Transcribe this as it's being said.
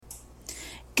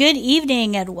Good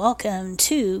evening and welcome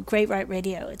to Great Right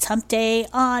Radio. It's Hump Day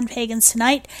on Pagans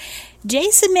Tonight.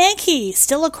 Jason Mankey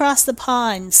still across the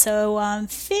pond, so I'm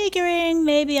figuring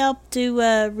maybe I'll do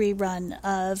a rerun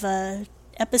of a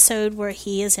episode where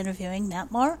he is interviewing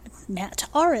Matt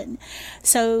Auryn.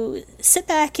 So sit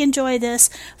back, enjoy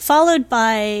this, followed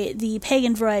by the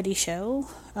Pagan Variety Show,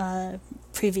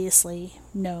 previously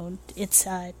known. It's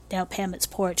now Pamet's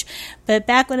Porch. But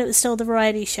back when it was still the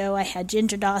Variety Show, I had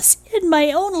Ginger Doss in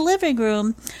my own living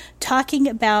room talking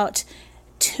about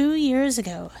 2 years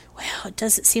ago. Wow,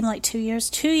 does it seem like 2 years?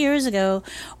 2 years ago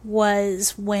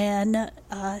was when,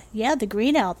 the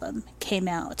Green Album came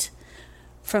out.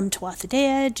 From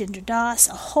Tuatha Ginger Doss,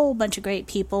 a whole bunch of great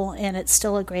people, and it's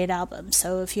still a great album.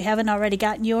 So if you haven't already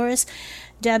gotten yours,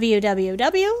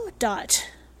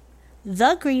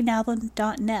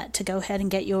 www.thegreenalbum.net to go ahead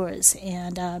and get yours.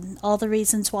 And all the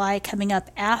reasons why coming up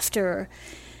after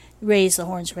Raise the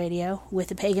Horns Radio with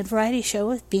the Pagan Variety Show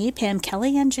with me, Pam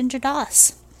Kelly, and Ginger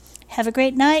Doss. Have a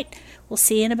great night. We'll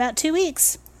see you in about 2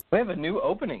 weeks. We have a new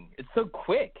opening. It's so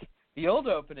quick. The old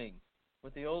opening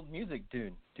with the old music,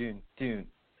 dune.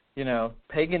 You know,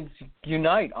 Pagans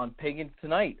Unite on Pagans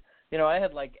Tonight. You know, I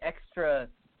had like extra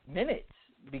minutes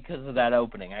because of that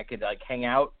opening. I could like hang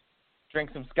out, drink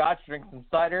some scotch, drink some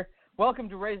cider. Welcome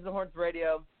to Raise the Horns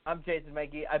Radio. I'm Jason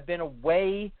Mankey. I've been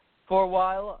away for a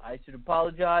while. I should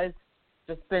apologize.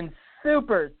 Just been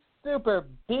super, super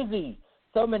busy.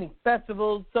 So many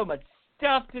festivals, so much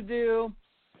stuff to do,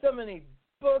 so many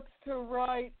books to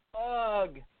write.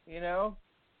 Ugh, you know?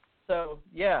 So,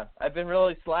 yeah, I've been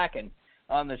really slacking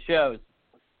on the shows.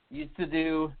 Used to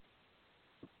do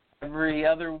every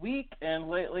other week, and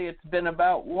lately it's been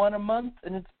about one a month,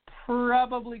 and it's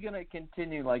probably going to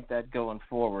continue like that going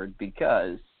forward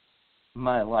because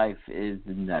my life is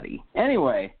nutty.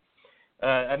 Anyway,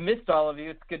 I missed all of you.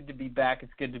 It's good to be back.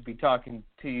 It's good to be talking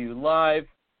to you live.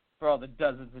 For all the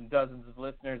dozens and dozens of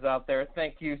listeners out there,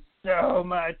 thank you so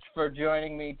much for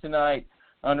joining me tonight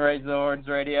on Raise the Horns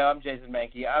Radio. I'm Jason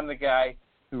Mankey. I'm the guy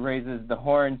who raises the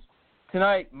horns.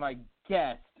 Tonight, my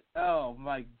guest, oh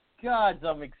my God,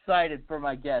 I'm excited for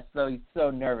my guest, though he's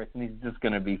so nervous and he's just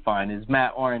going to be fine, is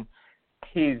Matt Auryn.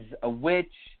 He's a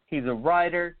witch. He's a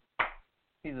writer.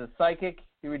 He's a psychic.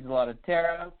 He reads a lot of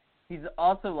tarot. He's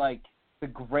also like the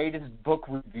greatest book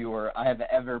reviewer I have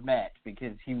ever met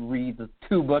because he reads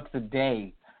 2 books a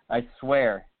day, I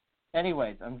swear.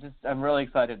 Anyways, I'm really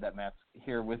excited that Matt's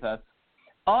here with us.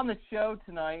 On the show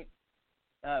tonight,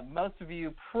 most of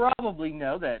you probably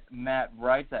know that Matt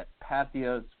writes at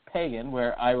Pathos Pagan,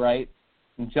 where I write,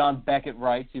 and John Beckett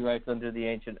writes. He writes Under the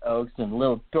Ancient Oaks, and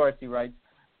Lil Dorsey writes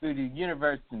Voodoo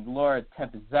Universe, and Laura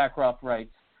Tempest Zakroff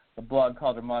writes a blog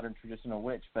called A Modern Traditional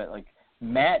Witch. But, like,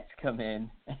 Matt's come in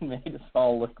and made us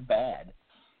all look bad.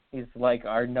 He's, like,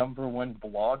 our #1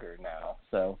 blogger now.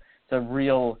 So it's a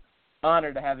real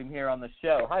honor to have him here on the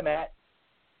show. Hi, Matt.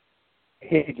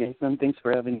 Hey, Jason. Thanks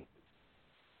for having me.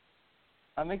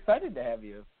 I'm excited to have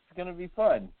you. It's going to be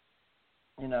fun,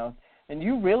 you know. And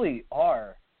you really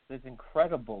are this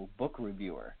incredible book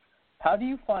reviewer. How do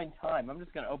you find time? I'm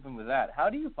just going to open with that. How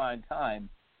do you find time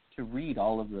to read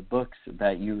all of the books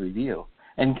that you review?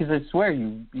 And because I swear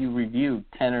you review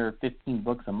 10 or 15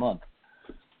 books a month.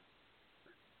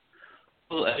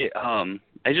 Well, I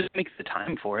just make the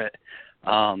time for it.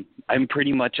 I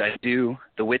do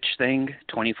the witch thing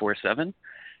 24/7.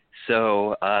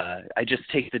 So I just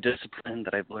take the discipline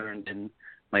that I've learned in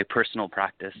my personal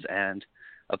practice and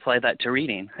apply that to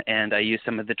reading. And I use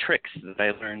some of the tricks that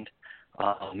I learned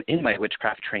in my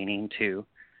witchcraft training to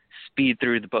speed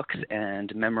through the books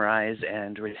and memorize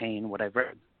and retain what I've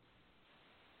read.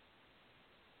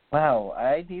 Wow,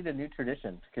 I need a new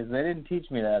tradition because they didn't teach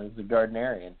me that as a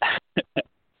Gardnerian.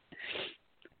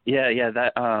 Yeah,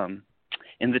 that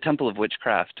in the Temple of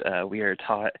Witchcraft, we are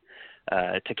taught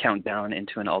to count down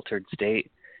into an altered state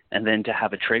and then to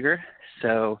have a trigger.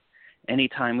 So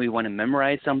anytime we want to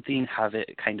memorize something, have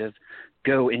it kind of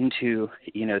go into,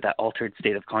 that altered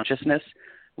state of consciousness,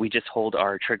 we just hold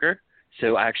our trigger.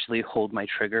 So I actually hold my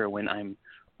trigger when I'm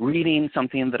reading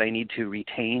something that I need to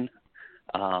retain,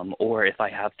 or if I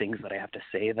have things that I have to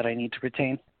say that I need to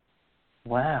retain.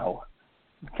 Wow.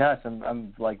 Gosh,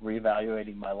 I'm like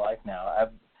reevaluating my life now. I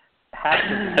have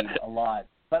to read a lot,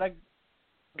 but I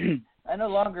no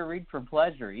longer read for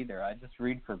pleasure either. I just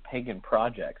read for pagan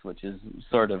projects, which is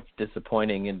sort of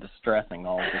disappointing and distressing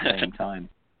all at the same time.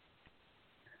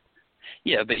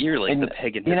 Yeah, but you're like the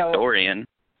pagan historian.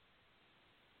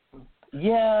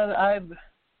 Yeah, I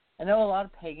know a lot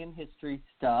of pagan history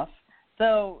stuff.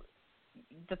 So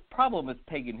the problem with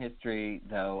pagan history,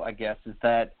 though, I guess, is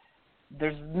that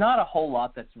there's not a whole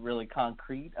lot that's really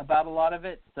concrete about a lot of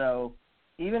it. So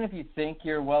even if you think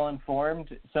you're well informed,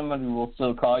 somebody will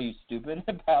still call you stupid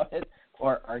about it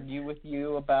or argue with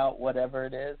you about whatever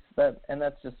it is. And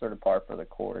that's just sort of par for the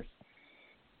course.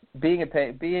 Being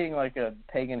like a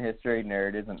pagan history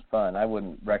nerd isn't fun. I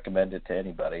wouldn't recommend it to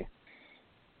anybody.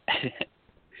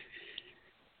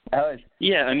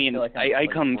 Yeah, I mean, like I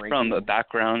come from a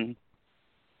background.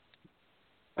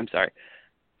 I'm sorry.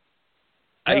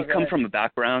 No, I come from a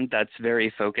background that's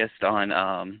very focused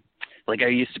on, like I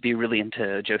used to be really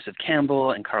into Joseph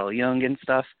Campbell and Carl Jung and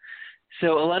stuff.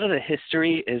 So a lot of the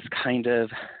history is kind of,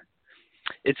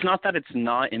 it's not that it's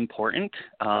not important.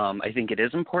 I think it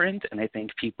is important, and I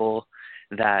think people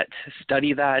that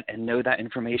study that and know that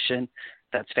information,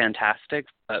 that's fantastic.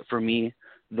 But for me,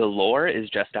 the lore is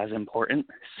just as important.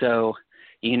 So,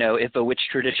 you know, if a witch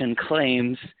tradition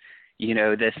claims, you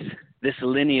know, this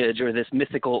lineage or this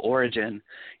mythical origin,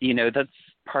 you know, that's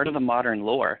part of the modern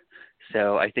lore.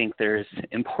 So I think there's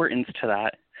importance to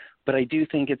that. But I do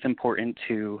think it's important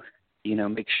to, you know,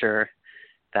 make sure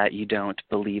that you don't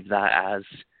believe that as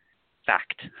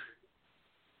fact.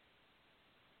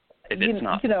 If it's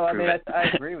not, you know, I prove mean, it. I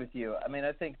agree with you. I mean,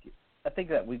 I think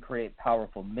that we create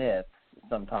powerful myths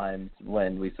sometimes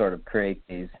when we sort of create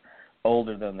these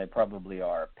older than they probably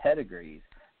are pedigrees.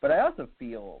 But I also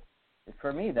feel,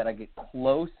 for me, that I get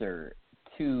closer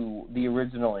to the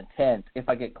original intent if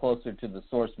I get closer to the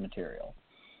source material.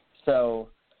 So,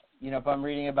 you know, if I'm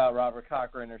reading about Robert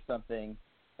Cochrane or something,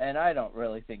 and I don't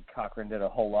really think Cochrane did a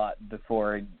whole lot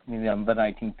before, you know, the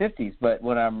 1950s, but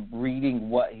when I'm reading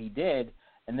what he did,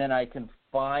 and then I can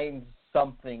find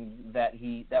something that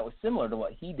was similar to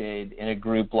what he did in a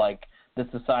group like the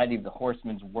Society of the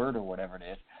Horseman's Word or whatever it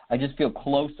is, I just feel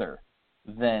closer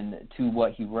than to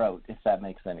what he wrote, if that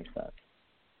makes any sense.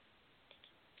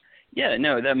 Yeah,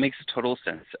 no, that makes total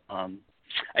sense.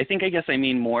 I guess I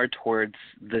mean more towards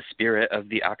the spirit of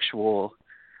the actual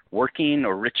working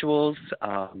or rituals,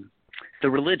 the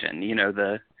religion, you know,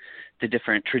 the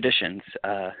different traditions,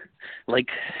 like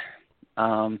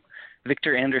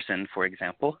Victor Anderson, for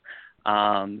example.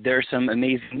 There are some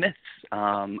amazing myths.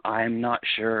 I'm not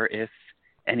sure if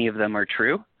any of them are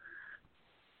true,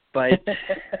 but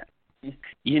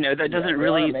you know, that doesn't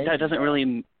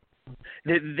really.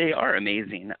 They are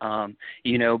amazing,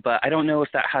 you know, but I don't know if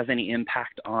that has any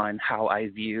impact on how I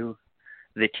view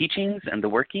the teachings and the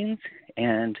workings.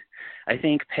 And I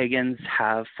think pagans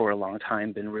have for a long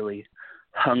time been really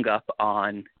hung up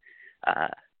on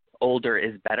older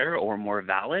is better or more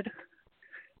valid.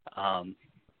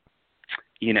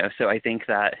 You know, so I think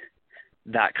that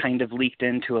kind of leaked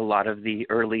into a lot of the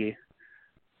early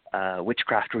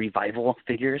witchcraft revival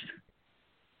figures.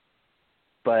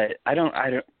 But I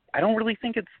don't really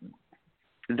think it's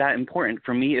that important.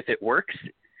 For me, if it works,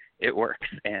 it works,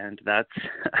 and that's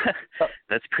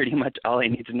pretty much all I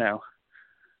need to know.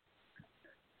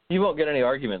 You won't get any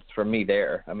arguments from me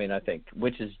there. I mean, I think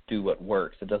witches do what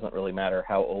works. It doesn't really matter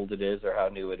how old it is or how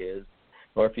new it is,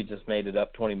 or if you just made it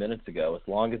up 20 minutes ago. As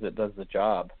long as it does the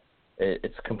job,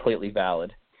 it's completely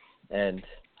valid. And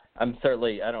I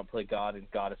don't play God and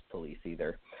Goddess Police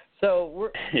either.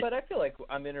 But I feel like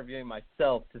I'm interviewing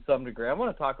myself to some degree. I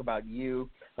want to talk about you.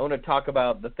 I want to talk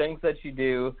about the things that you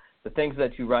do, the things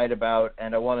that you write about,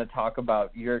 and I want to talk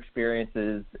about your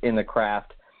experiences in the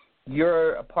craft.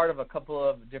 You're a part of a couple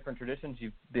of different traditions.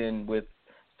 You've been with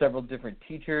several different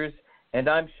teachers, and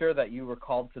I'm sure that you were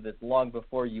called to this long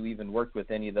before you even worked with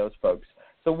any of those folks.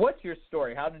 So what's your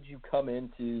story? How did you come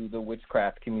into the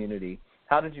witchcraft community?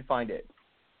 How did you find it?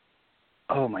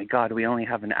 Oh, my God, we only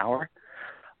have an hour?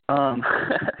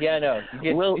 Yeah, I know.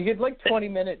 You get like 20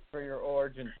 minutes for your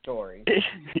origin story.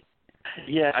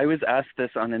 Yeah, I was asked this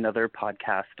on another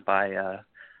podcast by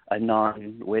a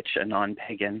non-witch, a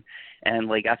non-pagan, and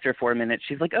like after 4 minutes,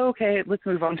 she's like, "Oh, okay, let's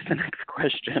move on to the next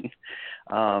question,"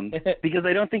 because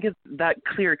I don't think it's that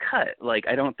clear cut. Like,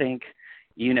 I don't think,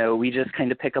 you know, we just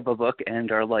kind of pick up a book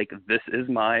and are like, "This is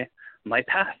my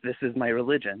path. This is my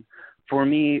religion." For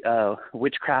me,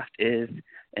 witchcraft is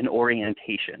an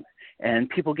orientation. And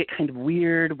people get kind of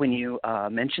weird when you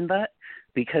mention that,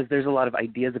 because there's a lot of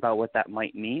ideas about what that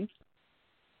might mean.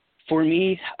 For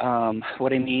me,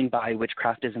 what I mean by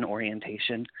witchcraft is an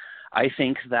orientation. I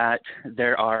think that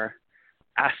there are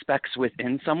aspects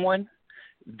within someone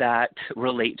that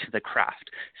relate to the craft.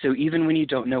 So even when you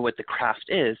don't know what the craft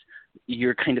is,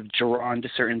 you're kind of drawn to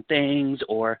certain things,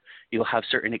 or you'll have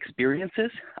certain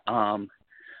experiences. I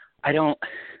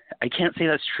can't say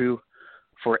that's true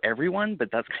for everyone, but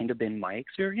that's kind of been my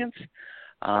experience.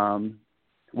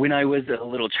 When I was a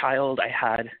little child, I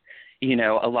had, you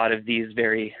know, a lot of these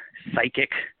very psychic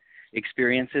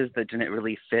experiences that didn't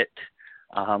really fit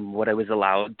what I was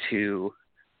allowed to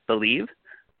believe,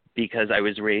 because I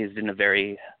was raised in a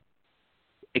very,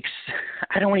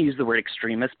 I don't want to use the word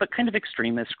extremist, but kind of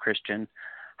extremist Christian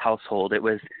household. It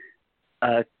was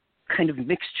a kind of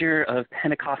mixture of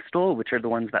Pentecostal, which are the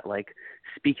ones that like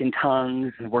speak in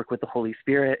tongues and work with the Holy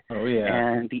Spirit,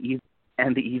 and the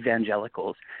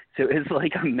evangelicals. So it's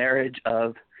like a marriage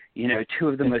of, you know, two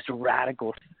of the most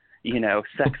radical, you know,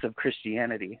 sects of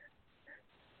Christianity.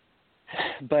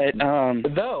 But I'm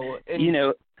gonna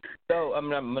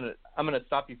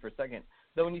stop you for a second.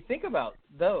 Though when you think about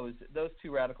those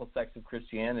two radical sects of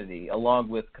Christianity, along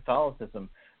with Catholicism,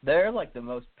 they're like the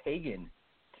most pagan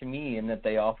to me, in that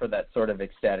they offer that sort of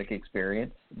ecstatic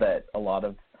experience that a lot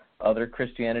of other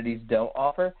Christianities don't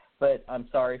offer. But I'm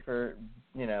sorry for,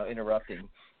 you know, interrupting.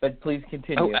 But please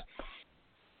continue.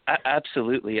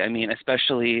 Absolutely. I mean,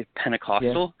 especially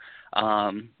Pentecostal.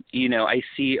 Yeah. You know, I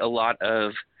see a lot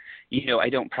of, you know, I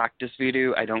don't practice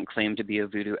voodoo. I don't claim to be a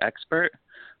voodoo expert.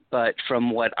 But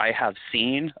from what I have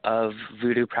seen of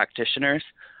voodoo practitioners,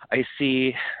 I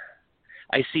see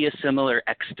a similar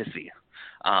ecstasy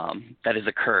that has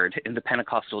occurred in the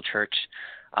Pentecostal church.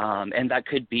 And that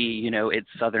could be, you know, its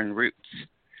southern roots.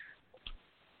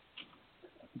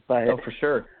 But, for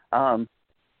sure.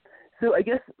 So I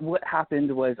guess what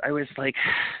happened was I was like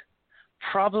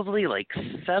probably like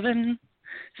seven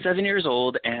years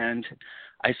old, and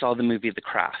I saw the movie The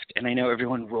Craft, and I know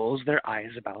everyone rolls their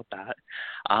eyes about that.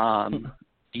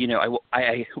 You know,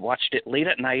 I watched it late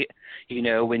at night, you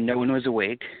know, when no one was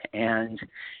awake, and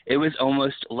it was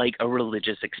almost like a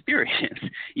religious experience,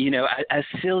 you know, as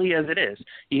silly as it is.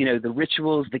 You know, the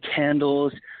rituals, the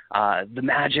candles, the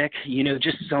magic, you know,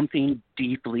 just something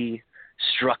deeply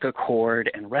struck a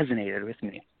chord and resonated with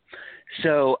me.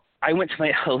 So I went to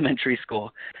my elementary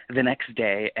school the next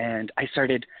day, and I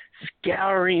started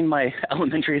scouring my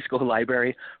elementary school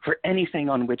library for anything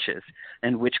on witches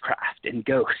and witchcraft and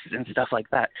ghosts and stuff like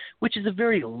that, which is a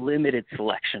very limited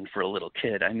selection for a little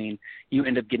kid. I mean, you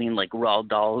end up getting like Roald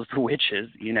Dahl's The Witches,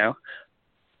 you know.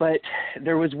 But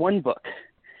there was one book,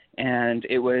 and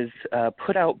it was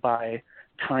put out by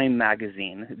Time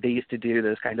magazine. They used to do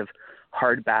those kind of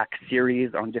hardback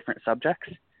series on different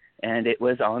subjects, and it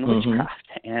was on witchcraft,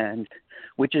 and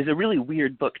which is a really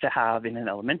weird book to have in an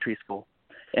elementary school.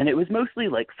 And it was mostly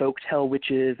like folktale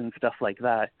witches and stuff like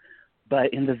that.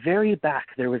 But in the very back,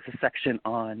 there was a section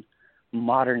on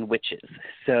modern witches.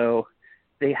 So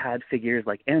they had figures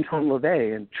like Anton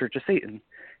LaVey and Church of Satan.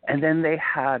 And then they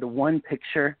had one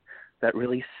picture that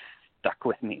really stuck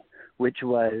with me, which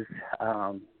was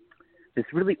this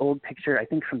really old picture, I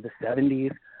think from the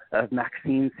 70s, of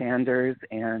Maxine Sanders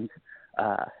and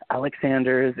Alex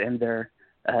Sanders and their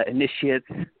initiates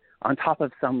on top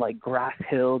of some like grass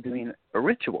hill doing a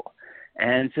ritual.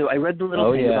 And so I read the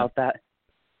little thing about that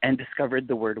and discovered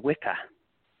the word Wicca.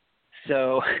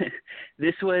 So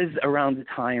this was around the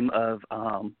time of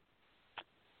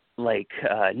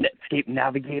Netscape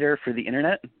Navigator for the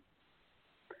internet.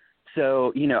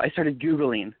 So, you know, I started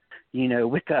Googling, you know,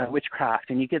 Wicca, witchcraft,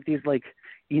 and you get these like,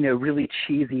 you know, really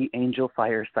cheesy angel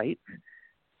fire sites.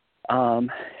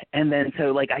 And then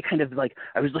so like I kind of like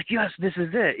I was like, yes, this is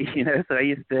it, you know. So I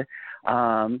used to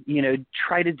you know,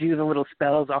 try to do the little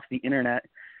spells off the internet.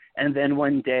 And then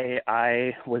one day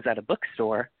I was at a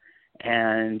bookstore,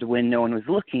 and when no one was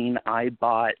looking, I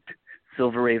bought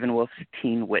Silver Ravenwolf's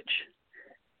Teen Witch.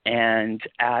 And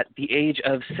at the age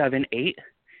of 7, 8,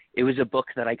 it was a book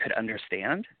that I could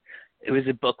understand. It was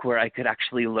a book where I could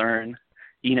actually learn,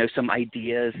 you know, some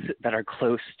ideas that are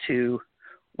close to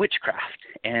witchcraft.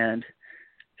 And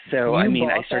so I mean,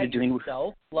 I started doing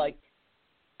yourself, like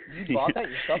you bought that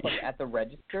yourself, like at the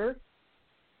register.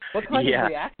 What kind of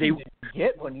reaction did you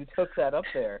get when you took that up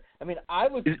there? I mean, I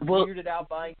was weirded out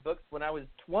buying books when I was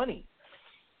 20.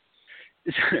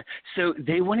 So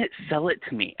they wouldn't sell it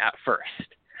to me at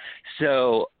first.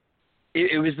 So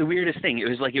it was the weirdest thing. It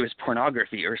was like it was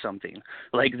pornography or something.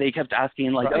 Like they kept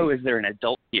asking, like, oh, is there an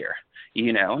adult here,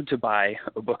 you know, to buy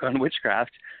a book on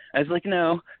witchcraft? I was like,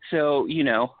 no. So, you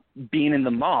know, being in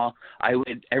the mall,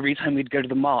 every time we'd go to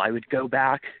the mall, I would go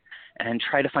back and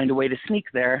try to find a way to sneak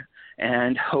there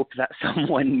and hope that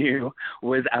someone new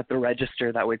was at the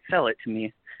register that would sell it to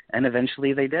me. And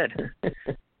eventually they did.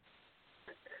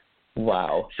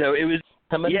 Wow. So it was,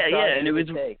 how many and it was,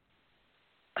 take?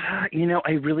 You know,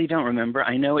 I really don't remember.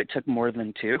 I know it took more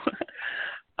than 2.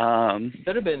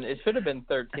 It should have been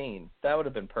 13. That would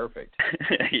have been perfect.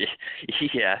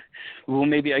 Yeah. Well,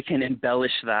 maybe I can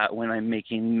embellish that when I'm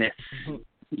making myths,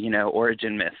 you know,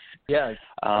 origin myths. Yeah.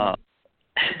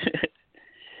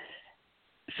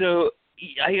 So,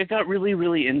 I got really,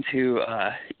 really into,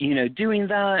 doing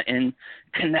that and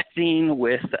connecting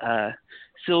with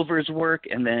Silver's work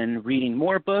and then reading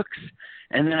more books.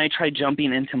 And then I tried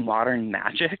jumping into modern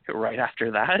magic right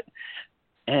after that.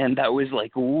 And that was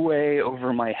like way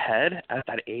over my head at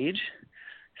that age.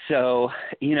 So,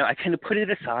 I kind of put it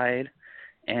aside.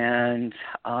 And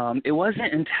it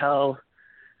wasn't until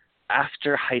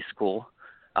after high school,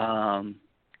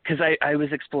 because I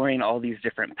was exploring all these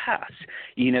different paths,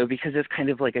 because it's kind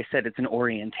of like I said, it's an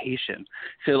orientation.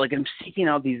 So like I'm seeking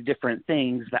out these different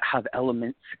things that have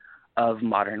elements of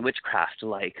modern witchcraft,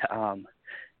 like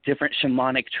different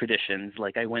shamanic traditions.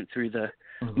 Like I went through the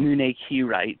Mune key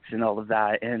rites and all of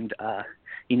that, and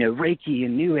Reiki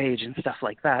and New Age and stuff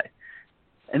like that.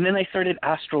 And then I started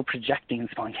astral projecting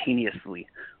spontaneously,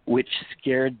 which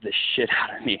scared the shit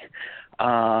out of me.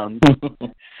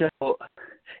 So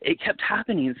it kept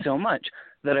happening so much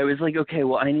that I was like, okay,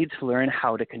 well, I need to learn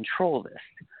how to control this.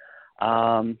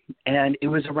 And it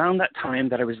was around that time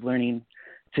that I was learning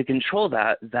to control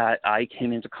that I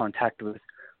came into contact with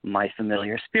my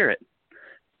familiar spirit.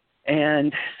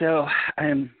 And so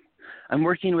I'm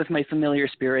working with my familiar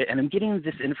spirit, and I'm getting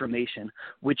this information,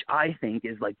 which I think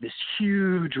is like this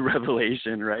huge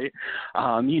revelation, right?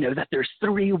 That there's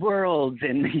 3 worlds,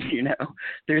 and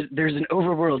there's an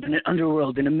overworld and an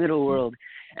underworld and a middle world,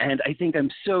 and I think I'm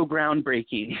so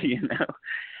groundbreaking,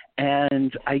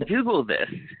 And I Google this,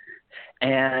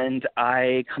 and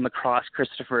I come across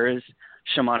Christopher's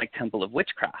Shamanic Temple of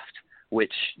Witchcraft,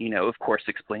 which of course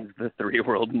explains the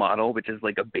 3-world model, which is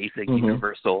like a basic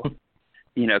universal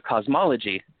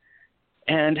cosmology.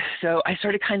 And so I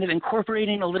started kind of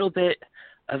incorporating a little bit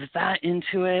of that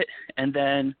into it. And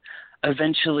then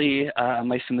eventually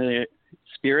my familiar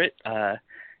spirit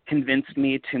convinced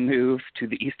me to move to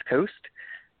the East Coast.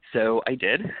 So I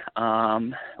did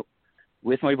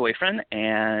with my boyfriend.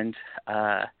 And,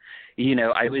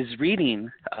 I was reading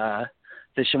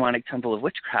the Shamanic Temple of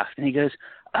Witchcraft, and he goes,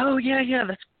 oh, yeah,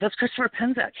 that's Christopher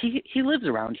Penzak. He lives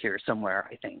around here somewhere,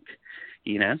 I think.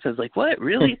 So I was like, what,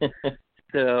 really?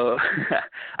 So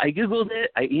I Googled it,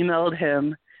 I emailed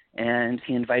him, and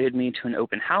he invited me to an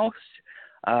open house.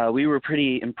 We were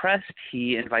pretty impressed.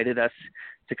 He invited us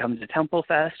to come to Temple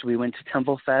Fest. We went to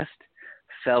Temple Fest,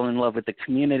 fell in love with the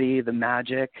community, the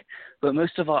magic, but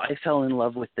most of all, I fell in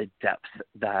love with the depth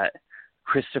that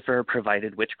Christopher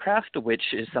provided witchcraft, which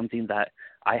is something that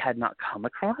I had not come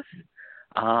across,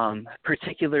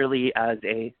 particularly as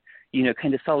a,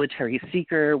 kind of solitary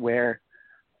seeker, where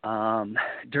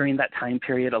during that time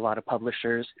period, a lot of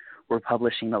publishers were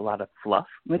publishing a lot of fluff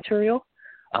material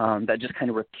that just kind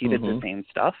of repeated the same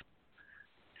stuff.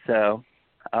 So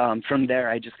from there,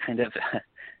 I just kind of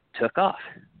took off.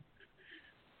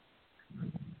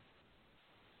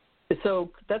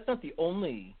 So that's not the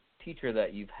only teacher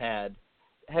that you've had.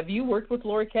 Have you worked with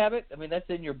Laurie Cabot? I mean, that's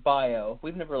in your bio.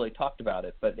 We've never really talked about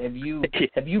it, but have you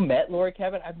met Laurie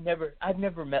Cabot? I've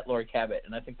never met Laurie Cabot,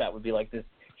 and I think that would be like this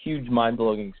huge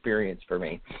mind-blowing experience for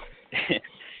me.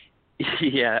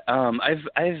 Yeah,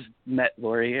 I've met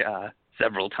Laurie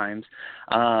several times.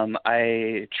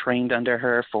 I trained under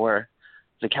her for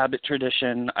the Cabot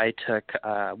tradition. I took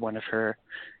one of her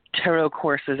tarot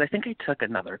courses. I think I took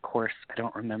another course. I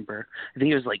don't remember. I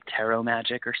think it was like tarot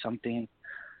magic or something.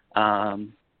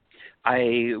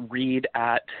 I read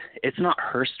at, it's not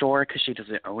her store because she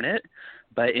doesn't own it,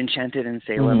 but Enchanted in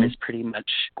Salem is pretty much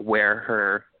where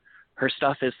her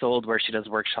stuff is sold, where she does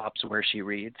workshops, where she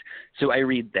reads. So I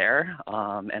read there,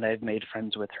 and I've made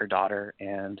friends with her daughter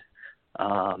and,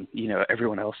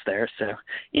 everyone else there. So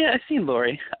yeah, I've seen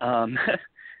Laurie.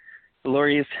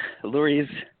 Laurie's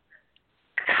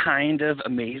kind of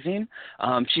amazing.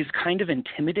 She's kind of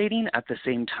intimidating at the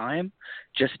same time,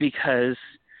 just because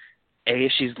A,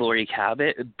 she's Laurie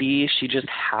Cabot. B, she just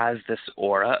has this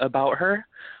aura about her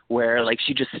where like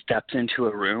she just steps into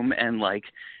a room and like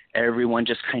everyone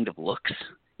just kind of looks,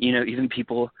 even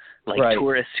people like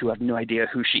tourists who have no idea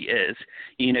who she is,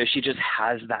 she just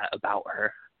has that about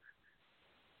her.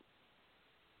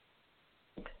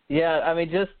 Yeah, I mean,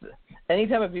 just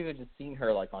anytime I've even just seen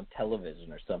her like on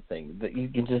television or something, that you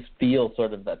can just feel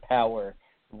sort of that power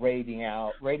radiating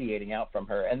out from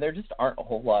her, and there just aren't a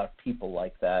whole lot of people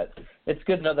like that. It's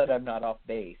good to know that I'm not off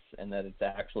base and that it's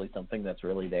actually something that's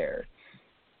really there.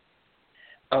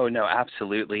 Oh, no,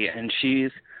 absolutely. And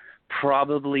she's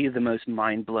probably the most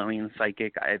mind-blowing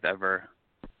psychic I've ever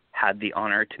had the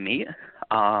honor to meet.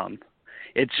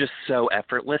 It's just so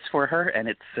effortless for her, and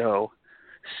it's so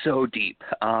deep.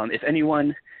 If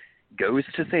anyone goes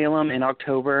to Salem in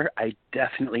October, I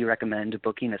definitely recommend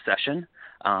booking a session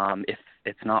if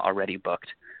it's not already booked,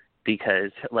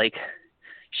 because like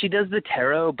she does the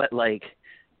tarot, but like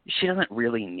she doesn't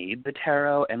really need the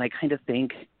tarot, and I kind of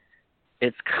think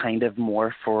it's kind of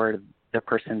more for the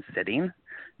person sitting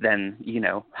than, you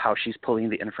know, how she's pulling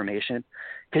the information.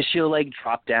 Because she'll, like,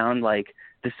 drop down, like,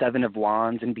 the Seven of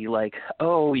Wands and be like,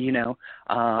 oh, you know,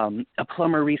 a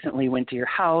plumber recently went to your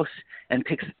house and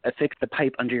fixed the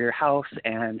pipe under your house,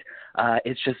 and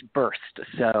it's just burst,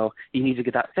 so you need to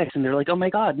get that fixed. And they're like, oh my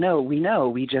God, no, we know,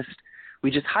 we just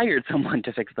hired someone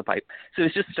to fix the pipe. So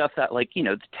it's just stuff that, like, you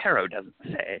know, the tarot doesn't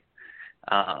say,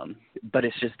 but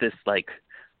it's just this, like,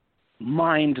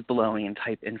 mind-blowing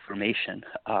type information,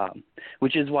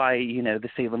 which is why, you know, the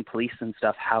Salem police and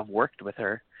stuff have worked with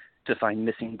her to find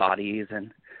missing bodies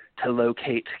and to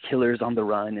locate killers on the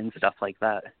run and stuff like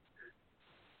that.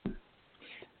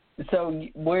 So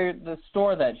where the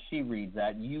store that she reads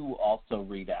at, you also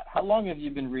read at. How long have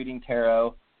you been reading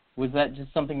tarot? Was that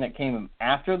just something that came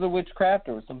after the witchcraft,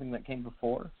 or was something that came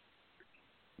before?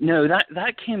 No,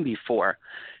 that came before.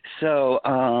 So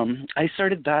I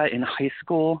started that in high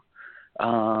school,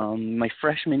 my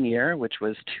freshman year, which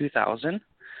was 2000.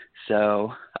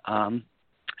 So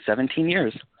 17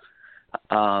 years.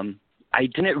 I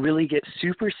didn't really get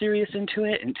super serious into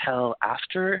it until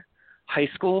after high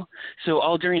school. So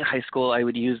all during high school, I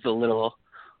would use the little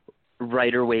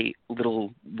Rider-Waite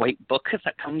little white book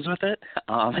that comes with it,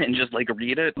 and just, like,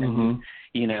 read it and,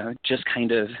 you know, just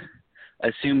kind of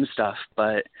assume stuff.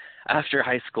 But after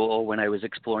high school, when I was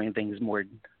exploring things more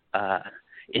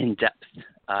in depth,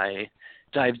 I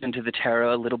dived into the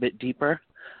tarot a little bit deeper.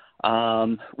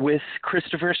 With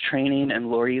Christopher's training and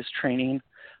Lori's training,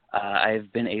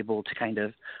 I've been able to kind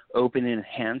of open and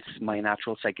enhance my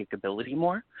natural psychic ability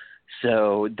more.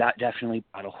 So that definitely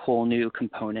brought a whole new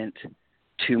component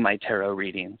to my tarot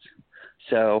readings.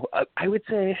 So I would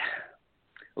say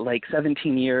like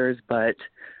 17 years, but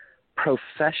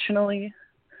professionally,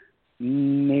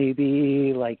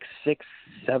 maybe like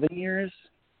 6-7 years,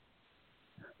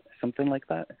 something like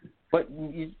that. But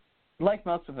you, like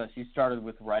most of us, you started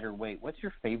with Rider-Waite. What's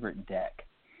your favorite deck?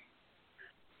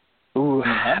 Ooh,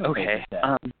 okay.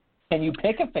 Can you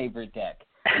pick a favorite deck?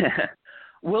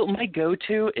 Well, my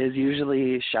go-to is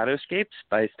usually Shadowscapes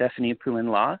by Stephanie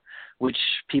Poulin-Law, which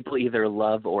people either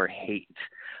love or hate.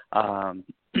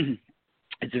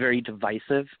 It's very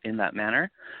divisive in that manner.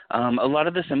 A lot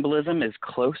of the symbolism is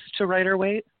close to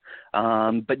Rider-Waite,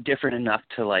 but different enough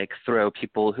to, like, throw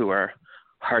people who are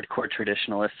hardcore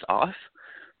traditionalists off.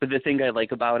 But the thing I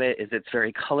like about it is it's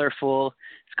very colorful.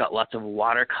 It's got lots of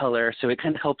watercolor, so it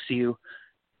kind of helps you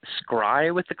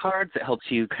scry with the cards. It helps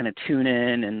you kind of tune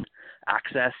in and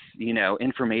access, you know,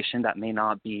 information that may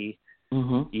not be,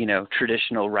 you know,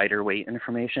 traditional Rider-Waite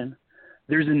information.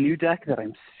 There's a new deck that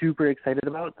I'm super excited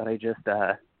about that I just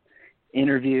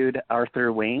interviewed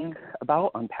Arthur Wayne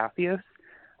about on Pathos.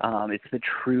 It's the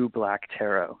True Black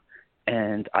Tarot.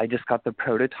 And I just got the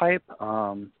prototype,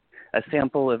 a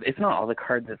sample of, it's not all the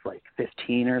cards, it's like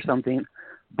 15 or something,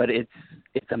 but it's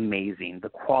amazing. The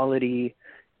quality,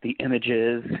 the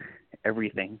images,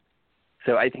 everything.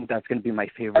 So I think that's going to be my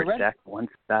favorite deck once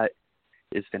that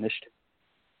is finished.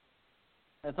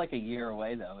 That's like a year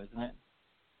away, though, isn't it?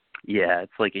 Yeah,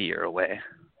 it's like a year away.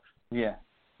 Yeah.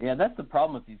 Yeah, that's the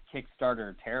problem with these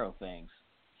Kickstarter tarot things.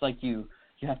 It's like you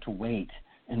have to wait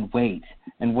and wait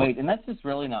and wait, and that's just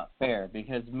really not fair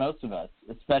because most of us,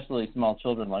 especially small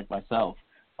children like myself,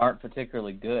 aren't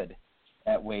particularly good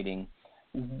at waiting.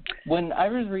 When I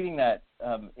was reading that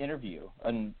interview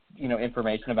and, you know,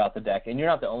 information about the deck, and you're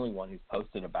not the only one who's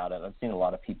posted about it. I've seen a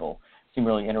lot of people seem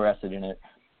really interested in it.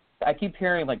 I keep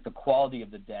hearing, like, the quality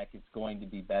of the deck is going to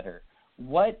be better.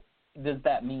 What does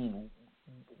that mean?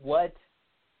 What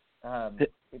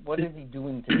is he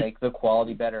doing to make the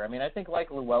quality better? I mean, I think, like,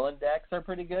 Llewellyn decks are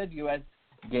pretty good. U.S.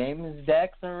 Games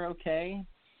decks are okay.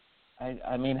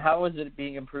 I mean, how is it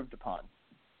being improved upon?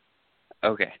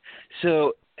 Okay.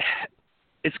 So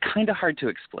it's kind of hard to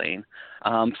explain.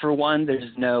 For one,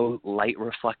 there's no light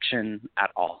reflection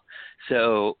at all.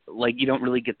 So, like, you don't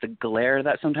really get the glare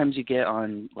that sometimes you get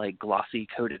on, like, glossy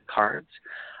coated cards.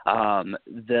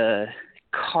 The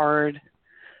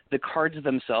cards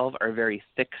themselves are very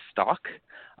thick stock,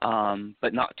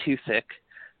 but not too thick.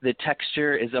 The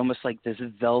texture is almost like this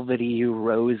velvety,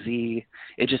 rosy.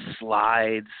 It just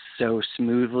slides so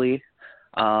smoothly.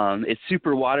 It's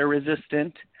super water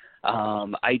resistant.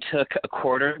 I took a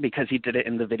quarter, because he did it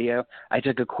in the video, I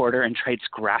took a quarter and tried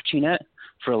scratching it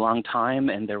for a long time,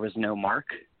 and there was no mark.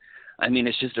 I mean,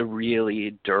 it's just a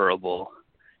really durable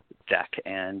deck,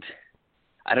 and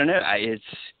I don't know,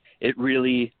 it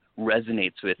really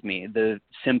resonates with me. The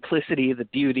simplicity, the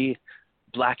beauty,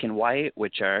 black and white,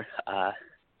 which are,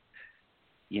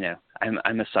 you know,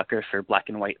 I'm a sucker for black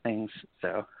and white things,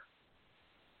 so.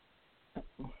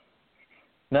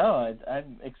 No,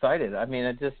 I'm excited. I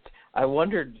mean, I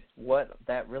wondered what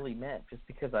that really meant, just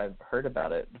because I've heard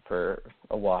about it for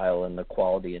a while and the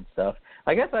quality and stuff.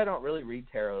 I guess I don't really read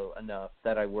tarot enough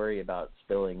that I worry about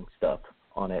spilling stuff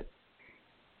on it.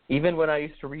 Even when I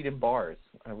used to read in bars,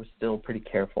 I was still pretty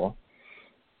careful.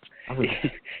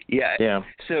 Yeah.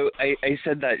 So I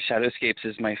said that Shadowscapes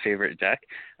is my favorite deck.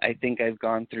 I think I've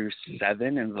gone through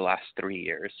 7 in the last 3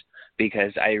 years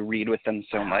because I read with them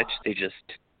so much. They just,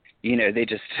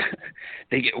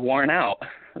 they get worn out.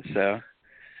 So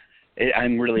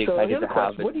I'm really excited to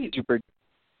have it.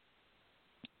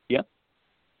 Yeah.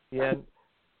 Yeah.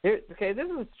 Okay, this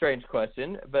is a strange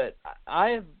question, but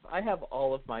I have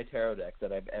all of my tarot decks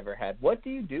that I've ever had. What do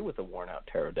you do with a worn out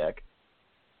tarot deck?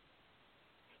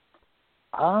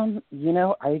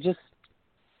 I just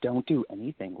don't do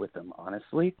anything with them,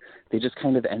 honestly. They just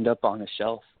kind of end up on a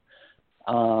shelf.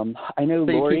 I know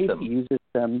So Lori uses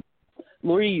them.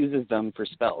 Lori uses them for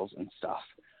spells and stuff.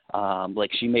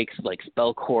 Like she makes like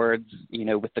spell cords,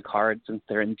 with the cards since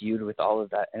they're imbued with all of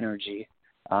that energy.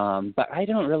 But I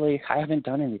haven't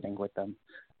done anything with them.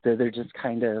 They're just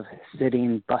kind of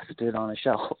sitting busted on a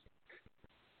shelf.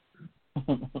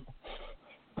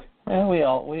 Well, we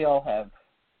all have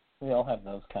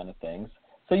those kind of things.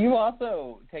 So you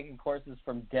also taken courses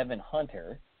from Devin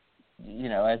Hunter,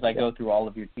 as I go through all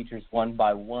of your teachers one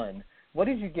by one. What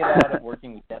did you get out of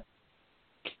working with Devin?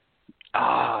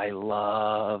 I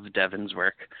love Devin's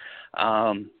work.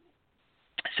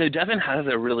 So Devin has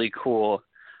a really cool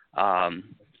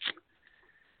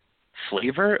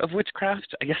flavor of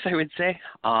witchcraft, I guess I would say.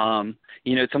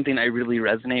 It's something I really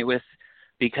resonate with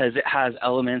because it has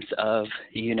elements of,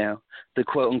 the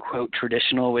quote-unquote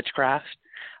traditional witchcraft,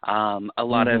 a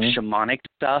lot of shamanic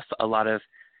stuff, a lot of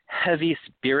heavy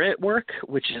spirit work,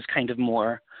 which is kind of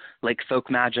more like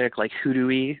folk magic, like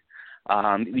hoodoo-y.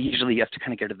 Usually you have to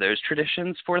kind of go to those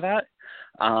traditions for that.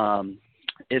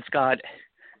 It's got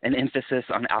an emphasis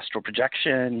on astral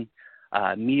projection,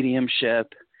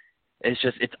 mediumship.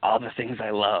 It's all the things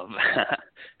I love.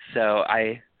 So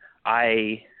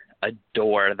I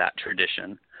adore that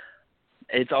tradition.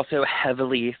 It's also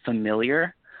heavily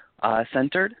familiar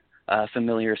centered,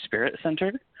 familiar spirit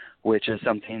centered, which is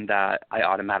something that I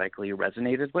automatically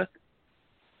resonated with.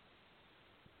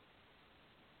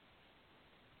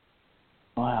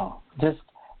 Wow.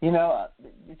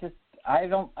 I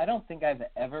don't think I've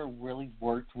ever really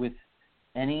worked with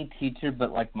any teacher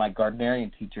but like my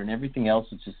Gardnerian teacher, and everything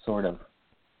else is just sort of,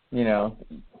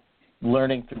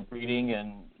 learning through reading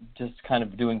and just kind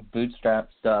of doing bootstrap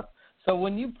stuff. So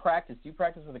when you practice, do you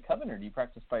practice with a coven or do you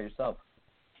practice by yourself?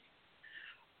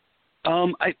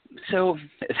 So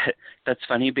that's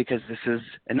funny because this is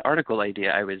an article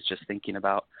idea I was just thinking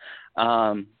about.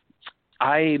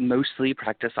 I mostly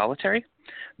practice solitary,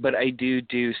 but I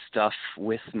do stuff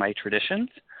with my traditions.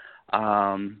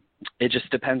 It just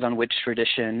depends on which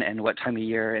tradition and what time of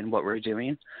year and what we're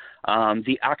doing.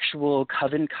 The actual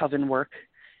coven work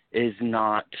is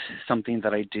not something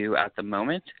that I do at the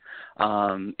moment.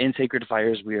 In Sacred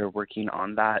Fires, we are working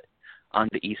on that on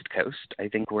the East Coast. I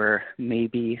think we're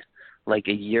maybe like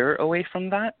a year away from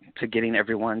that, to getting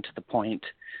everyone to the point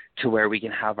to where we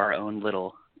can have our own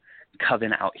little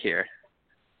coven out here.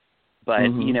 But,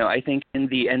 I think in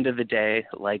the end of the day,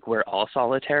 like we're all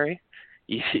solitary,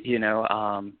 because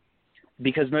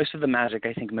most of the magic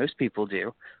I think most people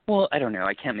do, well, I don't know,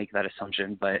 I can't make that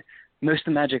assumption, but most of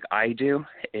the magic I do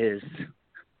is,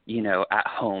 at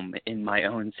home in my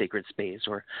own sacred space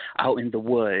or out in the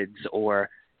woods or,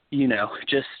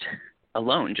 just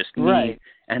alone, just me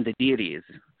and the deities.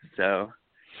 So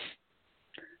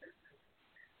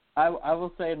I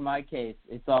will say in my case,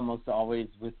 it's almost always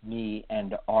with me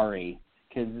and Ari,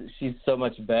 because she's so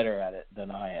much better at it than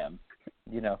I am.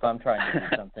 If I'm trying to do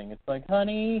something, it's like,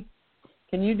 honey,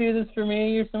 can you do this for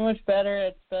me? You're so much better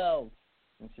at spells.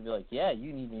 And she'd be like, yeah,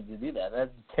 you need me to do that.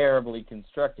 That's terribly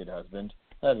constructed, husband.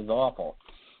 That is awful.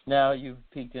 Now you've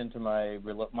peeked into my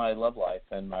love life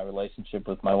and my relationship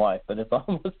with my wife, but it's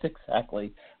almost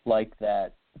exactly like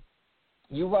that.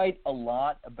 You write a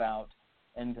lot about,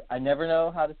 and I never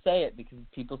know how to say it because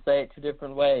people say it 2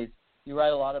 different ways. You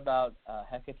write a lot about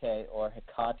Hecate or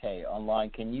Hecate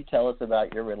online. Can you tell us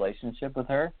about your relationship with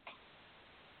her?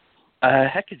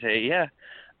 Hecate, yeah.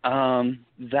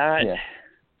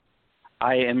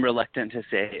 I am reluctant to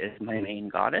say is my main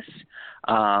goddess,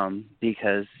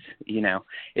 because,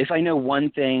 if I know one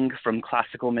thing from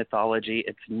classical mythology,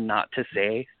 it's not to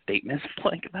say statements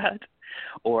like that,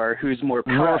 or who's more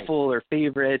powerful or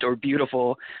favorite or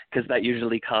beautiful, because that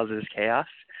usually causes chaos.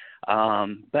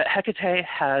 But Hecate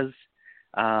has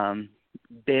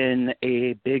been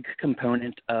a big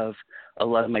component of a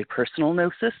lot of my personal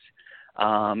gnosis,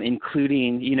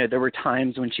 including, there were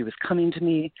times when she was coming to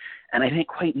me and I didn't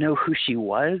quite know who she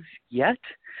was yet.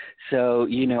 So,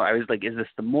 I was like, is this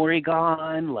the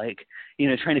Morrigan? Like,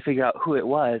 trying to figure out who it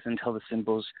was until the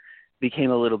symbols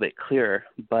became a little bit clearer.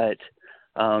 But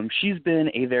she's been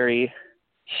a very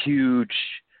huge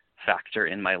factor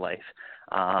in my life.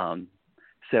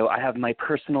 So I have my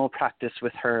personal practice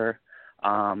with her.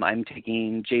 I'm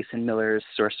taking Jason Miller's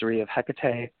Sorcery of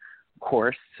Hecate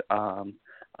course. I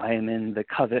am in the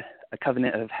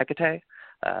Covenant of Hecate,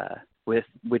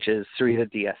 which is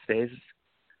Sarita Diaz.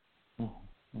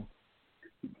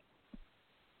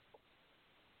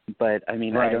 But I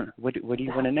mean, right. I don't. What do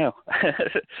you want to know?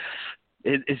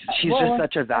 She's just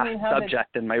such a vast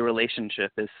subject, and my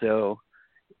relationship is so.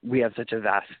 We have such a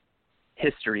vast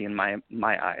history in my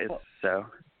eyes. So,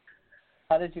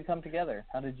 how did you come together?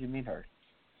 How did you meet her?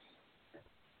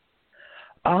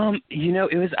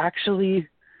 It was actually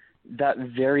that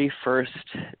very first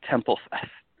Temple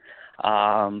Fest.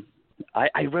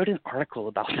 I wrote an article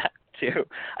about that too.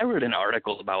 I wrote an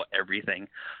article about everything,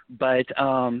 but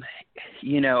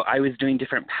I was doing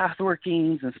different path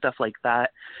workings and stuff like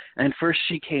that. And first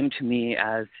she came to me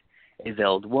as a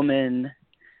veiled woman,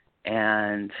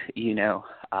 and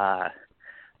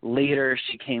later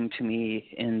she came to me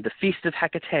in the Feast of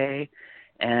Hecate.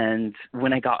 And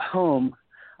when I got home,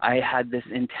 I had this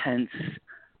intense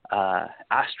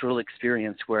astral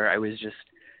experience where I was just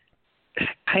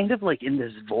kind of like in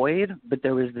this void, but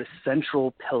there was this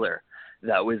central pillar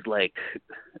that was like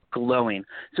glowing.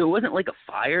 So it wasn't like a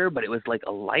fire, but it was like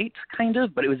a light kind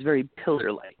of, but it was very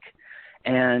pillar-like.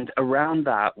 And around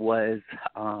that was,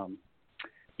 a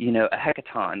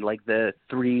hecaton, like the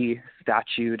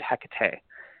 3-statued Hecate.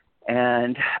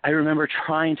 And I remember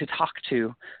trying to talk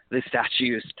to the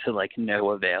statues to like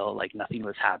no avail, like nothing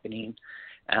was happening.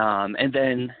 And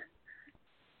then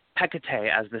Hecate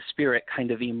as the spirit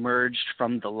kind of emerged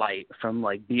from the light, from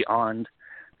like beyond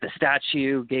the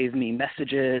statue, gave me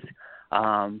messages,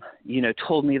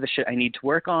 told me the shit I need to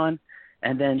work on,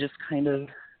 and then just kind of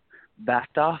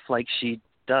backed off like she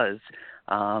does.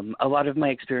 A lot of my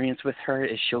experience with her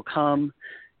is she'll come,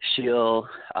 she'll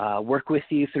work with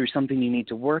you through something you need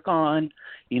to work on,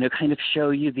 kind of show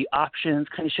you the options,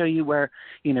 kind of show you where,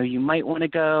 you might want to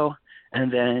go,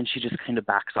 and then she just kind of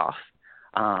backs off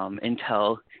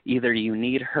until either you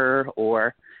need her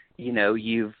or,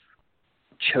 you've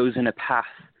chosen a path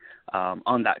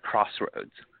on that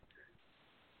crossroads.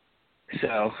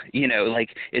 So,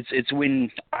 it's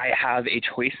when I have a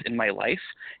choice in my life,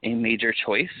 a major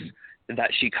choice, that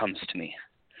she comes to me.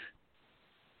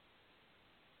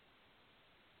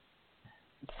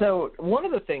 So one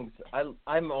of the things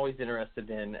I'm always interested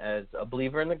in as a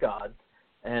believer in the gods,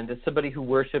 and as somebody who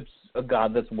worships a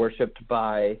god that's worshipped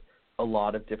by a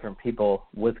lot of different people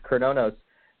with Kronos,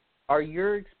 are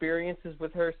your experiences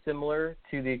with her similar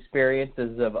to the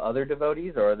experiences of other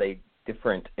devotees, or are they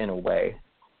different in a way?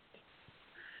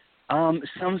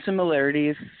 Some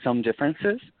similarities, some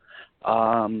differences.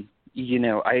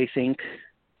 I think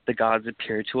the gods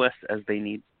appear to us as they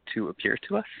need to appear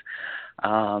to us.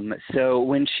 So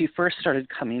when she first started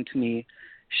coming to me,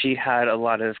 she had a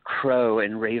lot of crow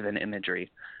and raven imagery,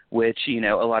 which,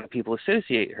 a lot of people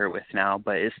associate her with now,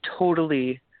 but is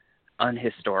totally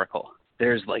unhistorical.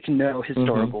 There's like no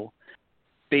historical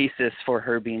basis for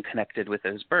her being connected with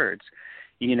those birds,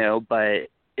 but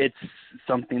it's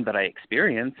something that I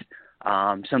experienced,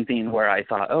 something where I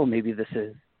thought, oh, maybe this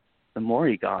is the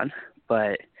Morrigan.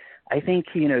 But I think,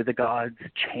 the gods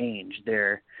change.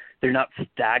 They're not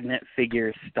stagnant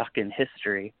figures stuck in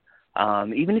history.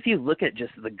 Even if you look at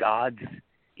just the gods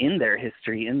in their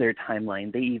history, in their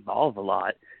timeline, they evolve a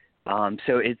lot.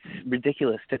 So it's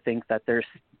ridiculous to think that they're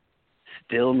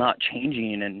still not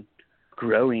changing and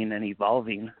growing and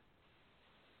evolving.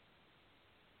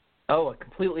 Oh, I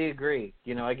completely agree.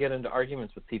 I get into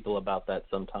arguments with people about that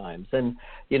sometimes. And,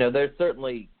 there's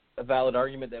certainly a valid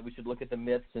argument that we should look at the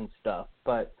myths and stuff,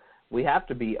 but we have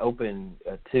to be open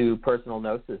to personal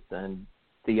gnosis and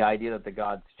the idea that the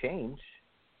gods change,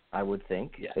 I would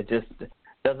think. Yeah. It just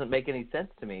doesn't make any sense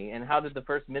to me. And how did the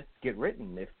first myths get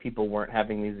written if people weren't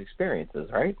having these experiences,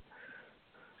 right?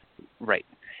 Right.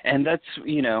 And that's,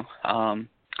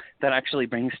 that actually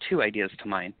brings two ideas to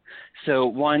mind. So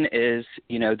one is,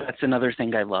 that's another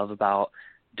thing I love about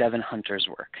Devin Hunter's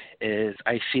work is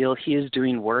I feel he is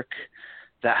doing work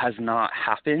that has not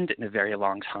happened in a very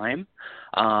long time.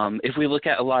 If we look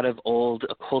at a lot of old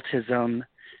occultism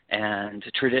and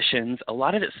traditions, a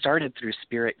lot of it started through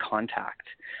spirit contact.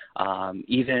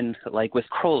 Even like with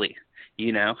Crowley,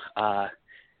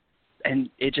 and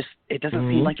it doesn't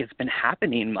seem like it's been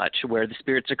happening much, where the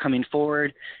spirits are coming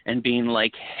forward and being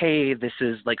like, hey, this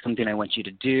is like something I want you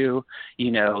to do,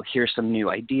 here's some new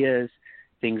ideas,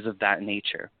 things of that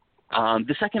nature.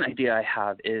 The second idea I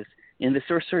have is in the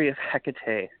Sorcery of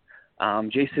Hecate,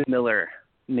 Jason Miller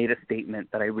made a statement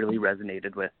that I really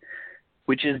resonated with,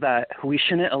 which is that we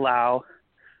shouldn't allow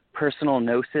personal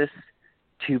gnosis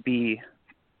to be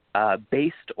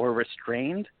based or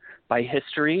restrained by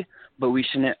history, but we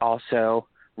shouldn't also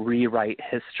rewrite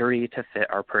history to fit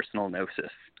our personal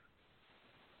gnosis.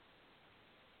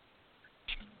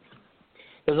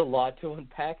 There's a lot to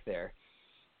unpack there.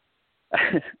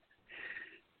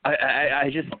 I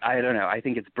don't know. I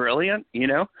think it's brilliant,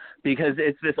 because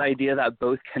it's this idea that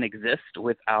both can exist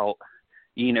without,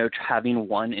 having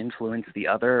one influence the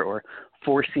other or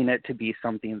forcing it to be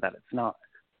something that it's not.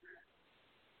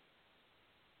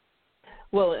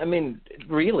 Well, I mean,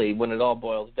 really, when it all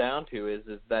boils down to is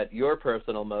that your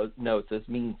personal gnosis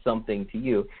means something to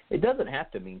you. It doesn't have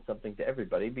to mean something to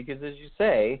everybody because, as you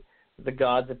say, the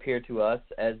gods appear to us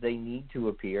as they need to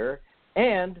appear,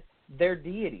 and they're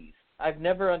deities. I've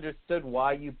never understood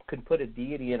why you could put a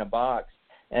deity in a box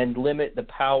and limit the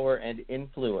power and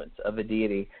influence of a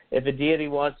deity. If a deity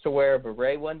wants to wear a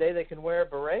beret one day, they can wear a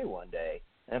beret one day.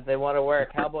 And if they want to wear a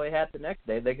cowboy hat the next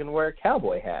day, they can wear a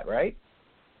cowboy hat, right?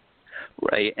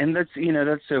 Right, and that's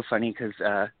so funny because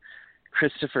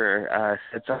Christopher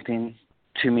said something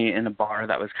to me in a bar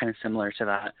that was kind of similar to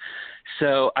that.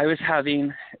 So I was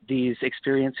having these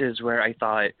experiences where I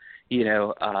thought,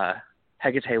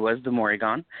 Hecate was the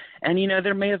Morrigan, and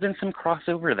there may have been some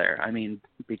crossover there. I mean,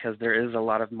 because there is a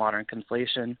lot of modern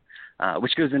conflation,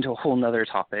 which goes into a whole nother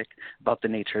topic about the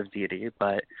nature of deity.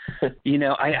 But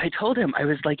I told him, I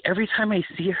was like, every time I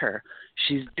see her,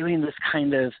 she's doing this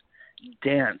kind of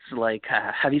dance. Like,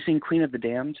 have you seen Queen of the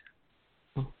Damned?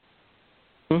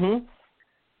 Mm-hmm.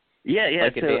 Yeah.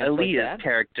 Like so Aaliyah's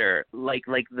character, like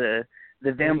the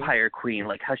vampire queen,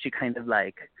 like how she kind of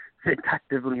like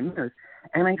seductively moves.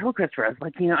 And I told Christopher, I was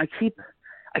like, I keep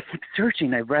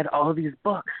searching. I've read all these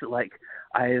books. Like,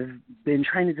 I've been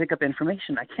trying to dig up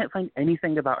information. I can't find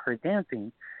anything about her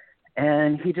dancing.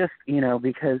 And he just,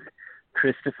 because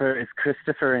Christopher is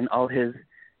Christopher and all his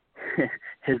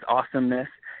awesomeness,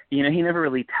 he never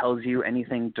really tells you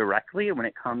anything directly when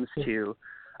it comes to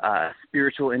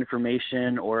spiritual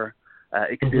information or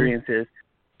experiences.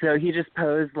 So he just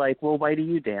posed like, well, why do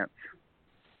you dance?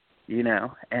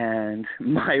 And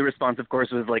my response, of course,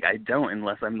 was like, I don't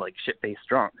unless I'm like shit-faced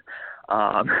drunk.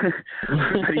 But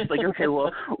he's like, okay,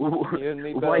 well,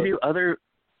 why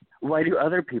do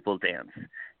other people dance?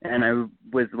 And I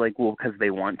was like, well, because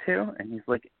they want to. And he's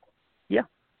like, yeah.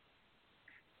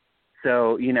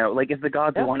 So, like if the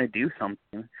gods want to do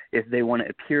something, if they want to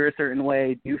appear a certain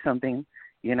way, do something,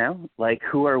 like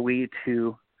who are we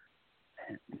to,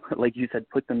 like you said,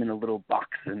 put them in a little box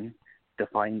and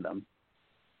define them?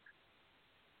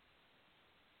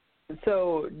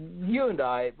 So you and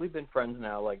I, we've been friends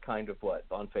now, like kind of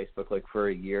on Facebook, like for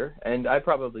a year. And I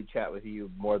probably chat with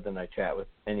you more than I chat with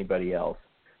anybody else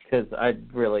because I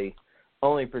really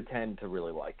only pretend to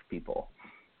really like people.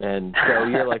 And so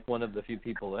you're like one of the few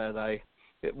people that I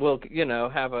will,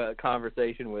 have a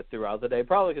conversation with throughout the day,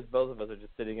 probably because both of us are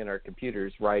just sitting in our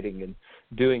computers writing and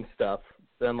doing stuff.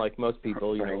 Unlike most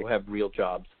people, who have real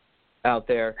jobs out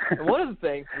there. And one of the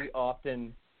things we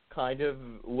often kind of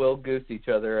will goose each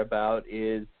other about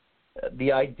is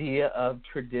the idea of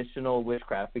traditional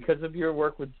witchcraft. Because of your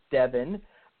work with Devin,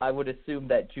 I would assume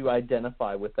that you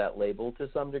identify with that label to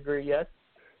some degree, yes?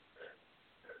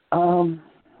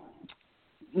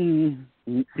 See,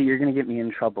 you're going to get me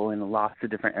in trouble in lots of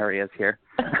different areas here.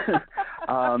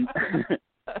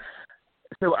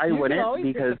 So I wouldn't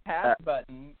because hit the pass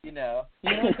button, hit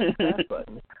the pass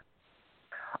button.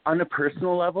 On a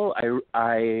personal level,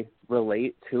 I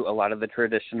relate to a lot of the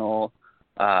traditional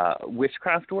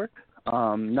witchcraft work.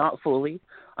 Not fully.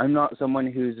 I'm not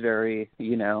someone who's very,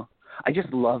 I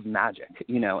just love magic.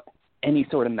 Any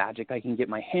sort of magic I can get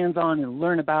my hands on and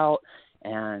learn about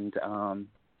and,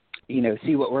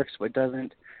 see what works, what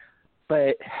doesn't.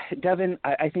 But Devin,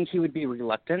 I think he would be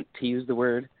reluctant to use the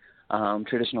word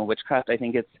traditional witchcraft. I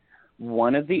think it's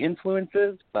one of the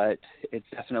influences, but it's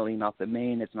definitely not the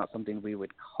main. It's not something we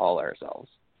would call ourselves.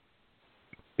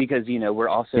 Because, we're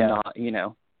also not,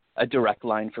 a direct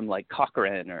line from like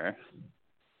Cochrane or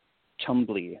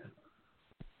Chumbley.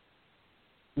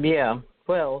 Yeah,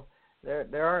 well,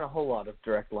 there aren't a whole lot of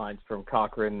direct lines from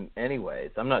Cochrane anyways.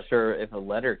 I'm not sure if a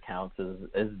letter counts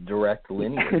as direct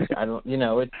lineage. I don't,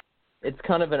 it's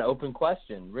kind of an open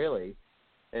question, really.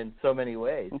 in so many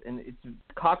ways. And it's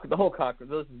the whole Cochrane.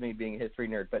 This is me being a history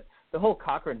nerd, but the whole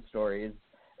Cochrane story is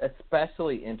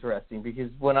especially interesting because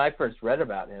when I first read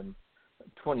about him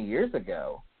 20 years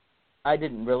ago, I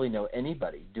didn't really know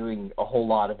anybody doing a whole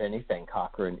lot of anything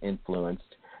Cochrane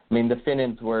influenced. I mean, the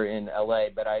Finnans were in L.A.,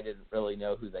 but I didn't really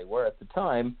know who they were at the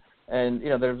time. And,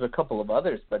 there was a couple of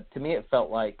others, but to me it felt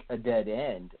like a dead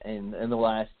end. And in the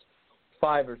last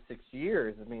 5 or 6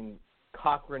 years, I mean,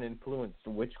 Cochrane-influenced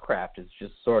witchcraft has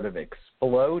just sort of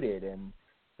exploded in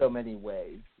so many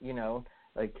ways.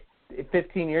 Like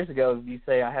 15 years ago, if you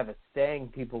say, I have a sting,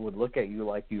 people would look at you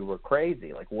like you were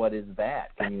crazy. Like, what is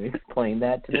that? Can you explain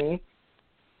that to me?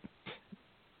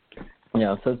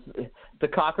 So the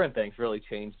Cochrane thing's really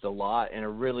changed a lot in a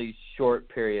really short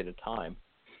period of time.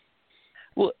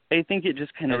 Well, I think it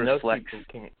just kind of reflects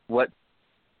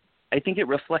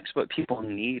what people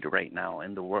need right now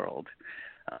in the world.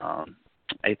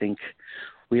 I think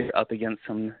we're up against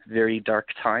some very dark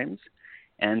times,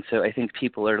 and so I think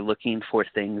people are looking for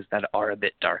things that are a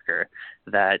bit darker,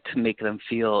 that make them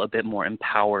feel a bit more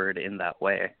empowered in that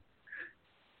way.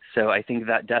 So I think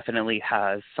that definitely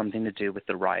has something to do with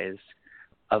the rise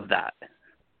of that.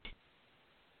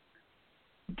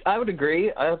 I would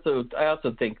agree. I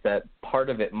also think that part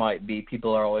of it might be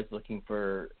people are always looking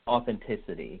for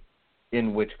authenticity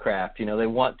in witchcraft. They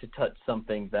want to touch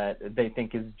something that they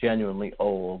think is genuinely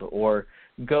old or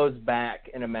goes back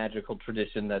in a magical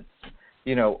tradition that's,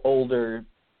 older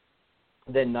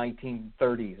than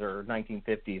 1930s or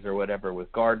 1950s or whatever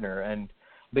with Gardner. And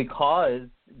because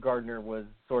Gardner was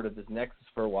sort of this nexus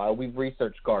for a while, we've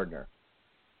researched Gardner.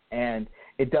 And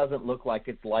it doesn't look like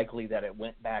it's likely that it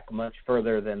went back much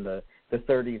further than the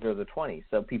 30s or the 20s.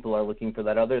 So people are looking for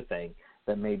that other thing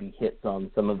that maybe hits on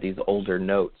some of these older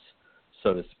notes,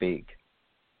 so to speak.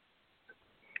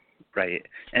 Right.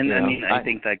 And I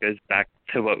think that goes back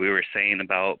to what we were saying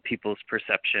about people's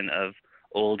perception of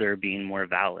older being more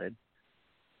valid.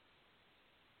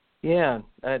 Yeah.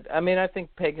 I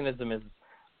think paganism has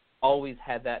always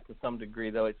had that to some degree,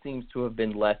 though it seems to have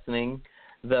been lessening,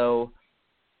 though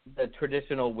the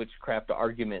traditional witchcraft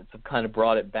arguments have kind of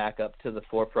brought it back up to the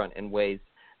forefront in ways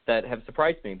that have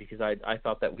surprised me because I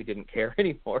thought that we didn't care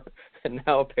anymore. And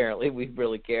now apparently we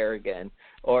really care again,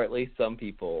 or at least some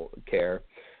people care.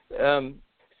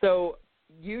 So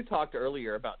you talked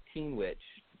earlier about Teen Witch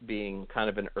being kind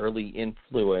of an early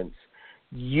influence.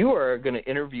 You are going to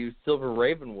interview Silver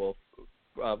Ravenwolf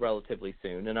relatively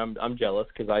soon, and I'm jealous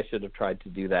because I should have tried to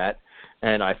do that,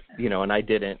 and I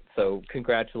didn't. So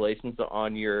congratulations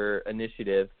on your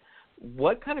initiative.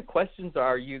 What kind of questions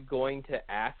are you going to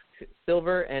ask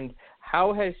Silver, and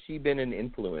how has she been an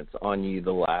influence on you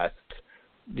the last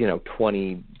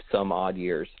 20 some odd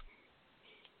years?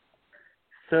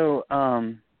 So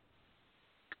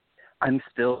I'm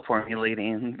still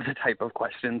formulating the type of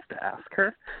questions to ask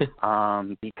her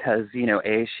because,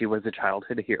 A, she was a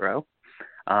childhood hero.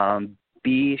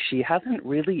 B, she hasn't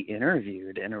really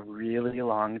interviewed in a really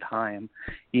long time.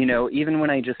 Even when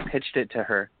I just pitched it to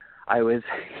her, I was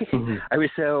I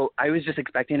was just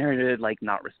expecting her to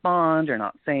not respond or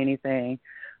not say anything.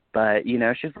 But,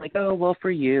 she's like, oh, well,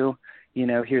 for you,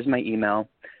 here's my email.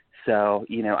 So,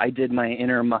 I did my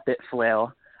inner Muppet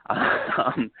flail.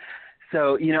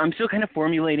 So, I'm still kind of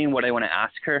formulating what I want to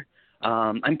ask her.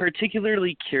 I'm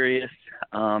particularly curious,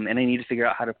 and I need to figure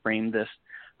out how to frame this.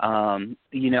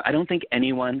 I don't think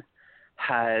anyone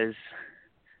has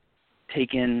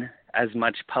taken as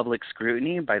much public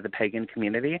scrutiny by the pagan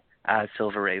community as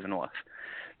Silver Ravenwolf.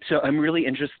 So I'm really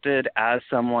interested as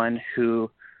someone who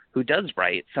does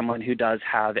write, someone who does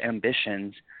have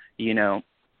ambitions,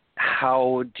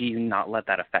 how do you not let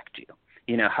that affect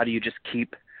you? How do you just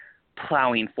keep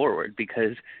plowing forward?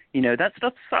 Because, that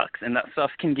stuff sucks, and that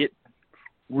stuff can get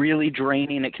really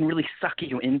draining. It can really suck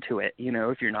you into it,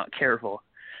 if you're not careful.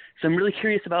 So I'm really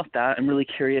curious about that. I'm really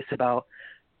curious about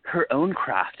her own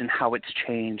craft and how it's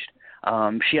changed.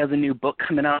 She has a new book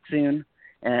coming out soon,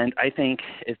 and I think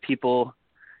if people,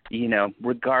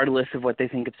 regardless of what they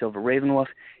think of Silver Ravenwolf,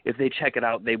 if they check it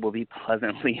out, they will be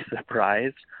pleasantly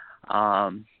surprised.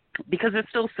 Because it's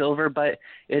still Silver, but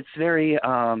it's very,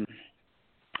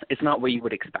 it's not what you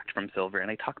would expect from Silver, and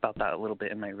I talk about that a little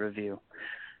bit in my review.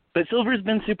 But Silver's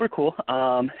been super cool.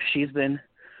 She's been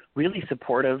really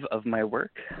supportive of my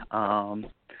work,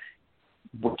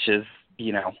 which is,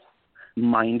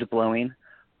 mind-blowing.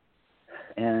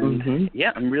 And,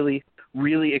 I'm really,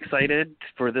 really excited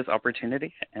for this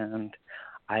opportunity, and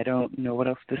I don't know what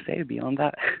else to say beyond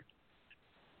that.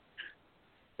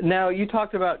 Now, you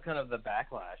talked about kind of the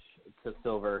backlash to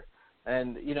Silver,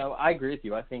 and, I agree with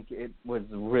you. I think it was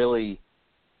really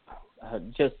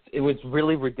it was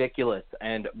really ridiculous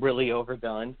and really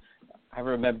overdone. I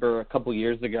remember a couple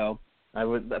years ago,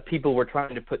 people were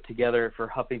trying to put together for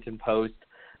Huffington Post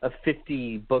a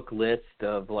 50-book list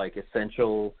of like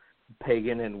essential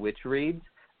pagan and witch reads,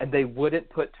 and they wouldn't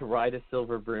put To Ride a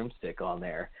Silver Broomstick on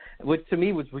there, which to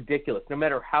me was ridiculous. No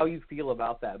matter how you feel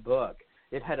about that book,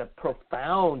 it had a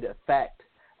profound effect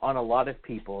on a lot of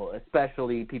people,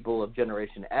 especially people of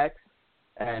Generation X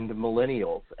and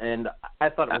millennials. And I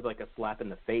thought it was like a slap in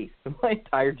the face to my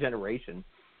entire generation.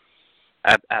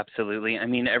 Absolutely. I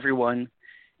mean, everyone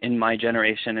in my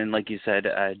generation, and like you said,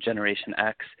 Generation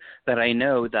X, that I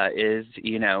know that is,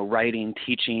 writing,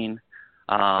 teaching,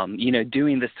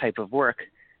 doing this type of work,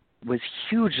 was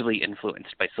hugely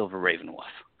influenced by Silver Ravenwolf.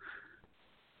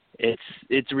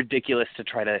 It's ridiculous to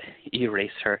try to erase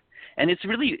her, and it's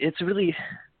really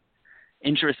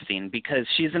interesting because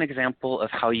she's an example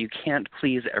of how you can't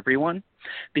please everyone,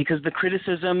 because the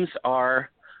criticisms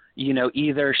are,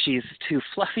 either she's too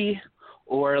fluffy,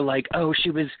 or like, oh,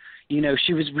 she was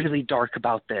really dark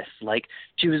about this, like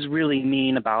she was really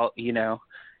mean about,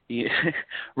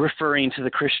 referring to the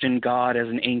Christian God as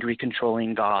an angry,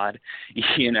 controlling God,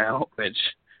 which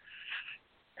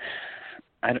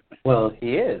well,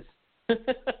 he is.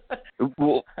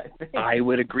 Well, I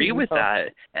would agree with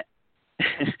that.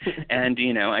 And,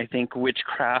 I think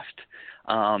witchcraft,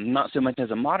 not so much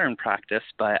as a modern practice,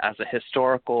 but as a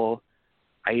historical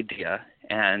idea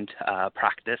and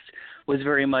practice, was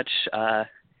very much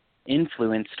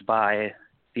influenced by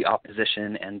the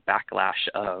opposition and backlash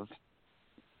of,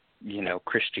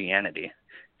 Christianity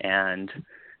and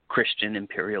Christian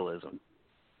imperialism.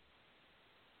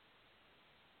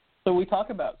 So we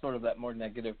talk about sort of that more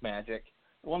negative magic.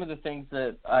 One of the things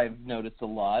that I've noticed a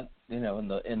lot, in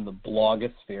the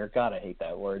blogosphere, God, I hate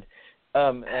that word,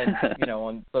 and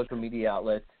on social media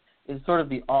outlets, is sort of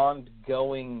the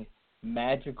ongoing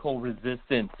magical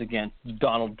resistance against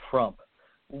Donald Trump.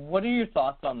 What are your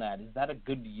thoughts on that? Is that a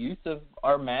good use of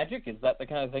our magic? Is that the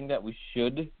kind of thing that we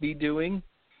should be doing?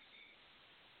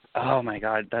 Oh my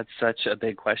God, that's such a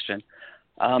big question.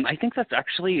 I think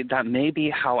that may be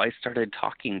how I started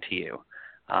talking to you,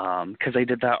 because I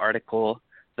did that article,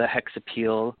 The Hex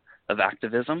Appeal of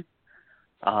Activism.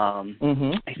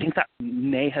 I think that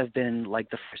may have been like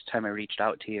the first time I reached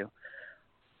out to you.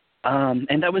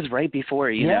 And that was right before,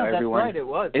 everyone, that's right, it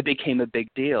was. It became a big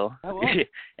deal.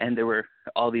 And there were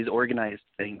all these organized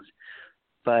things.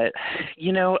 But,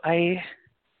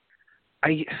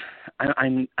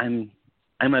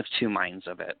 I'm of two minds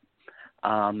of it.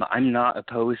 I'm not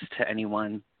opposed to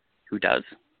anyone who does.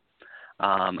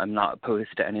 I'm not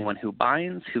opposed to anyone who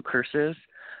binds, who curses,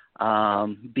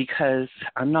 because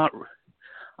I'm not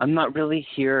really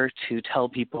here to tell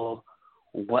people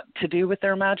what to do with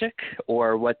their magic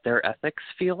or what their ethics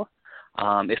feel.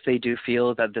 If they do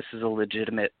feel that this is a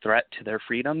legitimate threat to their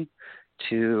freedom,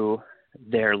 to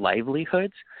their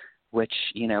livelihoods, which,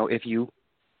 if you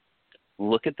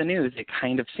look at the news, it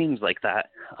kind of seems like that.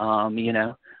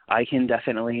 I can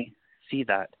definitely see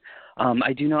that.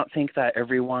 I do not think that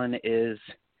everyone is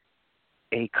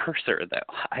a cursor, though.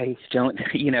 I don't,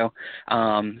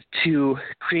 to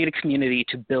create a community,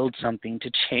 to build something,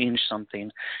 to change something,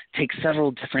 takes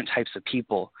several different types of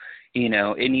people.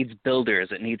 It needs builders,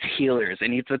 it needs healers, it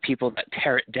needs the people that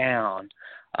tear it down.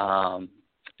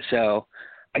 So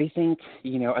I think,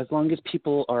 as long as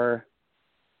people are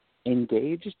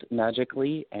engaged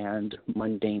magically and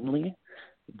mundanely,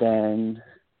 then,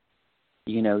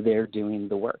 they're doing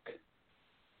the work.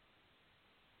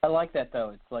 I like that, though.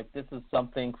 It's like this is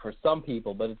something for some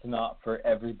people, but it's not for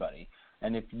everybody.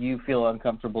 And if you feel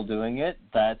uncomfortable doing it,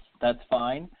 that's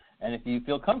fine. And if you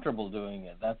feel comfortable doing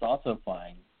it, that's also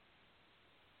fine.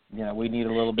 We need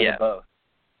a little bit of both.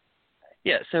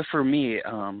 Yeah, so for me,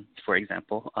 for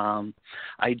example,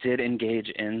 I did engage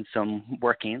in some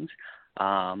workings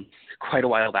quite a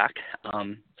while back.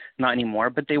 Not anymore,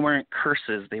 but they weren't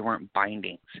curses, they weren't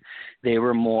bindings. They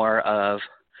were more of,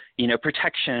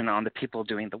 protection on the people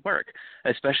doing the work,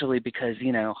 especially because,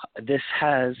 this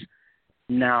has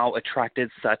now attracted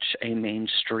such a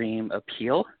mainstream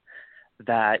appeal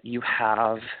that you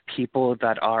have people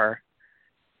that are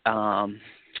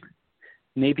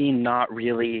maybe not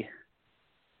really,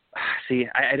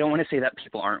 I don't want to say that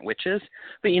people aren't witches,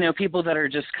 but, people that are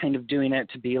just kind of doing it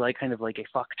to be like kind of like a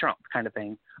fuck Trump kind of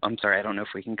thing. I'm sorry, I don't know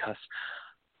if we can cuss.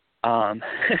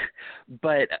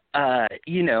 But,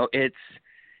 it's,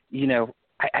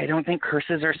 I don't think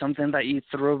curses are something that you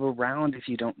throw around if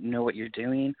you don't know what you're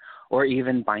doing, or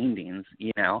even bindings,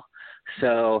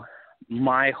 So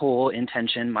my whole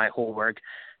intention, my whole work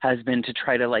has been to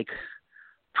try to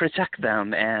protect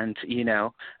them. And,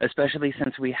 especially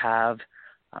since we have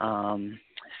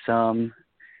some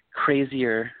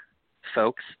crazier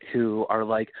folks who are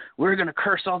like, we're going to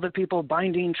curse all the people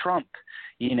binding Trump,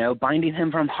 binding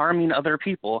him from harming other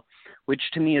people, which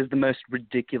to me is the most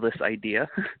ridiculous idea,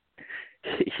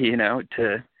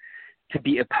 to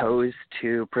be opposed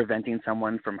to preventing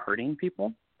someone from hurting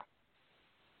people.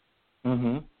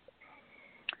 Mm-hmm.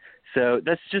 So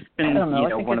that's just been,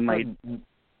 one of my...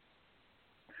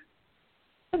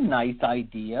 A nice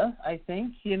idea, I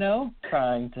think,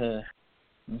 trying to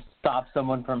stop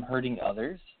someone from hurting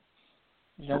others.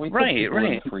 We put people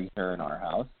in the freezer in our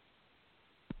house.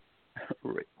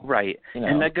 Right.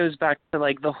 And that goes back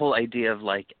to, the whole idea of,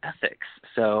 ethics.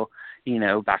 So,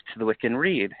 back to the Wiccan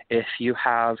Reed. If you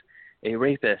have a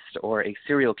rapist or a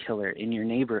serial killer in your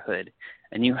neighborhood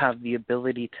and you have the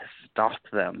ability to stop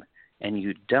them and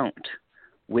you don't,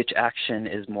 which action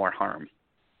is more harm?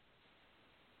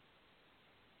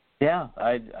 Yeah,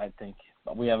 I think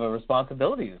we have a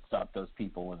responsibility to stop those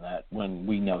people when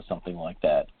we know something like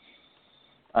that.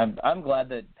 I'm glad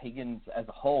that pagans as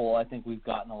a whole, I think we've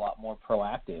gotten a lot more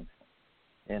proactive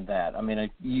in that. I mean,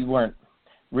 you weren't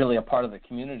really a part of the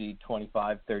community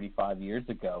 25, 35 years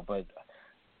ago, but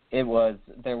there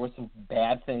were some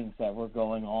bad things that were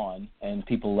going on, and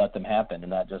people let them happen,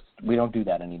 and we don't do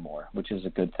that anymore, which is a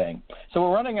good thing. So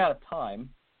we're running out of time.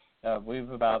 We have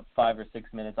about 5 or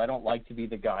 6 minutes. I don't like to be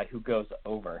the guy who goes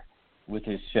over with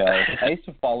his show. I used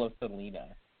to follow Selena,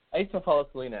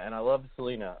 and I love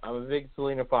Selena. I'm a big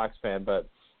Selena Fox fan, but,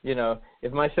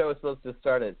 if my show was supposed to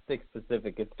start at 6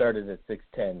 Pacific, it started at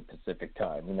 6:10 Pacific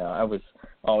time. I was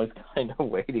always kind of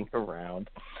waiting around.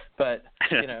 But,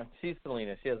 she's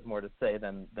Selena. She has more to say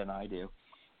than I do.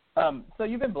 So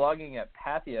you've been blogging at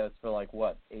Pathos for,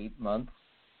 8 months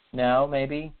now,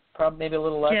 maybe? Probably maybe a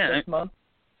little less, 6 months?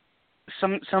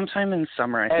 Sometime in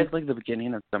summer. I think the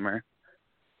beginning of summer.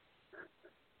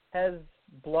 Has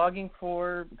blogging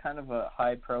for kind of a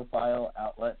high-profile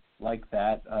outlet like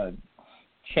that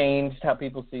changed how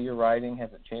people see your writing?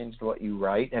 Has it changed what you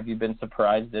write? Have you been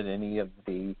surprised at any of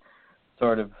the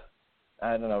sort of,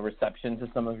 reception to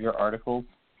some of your articles?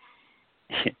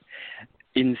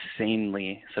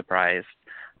 Insanely surprised.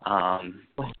 I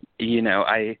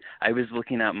was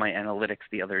looking at my analytics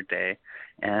the other day,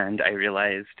 and I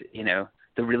realized,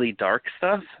 the really dark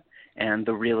stuff and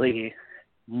the really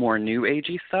more new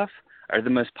agey stuff are the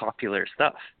most popular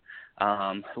stuff.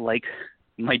 Like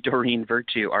my Doreen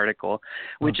Virtue article,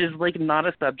 which is not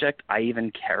a subject I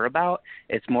even care about.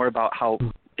 It's more about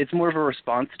it's more of a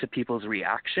response to people's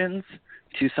reactions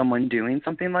to someone doing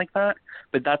something like that.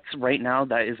 But that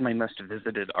is my most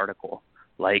visited article,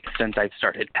 since I've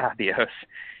started Pathos.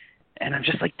 And I'm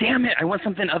just damn it, I want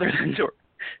something other than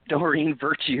Doreen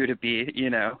Virtue to be,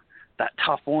 that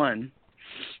top one.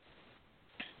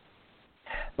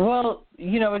 Well,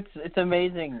 it's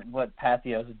amazing what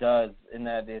Pathos does in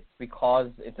that it's because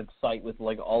it's a site with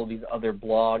all of these other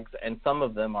blogs, and some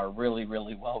of them are really,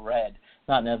 really well read.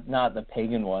 Not the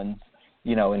pagan ones,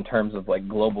 in terms of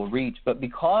global reach, but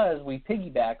because we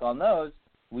piggyback on those,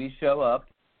 we show up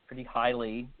pretty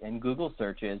highly in Google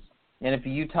searches. And if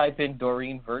you type in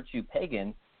Doreen Virtue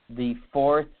Pagan, the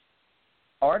 4th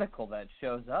article that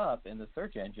shows up in the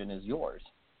search engine is yours,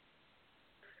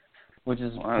 which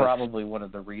is probably one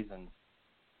of the reasons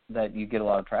that you get a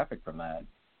lot of traffic from that,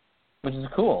 which is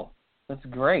cool. That's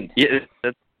great. Yeah,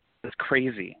 that's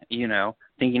crazy,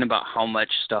 thinking about how much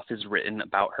stuff is written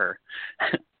about her.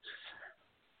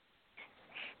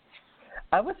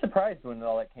 I was surprised when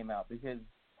all that came out because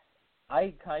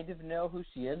I kind of know who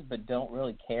she is but don't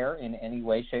really care in any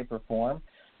way, shape, or form.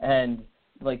 And,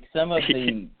 some of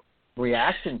the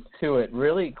reactions to it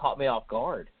really caught me off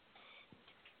guard.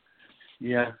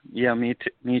 Yeah, me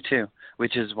too,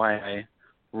 which is why I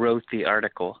wrote the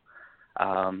article.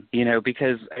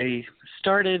 Because I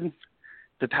started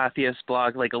the Pathos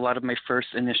blog, a lot of my first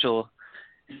initial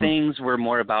things were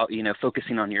more about,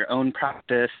 focusing on your own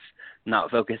practice,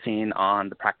 not focusing on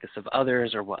the practice of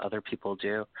others or what other people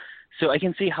do. So I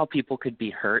can see how people could be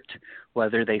hurt,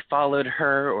 whether they followed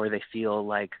her or they feel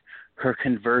like her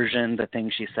conversion, the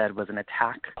thing she said, was an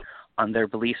attack on their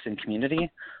beliefs and community.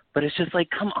 But it's just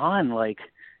come on,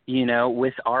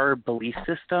 with our belief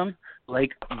system,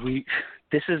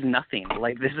 this is nothing.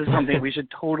 This is something we should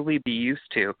totally be used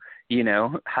to,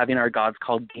 having our gods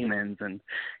called demons and,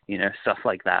 stuff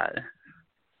like that.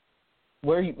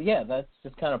 That's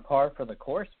just kind of par for the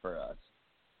course for us.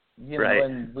 Right.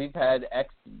 And we've had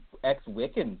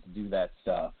ex-Wiccans do that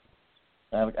stuff.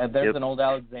 There's an old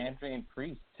Alexandrian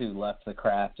priest who left the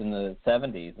craft in the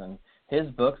 70s, and his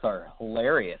books are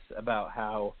hilarious about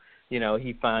how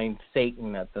he finds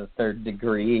Satan at the third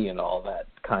degree and all that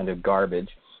kind of garbage.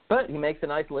 But he makes a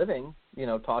nice living,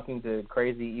 talking to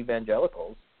crazy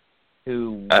evangelicals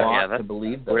who want to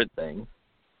believe those things.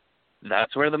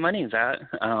 That's where the money's at.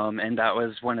 And that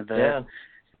was one of the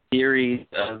theories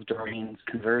of Doreen's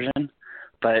conversion.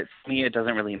 But for me, it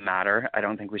doesn't really matter. I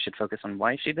don't think we should focus on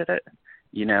why she did it.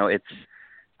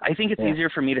 I think it's easier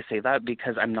for me to say that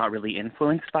because I'm not really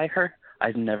influenced by her.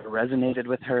 I've never resonated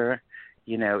with her.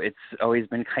 It's always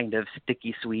been kind of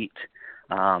sticky sweet,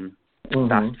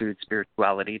 fast food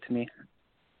spirituality to me.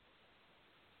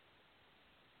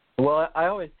 Well, I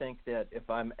always think that if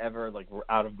I'm ever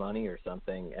out of money or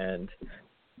something and,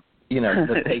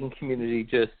 the pagan community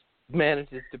just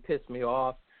manages to piss me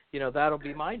off, that'll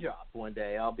be my job one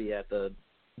day. I'll be at the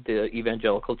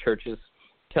evangelical churches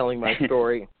telling my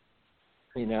story,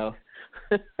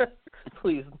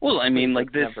 Please. Well, I mean,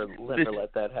 never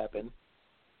let that happen.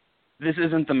 This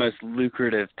isn't the most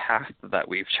lucrative path that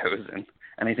we've chosen,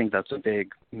 and I think that's a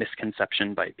big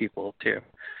misconception by people, too.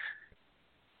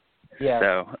 Yeah.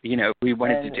 So, if we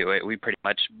wanted to do it, we pretty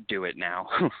much do it now.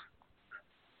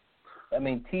 I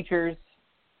mean, teachers,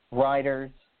 writers,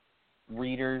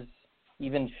 readers,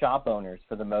 even shop owners,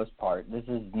 for the most part, this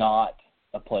is not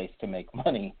a place to make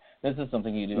money. This is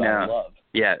something you do out of love.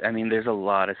 Yeah, I mean, there's a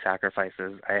lot of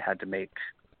sacrifices I had to make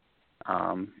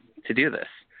to do this.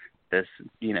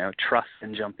 Trust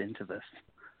and jump into this.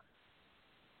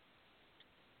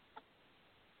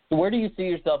 So where do you see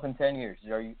yourself in 10 years?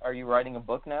 Are you writing a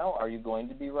book now? Are you going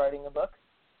to be writing a book?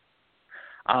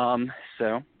 As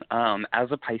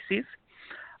a Pisces,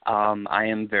 I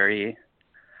am very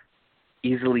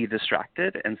easily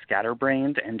distracted and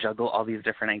scatterbrained and juggle all these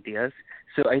different ideas.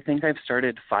 So I think I've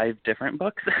started 5 different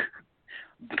books.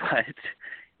 But,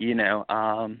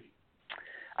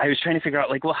 I was trying to figure out,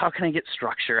 how can I get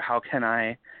structure? How can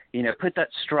I, put that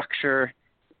structure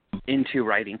into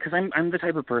writing? Because I'm the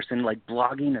type of person,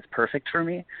 blogging is perfect for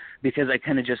me because I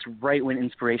kind of just write when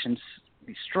inspiration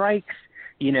strikes.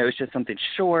 It's just something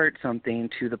short, something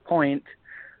to the point.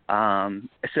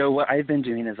 So what I've been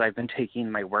doing is I've been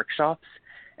taking my workshops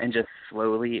and just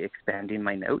slowly expanding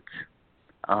my notes.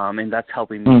 And that's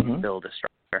helping me build a structure.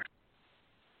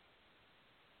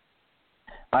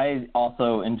 I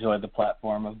also enjoy the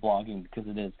platform of blogging because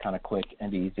it is kind of quick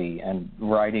and easy, and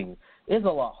writing is a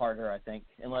lot harder, I think,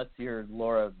 unless you're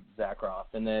Laura Zakroff.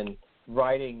 And then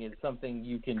writing is something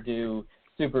you can do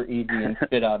super easy and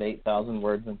spit out 8,000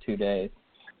 words in 2 days.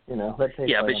 That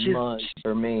takes a month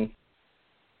for me.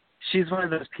 She's one of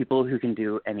those people who can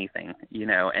do anything,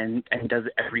 and does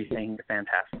everything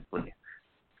fantastically.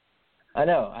 I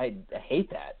know. I hate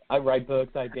that. I write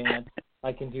books. I dance.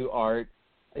 I can do art.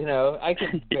 I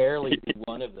can barely do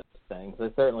one of those things.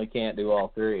 I certainly can't do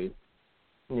all 3.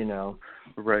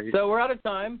 Right. So we're out of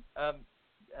time.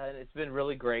 It's been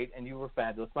really great, and you were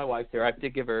fabulous. My wife's here. I have to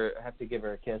give her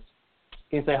a kiss.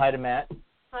 Can you say hi to Matt?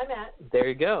 Hi, Matt. There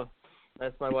you go.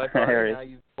 That's my wife, Auryn. Now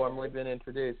you've formally been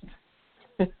introduced.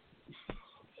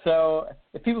 So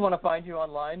if people want to find you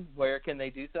online, where can they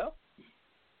do so?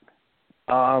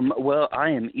 Well, I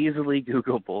am easily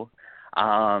Googleable.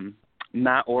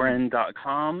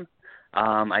 MattAuryn.com.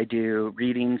 I do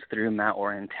readings through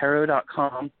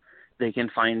MattAurynTarot.com. They can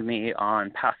find me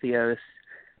on Patheos,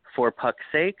 for Puck's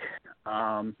Sake,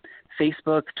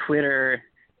 Facebook, Twitter,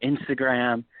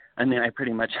 Instagram. I mean, I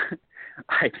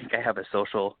think I have a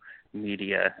social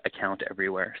media account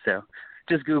everywhere. So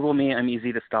just Google me. I'm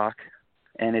easy to stalk.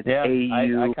 And it's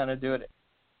I kind of do it.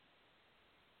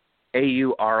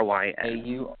 AURYN.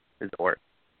 AU is Or.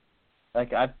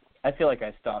 I feel like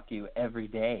I stalk you every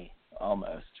day,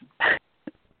 almost,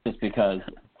 just because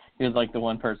you're the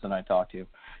one person I talk to.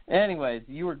 Anyways,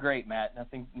 you were great, Matt.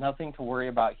 Nothing to worry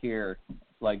about here,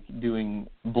 doing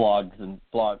blogs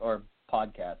or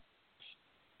podcasts.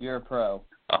 You're a pro.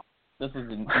 Oh. This was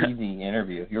an easy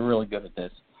interview. You're really good at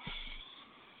this.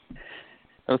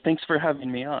 Oh, thanks for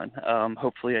having me on.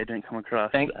 Hopefully I didn't come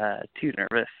across too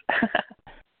nervous.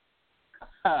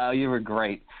 Oh, you were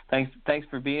great. Thanks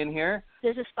for being here.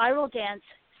 There's a spiral dance,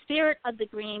 Spirit of the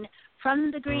Green,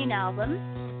 from the Green album.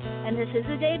 And this is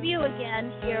a debut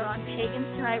again here on Pagans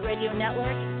Tonight Radio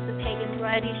Network, the Pagan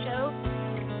Variety Show.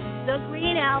 The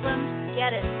Green album,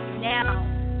 get it now.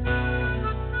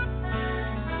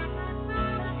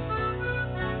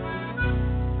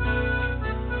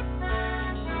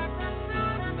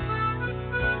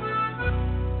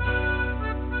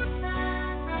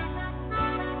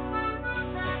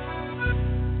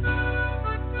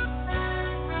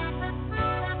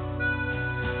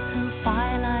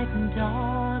 Firelight and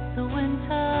dark, the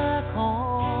winter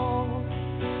calls.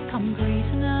 Come greet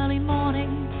an early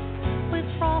morning with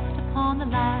frost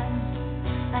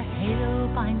halo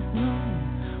binds the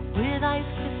moon with ice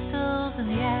crystals in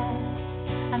the air,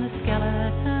 and the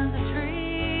skeletons of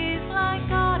trees like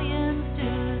guardians do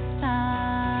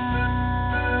stand.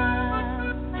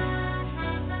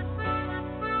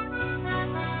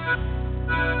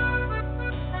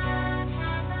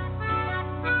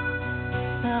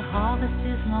 The harvest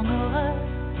is long over,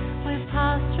 we've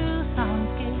passed through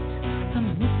Sound's Gate. The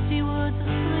misty woods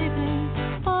are sleeping,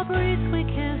 for breeze we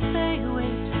kiss they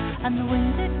wait, and the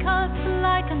wind it cuts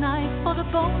like a knife for the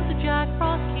bones of Jack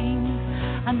Frost kings.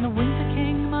 And the Winter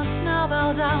King must now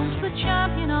bow down to the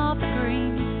champion of the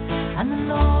green, and the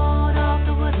Lord of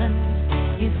the woodland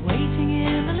is waiting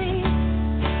in the leaves.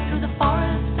 Through the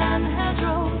forest and the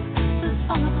hedgerows, the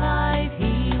song of life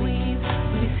he weaves.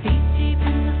 With his feet deep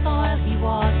in the soil, he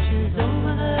watches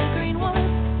over the green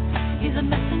woods. He's a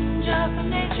messenger from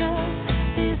nature,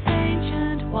 this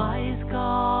ancient wise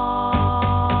God.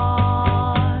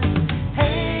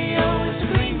 Hey, oh, it's a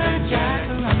green man Jack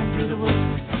running through the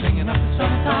woods, singing up the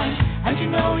summertime. And you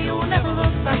know you'll never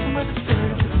look back from where the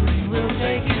spirit of the green will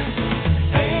take you.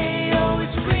 Hey, oh,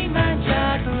 it's a green man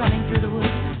Jack running through the woods,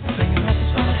 singing up the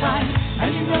summertime. And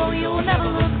you know you'll never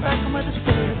look back from where the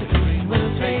spirit of the green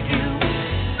will take you.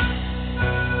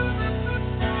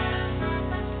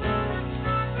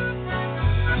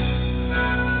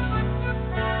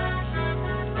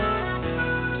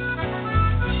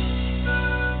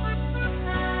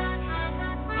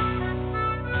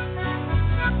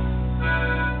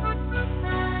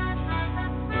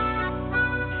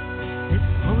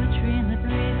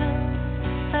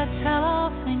 Tell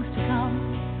of things to come,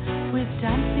 with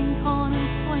dancing corn and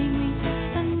swaying meet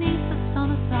beneath the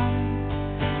summer sun.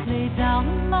 Lay down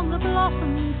among the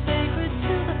blossoms sacred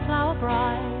to the flower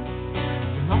bride,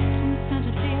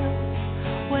 blossom-scented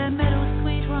fields where meadows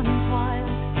sweet runneth wild.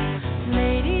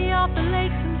 Lady of the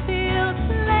lakes and fields,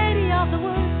 lady of the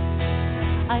woods,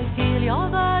 I feel your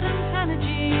verdant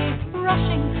energy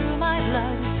rushing through my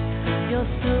blood. Your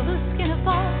silver skin of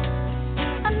bark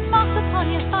and moss upon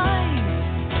your thighs,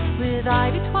 with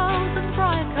ivy twirls and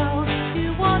briar curls,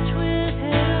 you watch with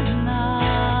hidden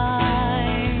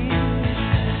eyes.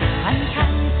 And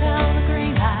can you tell the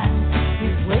green man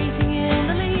is waiting in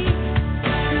the leaves?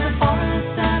 Through the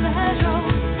forest and the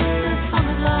hedgerows, the song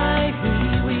of life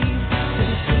he weaves. With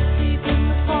his feet deep in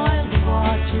the soil, he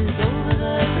watches over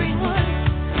the green woods.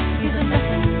 He's a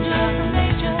messenger from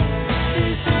nature,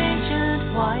 this ancient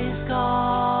wise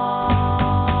God.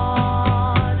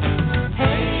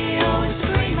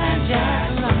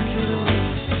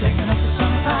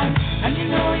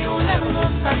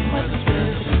 Where the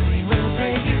spirit of the green will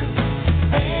take you.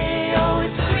 Hey, oh,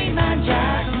 it's a green man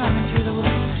Jack running through the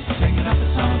woods, singing up the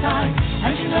summertime.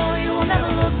 And you know you will never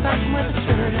look back from where the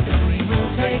spirit of the green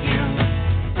will take you.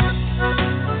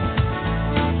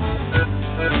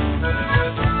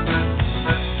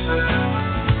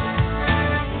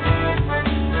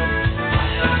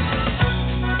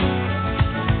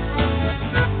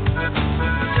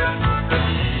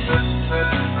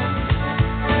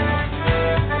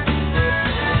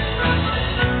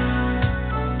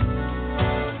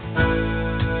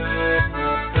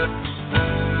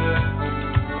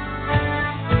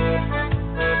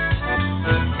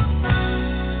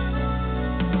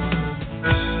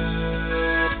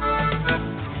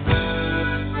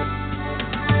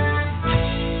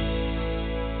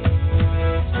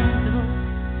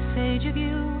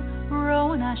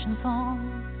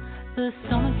 The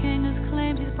Summer King has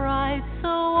claimed his bride, so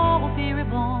all will be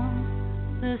reborn.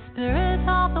 The spirit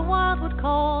of the wildwood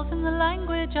calls in the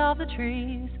language of the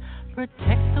trees.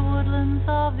 Protect the woodlands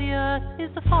of the earth is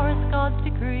the forest god's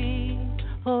decree.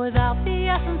 For without the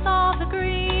essence of the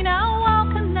green, our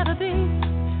world can never be.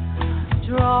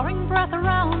 Drawing breath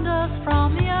around us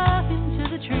from the earth into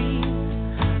the trees.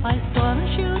 By soil and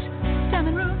shoot, stem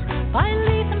and root, by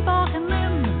leaf and bark and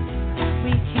limb,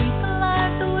 we keep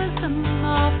alive the wisdom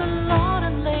of the Lord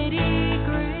and Lady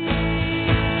Green.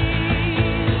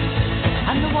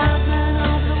 And the wild man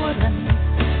of the woodland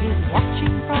is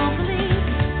watching from the leaves.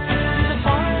 Through the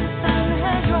forest and the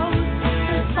hedgerows,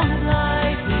 the song of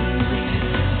life he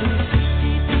weaves. With his feet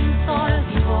deep in the soil,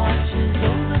 he watches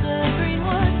over the green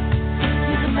woods.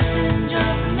 He's a messenger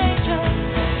from nature,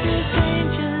 this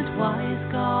ancient wise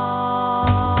God.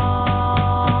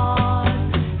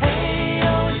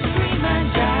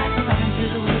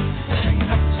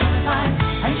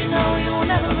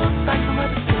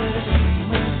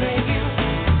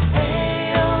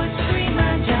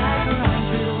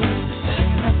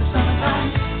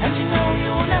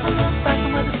 Back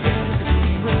from where the spirit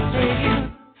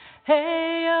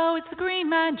it's the Green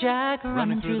Man Jack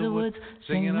running through the woods,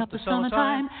 singing up the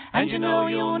summertime. And you know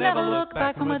you'll never look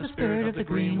back from where the spirit of the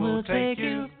green will take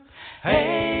you.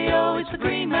 Hey, oh, it's the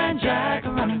Green Man Jack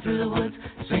running through the woods,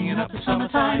 singing up the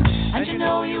summertime. And you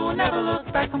know you will never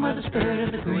look back from where the spirit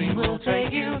of the green will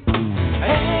take you.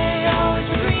 Hey, oh, it's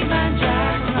the Green Man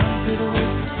Jack running through the woods,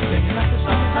 singing up the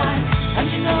summertime. And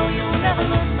you know you will never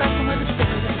look back from where the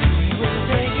spirit of the green will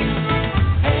take you.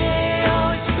 Hey,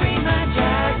 oh, it's the Green Man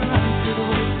Jack running through the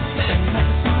woods, singing up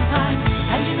the summertime.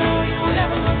 And you know you will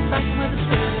never look back from where the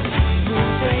spirit of the green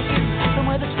will take you. From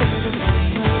where the spirit of the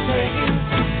green will take you.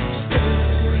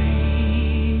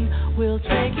 Will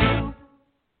take you.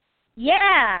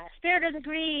 Yeah, Spirit of the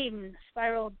Green,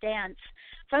 Spiral Dance.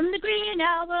 From the Green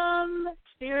album,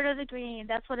 Spirit of the Green.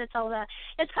 That's what it's all about.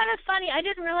 It's kind of funny. I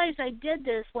didn't realize I did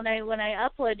this when I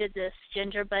uploaded this,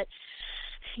 Ginger, but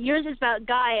yours is about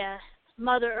Gaia,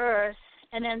 Mother Earth,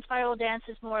 and then Spiral Dance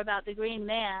is more about the Green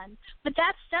Man. But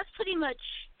that's pretty much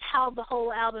how the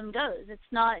whole album goes. It's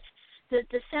not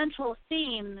the central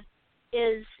theme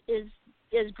is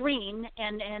green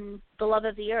and the love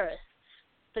of the earth.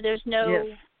 But there's no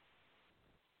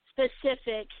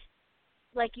specific,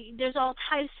 like, there's all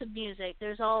types of music.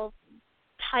 There's all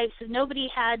types of, nobody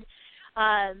had,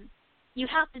 you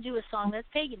have to do a song that's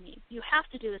pagan-y. You have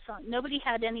to do a song. Nobody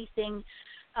had anything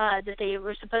that they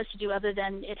were supposed to do other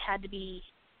than it had to be,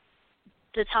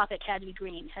 the topic had to be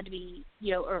green, had to be,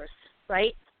 earth,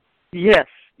 right? Yes.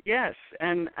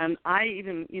 And I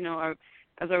even,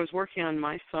 as I was working on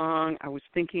my song, I was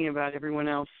thinking about everyone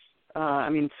else.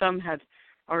 Some had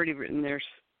already written their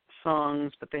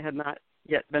songs, but they had not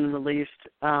yet been released.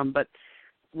 But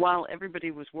while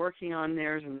everybody was working on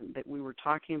theirs and that we were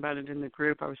talking about it in the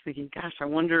group, I was thinking, gosh, I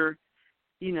wonder,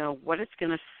 what it's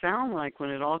going to sound like when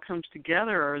it all comes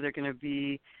together. Are there going to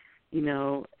be,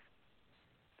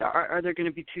 are there going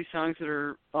to be two songs that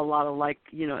are a lot alike,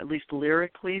 at least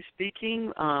lyrically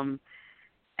speaking?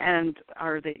 And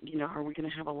are they, are we going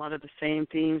to have a lot of the same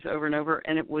themes over and over?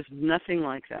 And it was nothing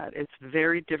like that. It's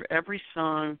very different. Every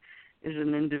song is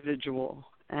an individual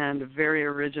and a very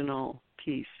original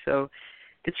piece. So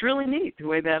it's really neat the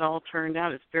way that all turned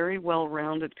out. It's very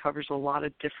well-rounded, covers a lot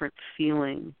of different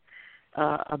feeling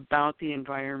about the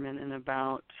environment and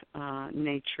about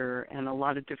nature and a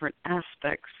lot of different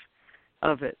aspects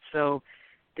of it. So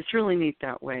it's really neat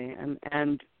that way.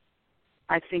 And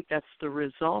I think that's the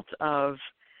result of,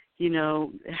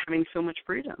 having so much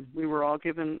freedom. We were all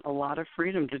given a lot of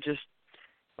freedom to just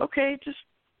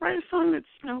write a song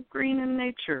that's, green in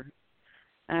nature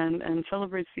and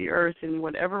celebrates the earth in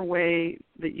whatever way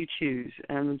that you choose.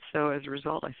 And so as a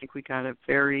result, I think we got a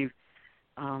very,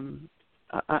 an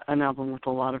album with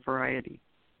a lot of variety.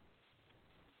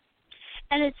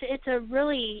 And it's a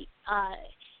really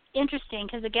interesting,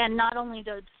 because again, not only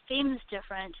the themes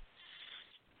different,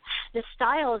 the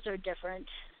styles are different.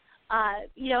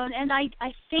 And I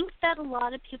think that a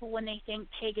lot of people, when they think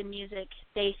pagan music,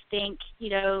 they think,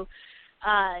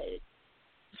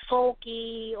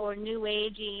 folky or new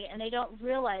agey, and they don't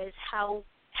realize how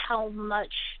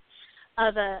much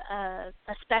of a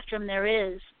spectrum there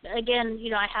is. Again,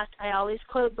 I always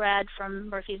quote Brad from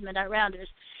Murphy's Midnight Rounders.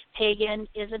 Pagan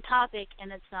is a topic,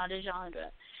 and it's not a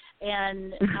genre.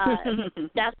 And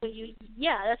that's what you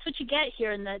get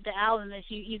here in the album is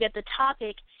you get the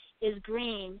topic is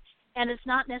green. And it's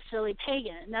not necessarily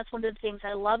pagan. And that's one of the things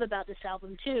I love about this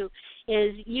album, too,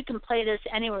 is you can play this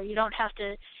anywhere. You don't have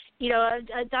to,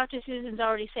 Dr. Susan's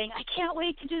already saying, I can't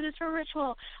wait to do this for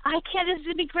ritual. This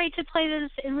would be great to play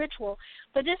this in ritual.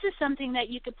 But this is something that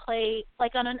you could play,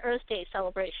 like, on an Earth Day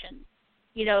celebration,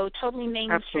 totally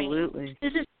mainstream. Absolutely.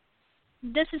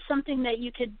 This is something that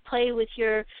you could play with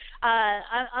your,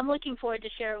 I'm looking forward to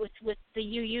share it with the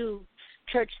UU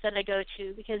church that I go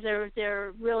to, because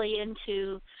they're really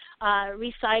into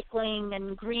recycling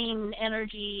and green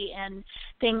energy and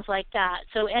things like that.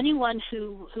 So anyone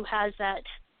who has that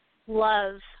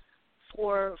love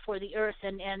for the earth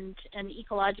and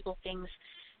ecological things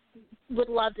would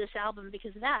love this album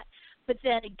because of that. But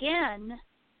then again,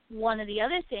 one of the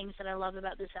other things that I love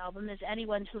about this album is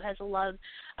anyone who has a love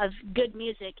of good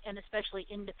music, and especially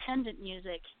independent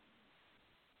music,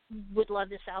 would love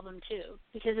this album too,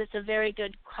 because it's a very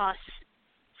good cross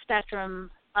spectrum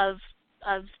of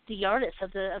the artists,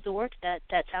 of the work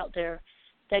that's out there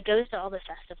that goes to all the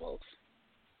festivals.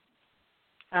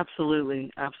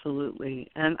 Absolutely.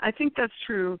 And I think that's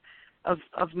true of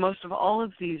most of all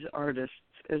of these artists,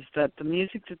 is that the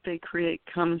music that they create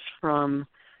comes from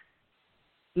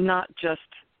not just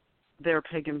their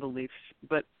pagan beliefs,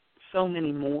 but so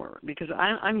many more, because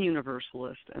I'm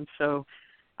Universalist, and so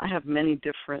I have many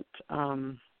different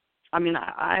I mean,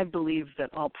 I believe that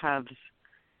all paths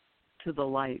to the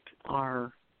light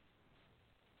are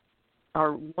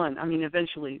one. I mean,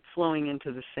 eventually flowing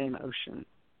into the same ocean.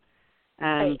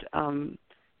 And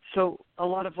so a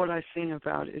lot of what I sing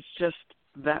about is just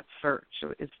that search.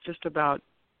 So it's just about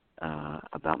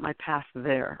my path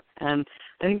there. And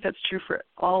I think that's true for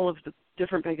all of the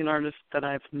different pagan artists that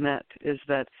I've met, is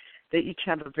that they each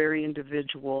have a very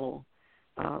individual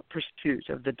pursuit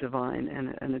of the divine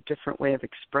and a different way of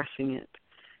expressing it.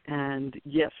 And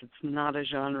yes, it's not a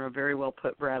genre. Very well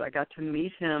put, Brad. I got to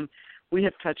meet him. We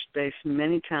have touched base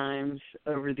many times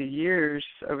over the years,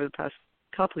 over the past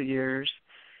couple of years,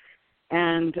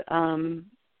 and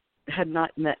had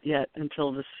not met yet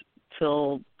until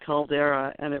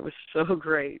Caldera, and it was so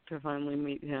great to finally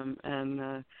meet him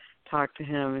and talk to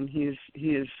him. And he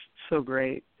is so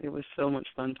great. It was so much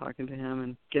fun talking to him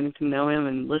and getting to know him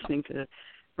and listening to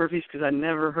Murphys, because I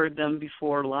never heard them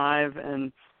before live,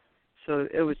 and so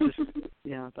it was just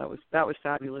that was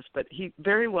fabulous. But he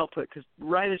very well put, because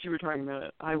right as you were talking about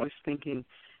it, I was thinking,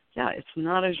 it's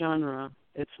not a genre.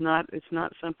 It's not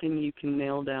something you can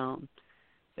nail down.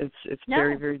 It's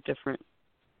very, very different.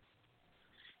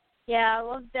 Yeah,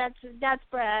 well, that's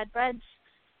Brad.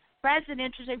 Brad's an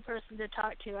interesting person to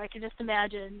talk to. I can just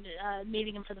imagine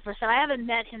meeting him for the first time. I haven't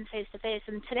met him face to face,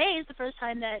 and today is the first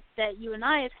time that you and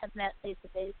I have met face to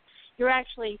face. You're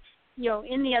actually,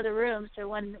 in the other room. So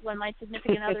when my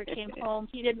significant other came home,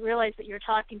 he didn't realize that you're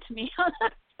talking to me on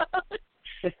the phone.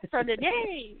 Started,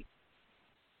 hey,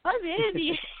 I'm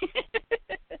Andy.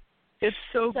 It's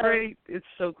so great. It's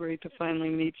so great to finally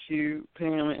meet you,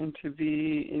 Pam, and to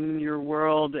be in your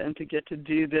world and to get to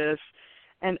do this.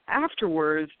 And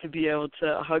afterwards, to be able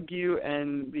to hug you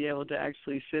and be able to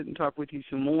actually sit and talk with you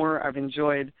some more. I've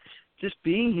enjoyed just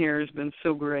being here. Has been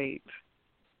so great.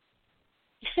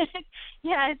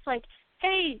 Yeah, it's like,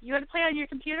 hey, you want to play on your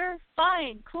computer?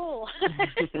 Fine, cool.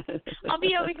 I'll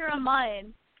be over here on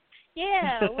mine.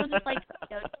 Yeah, we'll just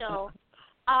chill.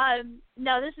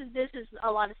 No, this is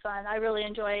a lot of fun. I really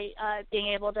enjoy being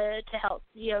able to help,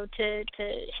 to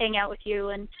hang out with you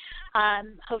and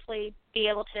hopefully be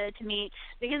able to meet,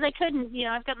 because I couldn't,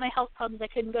 I've got my health problems. I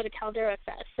couldn't go to Caldera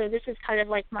Fest, so this is kind of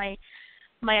like my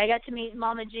I got to meet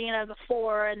Mama Gina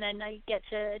before, and then I get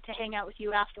to hang out with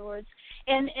you afterwards.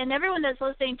 And everyone that's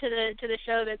listening to the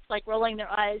show that's like rolling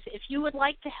their eyes, if you would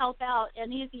like to help out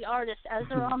any of the artists as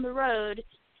they're on the road,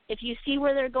 if you see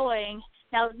where they're going.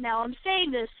 Now I'm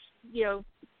saying this,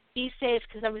 be safe,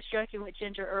 because I was joking with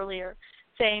Ginger earlier,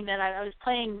 saying that I was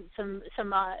playing some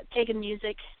pagan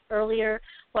music earlier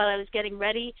while I was getting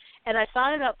ready, and I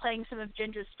thought about playing some of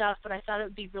Ginger's stuff, but I thought it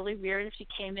would be really weird if she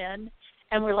came in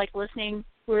and we're listening.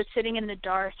 We were sitting in the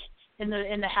dark in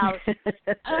the house.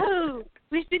 Oh,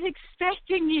 we've been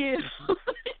expecting you. Come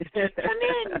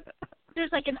in.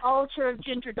 There's an altar of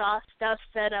Ginger Doss stuff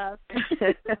set up.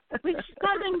 We've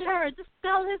summoned her. The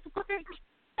spell has worked.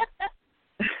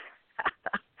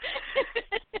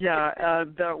 Yeah,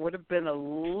 that would have been a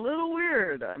little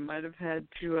weird. I might have had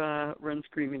to run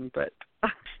screaming, but.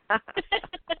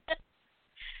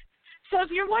 So if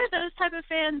you're one of those type of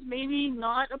fans, maybe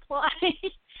not apply.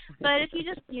 But if you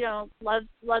just, love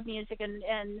music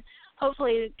and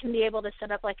hopefully can be able to set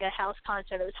up a house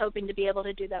concert, I was hoping to be able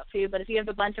to do that for you. But if you have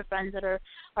a bunch of friends that are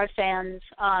fans,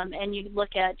 and you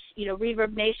look at,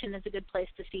 Reverb Nation is a good place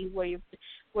to see where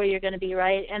you're going to be,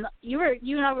 right? And you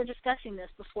and I were discussing this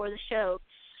before the show.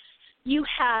 You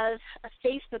have a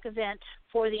Facebook event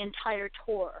for the entire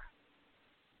tour.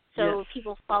 So if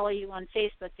people follow you on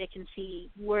Facebook, they can see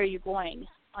where you're going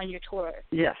on your tour.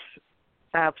 Yes,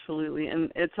 absolutely. And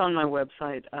it's on my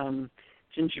website,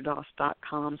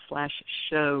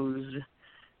 gingerdoss.com/shows.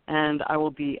 And I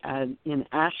will be in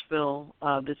Asheville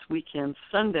this weekend,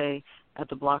 Sunday, at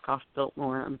the Block Off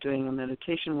Biltmore. I'm doing a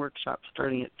meditation workshop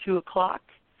starting at 2 o'clock.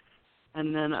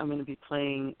 And then I'm going to be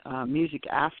playing music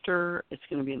after. It's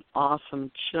going to be an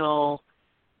awesome, chill,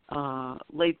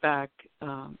 laid-back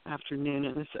afternoon,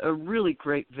 and it's a really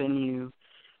great venue.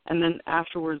 And then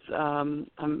afterwards, I'm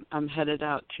headed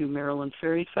out to Maryland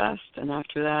Fairy Fest, and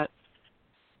after that,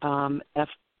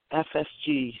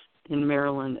 FSG in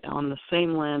Maryland on the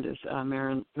same land as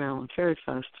Maryland Fairy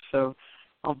Fest. So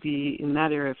I'll be in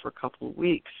that area for a couple of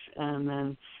weeks, and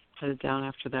then headed down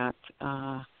after that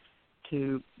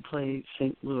to play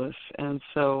St. Louis. And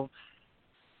so.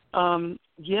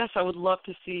 Yes, I would love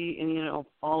to see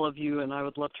all of you, and I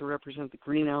would love to represent the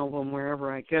Green Album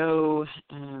wherever I go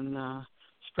and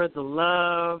spread the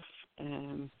love.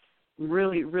 And I'm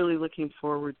really, really looking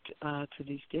forward to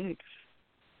these gigs.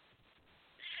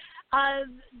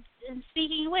 And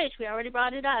speaking of which, we already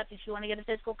brought it up. If you want to get a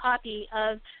physical copy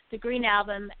of the Green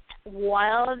Album,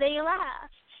 while they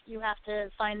last. You have to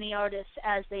find the artists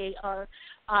as they are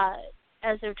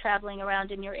as they're traveling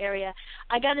around in your area.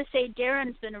 I got to say,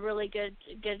 Darren's been a really good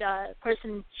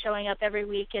person showing up every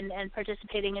week and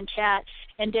participating in chat.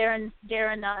 And Darren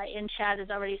in chat has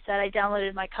already said, I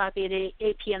downloaded my copy at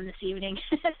 8 p.m. this evening.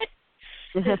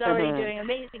 He's already doing an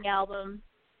amazing album.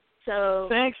 So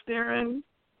thanks, Darren.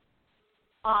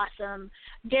 Awesome.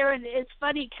 Darren, it's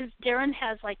funny because Darren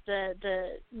has like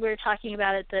we were talking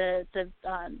about it,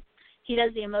 he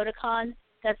does the emoticon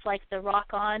that's like the rock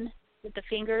on with the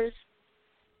fingers.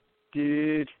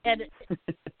 Dude. And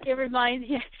it reminded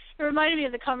me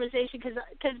of the conversation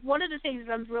because one of the things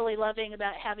that I'm really loving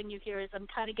about having you here is I'm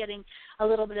kind of getting a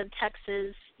little bit of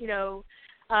Texas,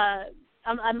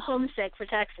 I'm homesick for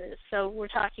Texas, so we're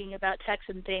talking about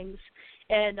Texan things.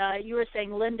 And you were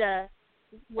saying, Linda,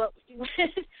 what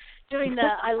doing the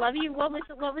I love you? What was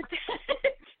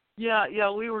that?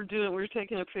 Yeah, we were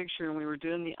taking a picture and we were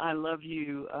doing the I love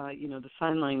you, the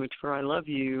sign language for I love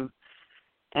you.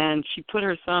 And she put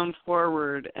her thumb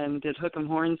forward and did hook 'em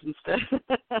horns instead.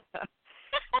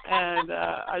 And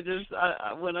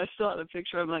when I saw the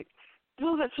picture, I'm like,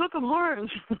 no, that's hook 'em horns.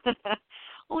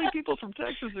 Only people from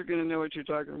Texas are going to know what you're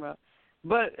talking about.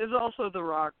 But it's also the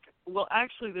rock. Well,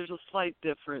 actually, there's a slight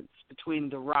difference between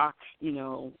the rock,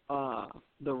 the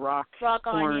rock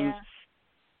horns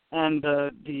and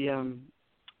the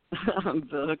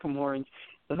hook 'em horns.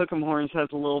 The hook 'em horns has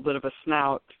a little bit of a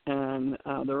snout, and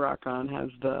the rock-on has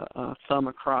the thumb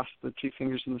across the two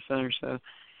fingers in the center. So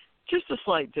just a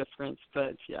slight difference,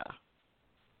 but yeah,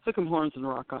 hook 'em horns and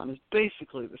rock-on is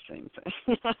basically the same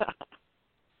thing.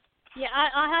 Yeah,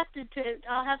 I'll have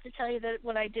to tell you that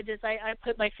what I did is I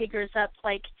put my fingers up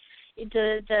like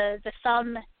the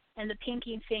thumb and the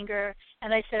pinky finger,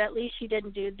 and I said at least she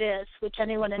didn't do this, which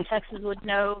anyone in Texas would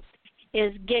know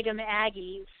is Gig 'em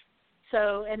Aggies.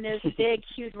 So, and there's a big,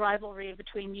 huge rivalry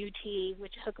between UT,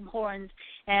 which is Hook 'em Horns,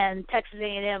 and Texas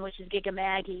A&M, which is Gig 'em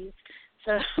Aggies.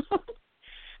 So,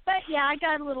 but yeah, I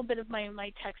got a little bit of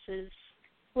my Texas.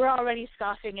 We're already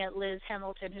scoffing at Liz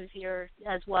Hamilton, who's here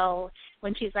as well,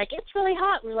 when she's like, it's really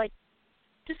hot. We're like,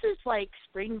 this is like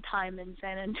springtime in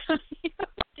San Antonio.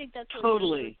 I think that's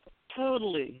totally.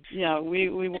 Yeah,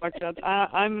 we walked out.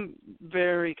 I'm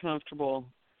very comfortable.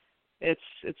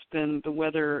 It's been the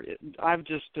weather. I've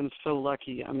just been so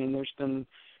lucky. I mean, there's been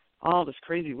all this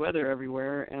crazy weather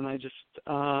everywhere, and I just,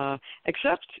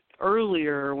 except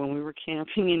earlier when we were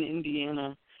camping in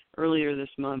Indiana earlier this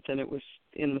month, and it was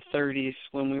in the 30s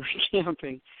when we were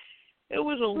camping. It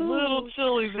was a little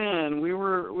chilly then. We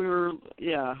were,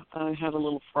 I had a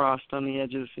little frost on the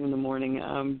edges in the morning,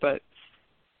 but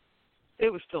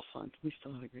it was still fun. We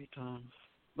still had a great time.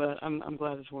 But I'm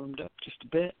glad it's warmed up just a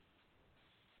bit.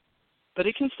 But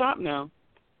it can stop now.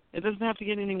 It doesn't have to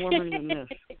get any warmer than this.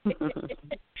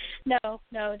 No,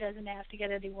 it doesn't have to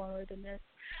get any warmer than this.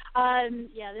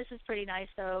 Yeah, this is pretty nice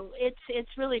though.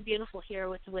 It's really beautiful here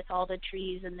with all the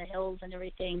trees and the hills and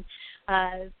everything.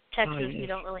 Texas, we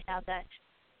don't really have that.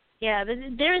 Yeah, but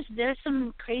there's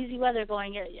some crazy weather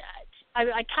going.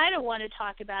 I kind of want to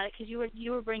talk about it because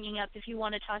you were bringing up if you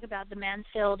want to talk about the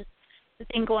Mansfield, the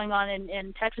thing going on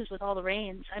in Texas with all the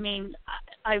rains. I mean,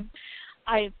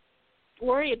 I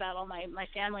worry about all my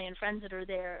family and friends that are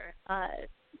there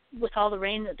with all the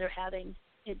rain that they're having.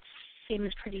 It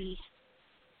seems pretty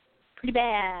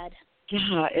bad.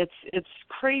 Yeah, it's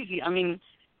crazy. I mean,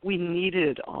 we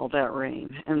needed all that rain,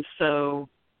 and so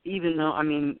even though, I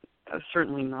mean,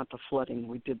 certainly not the flooding.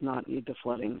 We did not need the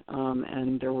flooding,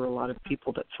 and there were a lot of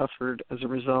people that suffered as a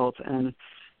result.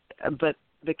 But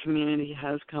the community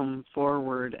has come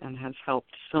forward and has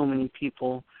helped so many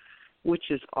people,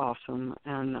 which is awesome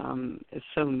and is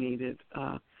so needed.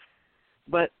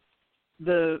 But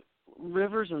the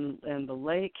rivers and the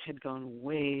lake had gone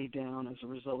way down as a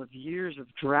result of years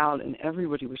of drought, and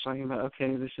everybody was talking about,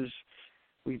 okay, this is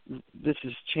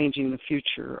changing the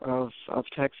future of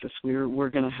Texas. We're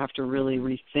going to have to really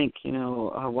rethink,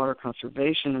 water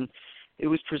conservation, and it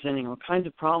was presenting all kinds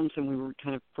of problems, and we were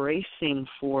kind of bracing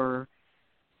for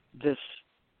this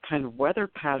kind of weather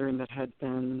pattern that had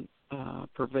been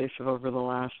pervasive over the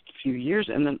last few years,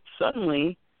 and then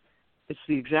suddenly it's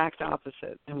the exact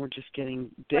opposite, and we're just getting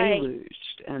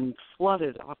deluged and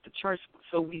flooded off the charts.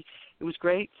 So it was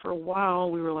great for a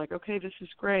while. We were like, okay, this is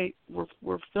great.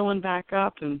 We're filling back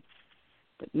up,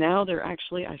 but now they're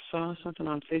actually. I saw something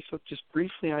on Facebook just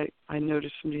briefly. I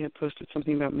noticed somebody had posted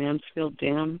something about Mansfield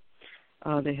Dam.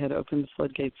 They had opened the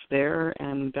floodgates there,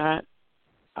 and that.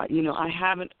 I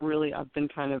haven't really. I've been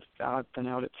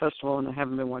out at festival, and I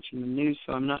haven't been watching the news,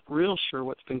 so I'm not real sure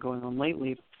what's been going on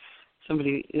lately.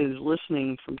 Somebody is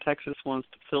listening from Texas wants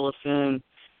to fill us in.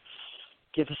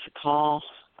 give us a call.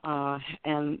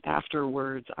 And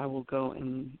afterwards, I will go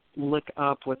and look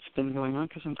up what's been going on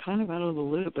because I'm kind of out of the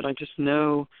loop. But I just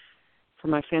know for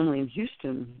my family in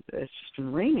Houston, it's just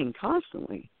been raining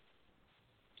constantly.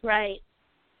 Right.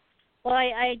 Well,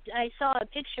 I saw a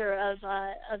picture of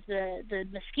the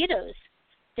mosquitoes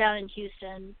down in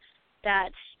Houston that,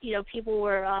 you know, people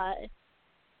were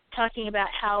talking about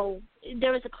how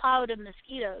there was a cloud of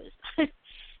mosquitoes.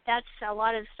 That's a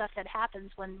lot of stuff that happens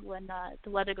when the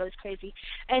weather goes crazy.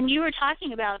 And you were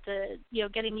talking about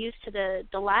getting used to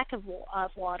the lack of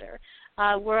water.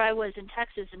 Where I was in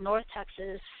Texas, in North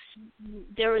Texas,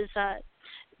 there was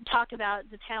talk about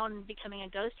the town becoming a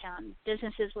ghost town.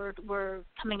 Businesses were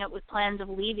coming up with plans of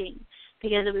leaving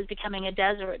because it was becoming a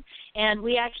desert. And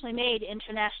we actually made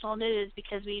international news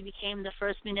because we became the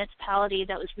first municipality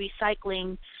that was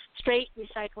straight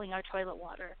recycling our toilet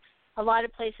water. A lot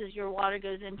of places your water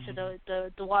goes into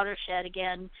the watershed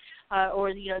again,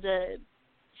 or the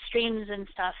streams and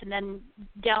stuff, and then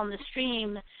down the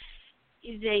stream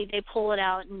they pull it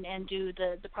out and do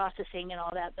the processing and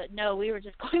all that. But no, we were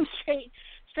just going straight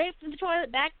from the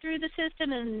toilet back through the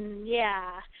system, and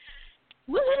yeah,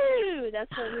 woohoo!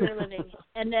 That's what we were living.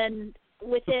 And then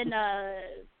within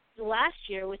last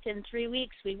year, within 3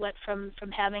 weeks, we went from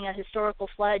having a historical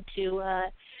flood to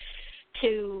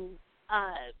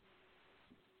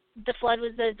the flood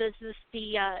was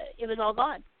it was all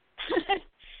gone.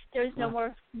 There was no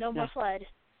more flood.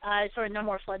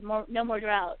 No more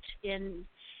drought in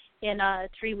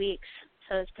 3 weeks.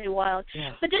 So it's pretty wild.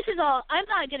 Yeah. But this is all. I'm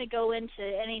not going to go into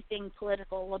anything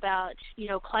political about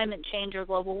climate change or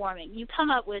global warming. You come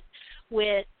up with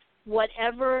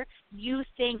whatever you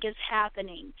think is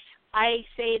happening. I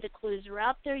say the clues are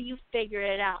out there. You figure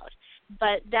it out.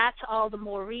 But that's all the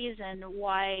more reason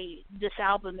why this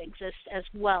album exists as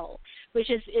well, which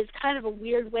is kind of a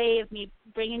weird way of me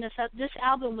bringing this up. This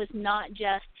album was not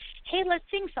just, hey, let's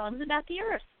sing songs about the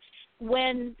earth.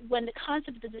 When the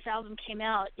concept of this album came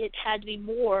out, it had to be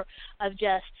more of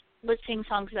just, let's sing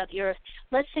songs about the earth.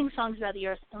 Let's sing songs about the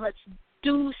earth, and let's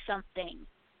do something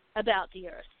about the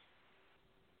earth.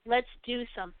 Let's do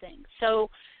something. So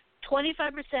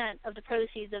 25% of the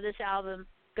proceeds of this album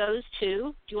goes to,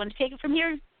 do you want to take it from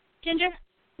here, Ginger?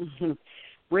 Mm-hmm.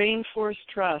 Rainforest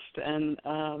Trust, and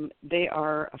they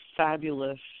are a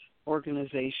fabulous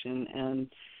organization, and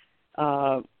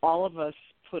all of us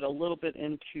put a little bit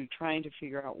into trying to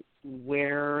figure out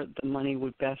where the money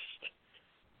would best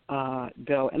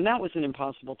go, and that was an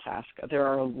impossible task. There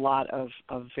are a lot of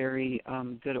very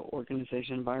good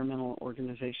environmental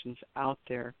organizations out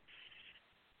there,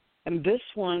 and this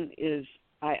one is,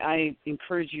 I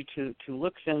encourage you to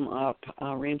look them up,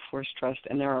 Rainforest Trust,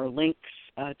 and there are links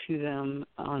to them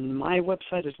on my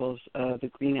website as well as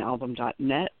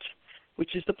thegreenalbum.net,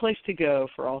 which is the place to go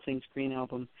for all things Green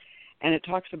Album. And it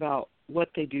talks about what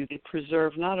they do. They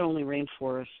preserve not only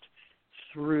rainforest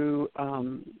through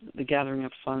the gathering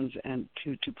of funds and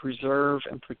to preserve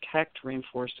and protect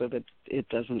rainforest so that it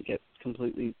doesn't get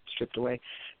completely stripped away,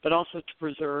 but also to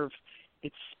preserve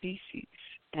its species.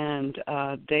 And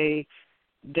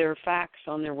their facts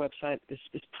on their website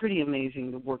is pretty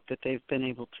amazing, the work that they've been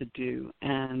able to do.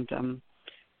 And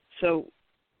so,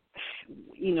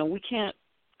 we can't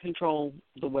control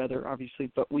the weather,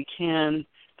 obviously, but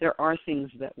there are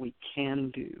things that we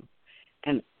can do.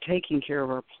 And taking care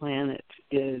of our planet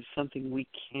is something we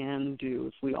can do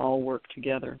if we all work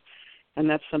together. And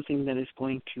that's something that is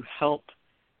going to help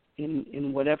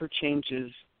in whatever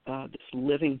changes this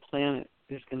living planet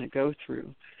is going to go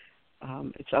through.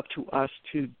 It's up to us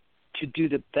to do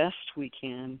the best we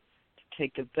can, to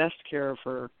take the best care of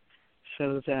her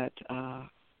so that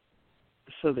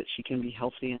she can be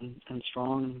healthy and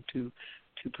strong to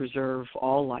preserve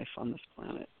all life on this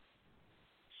planet.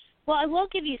 Well, I will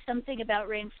give you something about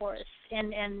rainforests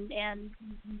and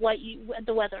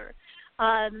the weather.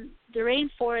 The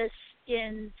rainforests,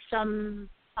 in some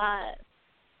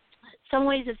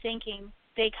ways of thinking,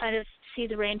 they kind of see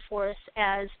the rainforest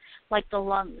as like the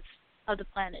lungs of the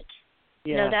planet.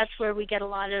 Yes. That's where we get a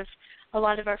lot of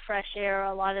our fresh air,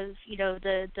 a lot of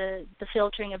the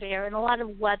filtering of air, and a lot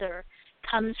of weather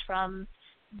comes from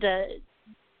the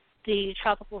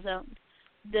tropical zone,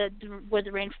 where the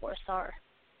rainforests are.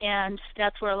 And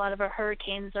that's where a lot of our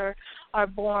hurricanes are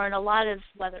born. A lot of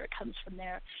weather comes from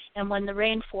there. And when the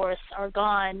rainforests are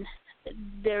gone,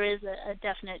 there is a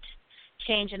definite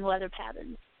change in weather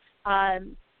patterns.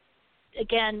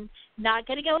 Again, not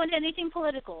going to go into anything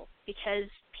political because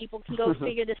people can go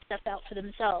figure this stuff out for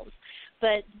themselves.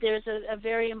 But there's a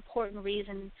very important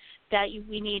reason that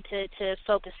we need to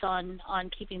focus on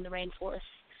keeping the rainforests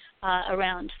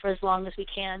around for as long as we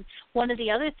can. One of the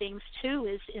other things too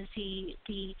is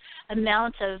the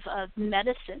amount of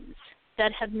medicines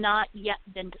that have not yet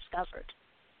been discovered.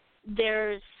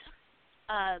 There's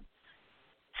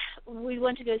we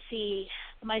went to go see,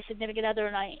 my significant other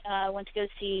and I went to go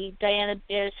see Diana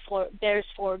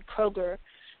Beresford Kroger,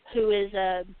 who is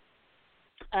a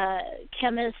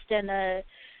chemist and a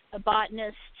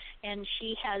botanist, and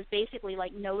she has basically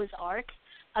like Noah's Ark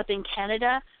up in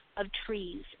Canada of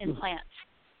trees and plants.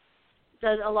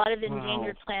 So a lot of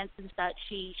endangered plants and such.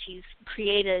 She's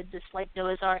created this like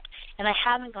Noah's Ark, and I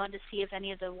haven't gone to see if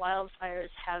any of the wildfires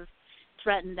have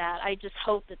threatened that. I just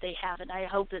hope that they haven't. I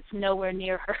hope it's nowhere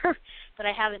near her, but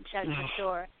I haven't checked for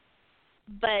sure.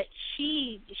 But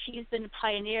she's been a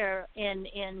pioneer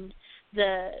in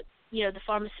the the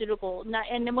pharmaceutical.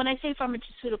 And when I say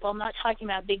pharmaceutical, I'm not talking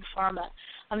about big pharma.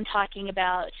 I'm talking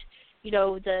about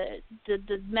the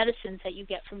medicines that you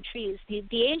get from trees.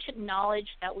 The ancient knowledge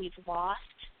that we've lost,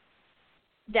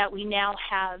 that we now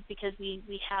have because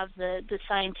we have the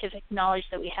scientific knowledge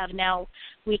that we have now,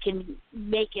 we can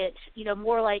make it,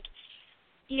 more like,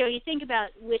 you think about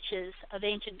witches of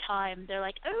ancient time. They're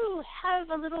like, oh,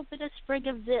 have a little bit of sprig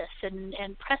of this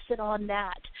and press it on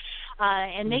that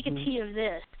and make a tea of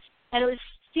this. And it was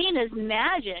seen as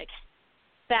magic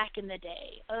back in the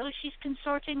day. Oh, she's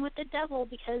consorting with the devil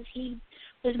because he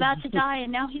was about to die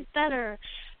and now he's better.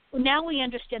 Well, now we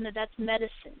understand that that's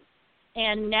medicine.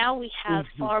 And now we have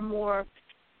far more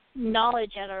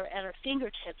knowledge at our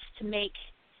fingertips to make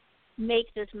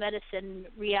this medicine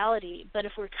reality. But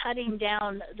if we're cutting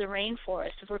down the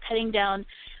rainforest, if we're cutting down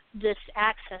this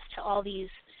access to all these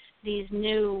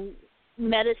new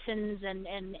medicines and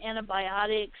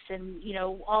antibiotics and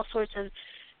all sorts of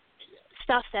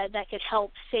stuff that could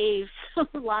help save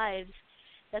lives,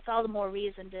 that's all the more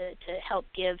reason to help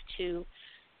give to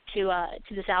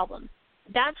this album.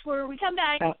 That's where we come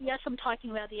back. Yes, I'm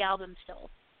talking about the album still.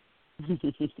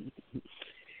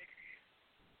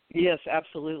 Yes,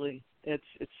 absolutely. It's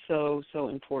so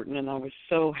important, and I was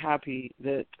so happy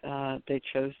that they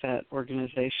chose that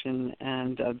organization,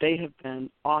 and they have been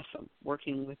awesome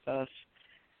working with us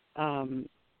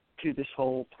through this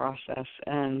whole process,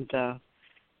 and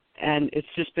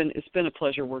it's been a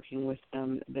pleasure working with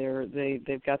them.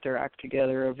 They've got their act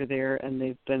together over there, and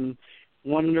they've been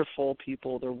wonderful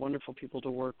people. They're wonderful people to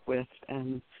work with,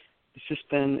 and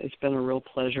it's been a real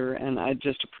pleasure, and I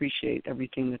just appreciate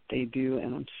everything that they do,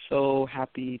 and I'm so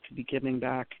happy to be giving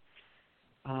back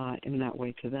in that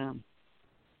way to them.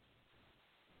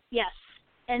 Yes,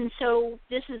 and so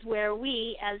this is where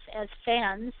we, as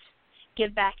fans,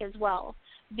 give back as well,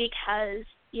 because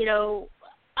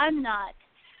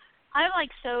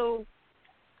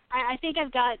I think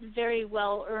I've got very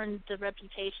well earned the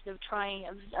reputation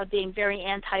of being very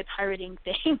anti-pirating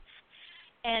things.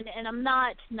 And I'm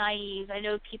not naive. I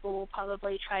know people will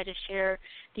probably try to share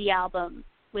the album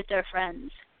with their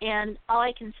friends. And all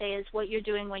I can say is what you're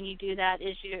doing when you do that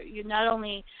is you're not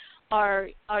only are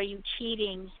you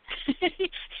cheating.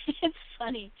 It's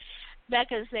funny.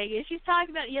 Becca's saying, if she's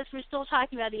talking about, yes, we're still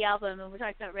talking about the album and we're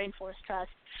talking about Rainforest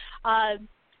Trust.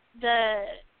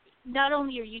 Not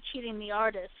only are you cheating the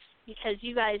artists, because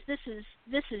you guys, this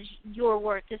is your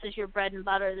work, this is your bread and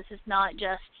butter. This is not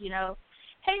just,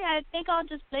 hey, I think I'll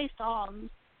just play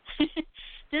songs.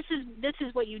 This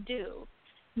is what you do.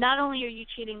 Not only are you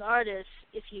cheating artists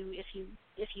if you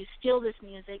steal this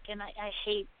music, and I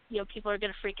hate, people are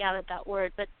going to freak out at that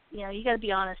word, but you got to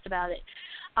be honest about it.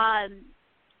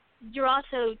 You're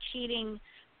also cheating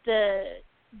the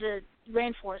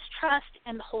Rainforest Trust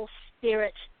and the whole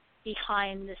spirit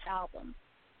behind this album,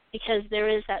 because there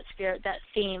is that spirit, that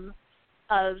theme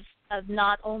of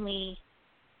not only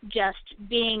just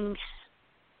being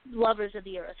lovers of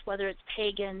the earth, whether it's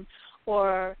pagan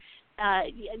or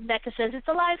Becca says it's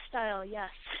a lifestyle. Yes,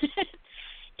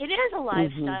 it is a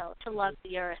lifestyle to love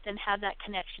the earth and have that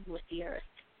connection with the earth.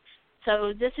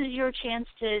 So this is your chance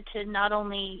to not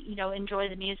only enjoy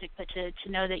the music, but to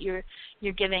know that you're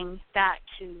giving back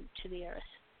to the earth.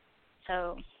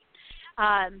 So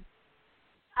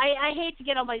I hate to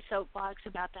get on my soapbox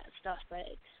about that stuff,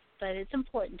 but it's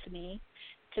important to me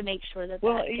to make sure that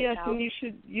that gets out. And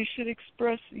you should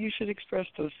express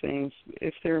those things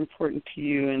if they're important to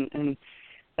you, and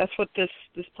that's what this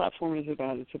platform is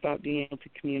about. It's about being able to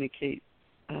communicate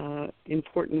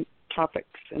important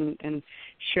topics and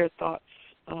share thoughts,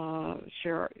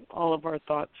 share all of our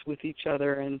thoughts with each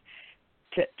other, and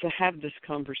to have this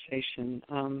conversation.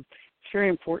 It's very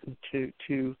important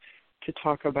to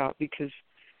talk about, because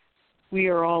we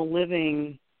are all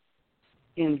living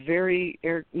in very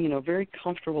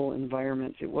comfortable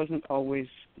environments. It wasn't always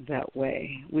that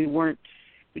way. We weren't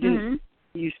We didn't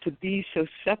used to be so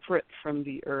separate from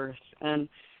the earth, and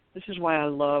this is why I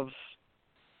love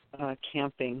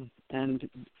camping. And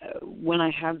when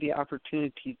I have the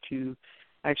opportunity to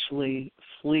actually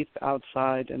sleep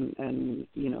outside, and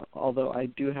although I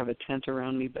do have a tent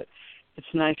around me, but it's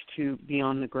nice to be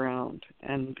on the ground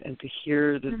and to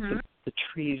hear the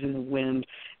trees and the wind.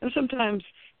 And sometimes,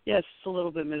 yes, it's a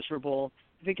little bit miserable.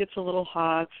 If it gets a little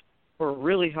hot or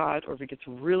really hot, or if it gets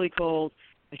really cold,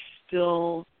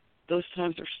 those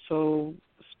times are so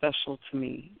special to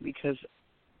me because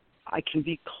I can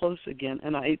be close again,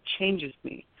 and it changes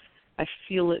me. I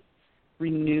feel it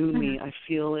renew me. I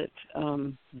feel it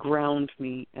ground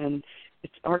me, and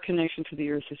our connection to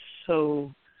the earth is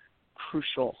so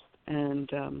crucial. And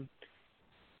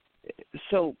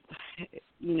so,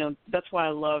 that's why I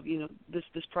love,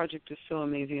 this project is so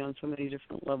amazing on so many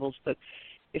different levels. But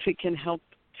if it can help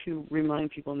to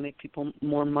remind people and make people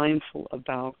more mindful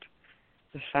about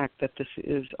the fact that this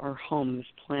is our home, this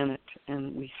planet,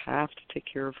 and we have to take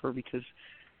care of her because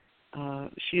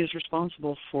she is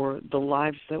responsible for the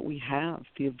lives that we have.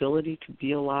 The ability to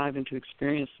be alive and to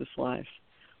experience this life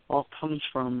all comes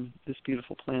from this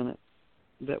beautiful planet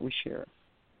that we share.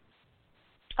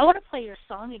 I want to play your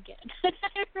song again.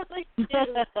 I really do.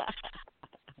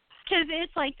 Because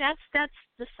it's like that's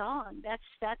the song. That's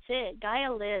it.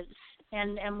 Gaia lives,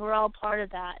 and we're all part of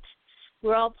that.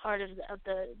 We're all part of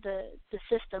the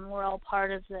system. We're all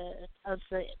part of the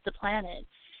planet.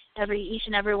 Each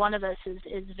and every one of us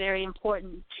is very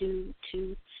important to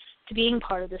being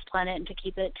part of this planet and to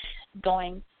keep it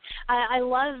going. I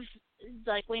love,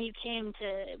 like, when you came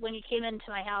into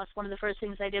my house, one of the first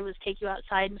things I did was take you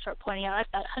outside and start pointing out,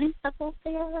 I've got honeysuckles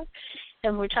there,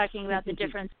 and we're talking about the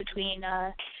difference between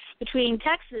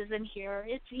Texas and here.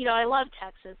 It's I love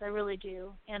Texas, I really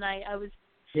do, and I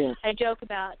joke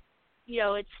about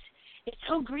it's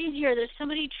so green here. There's so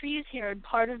many trees here, and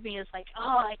part of me is like,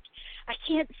 I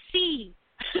can't see.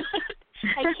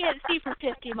 I can't see for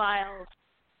 50 miles.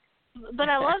 But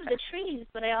I love the trees,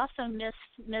 but I also miss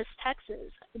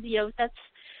Texas. That's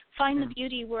find the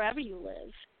beauty wherever you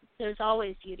live. There's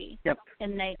always beauty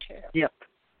in nature. Yep.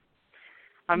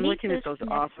 I'm looking at those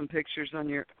awesome pictures on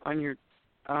your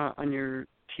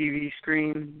TV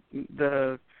screen.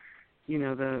 The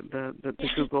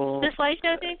Google. The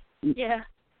slideshow thing? Yeah.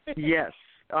 Yes.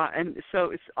 And so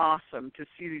it's awesome to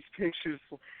see these pictures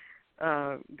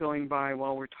going by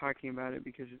while we're talking about it,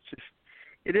 because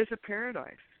it is a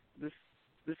paradise. This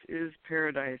is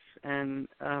paradise, and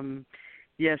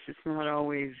yes, it's not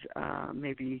always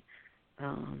maybe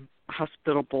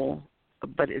hospitable,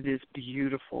 but it is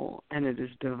beautiful, and it is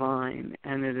divine,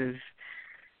 and it is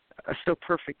so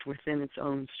perfect within its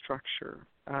own structure,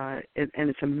 and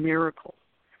it's a miracle.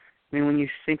 I mean, when you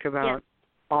think about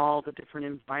all the different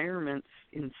environments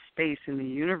in space, in the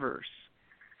universe,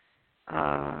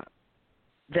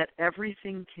 that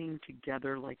everything came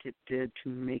together like it did to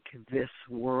make this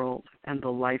world and the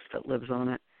life that lives on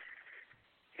it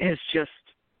is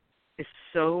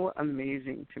so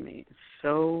amazing to me.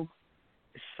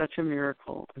 It's such a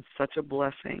miracle. It's such a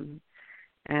blessing.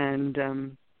 And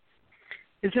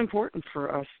it's important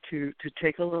for us to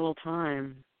take a little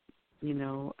time,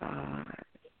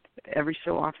 every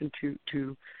so often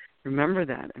to remember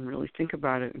that and really think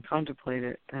about it and contemplate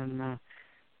it. And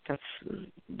that's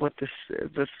what this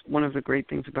one of the great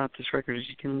things about this record is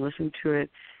you can listen to it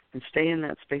and stay in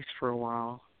that space for a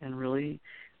while and really,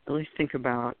 really think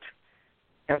about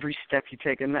every step you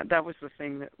take. And that was the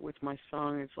thing that with my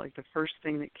song, it's like the first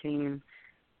thing that came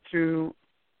through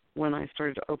when I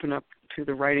started to open up to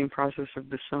the writing process of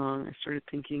the song. I started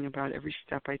thinking about every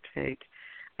step I take.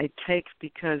 I take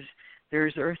because there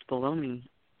is earth below me,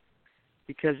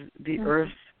 because the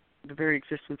earth, the very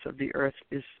existence of the earth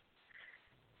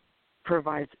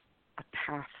provides a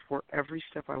path for every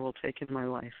step I will take in my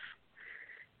life.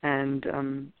 And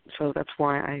so that's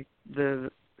why the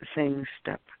saying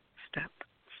step, step,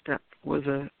 step was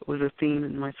a theme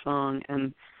in my song.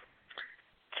 And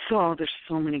so there's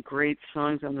so many great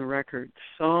songs on the record,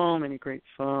 so many great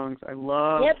songs. I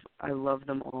love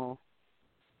them all.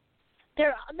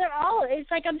 They're all,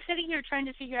 it's like I'm sitting here trying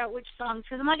to figure out which songs,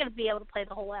 because I'm not going to be able to play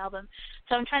the whole album,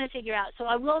 so I'm trying to figure out. So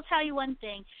I will tell you one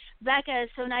thing. Becca is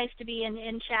so nice to be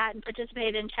in chat and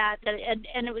participate in chat,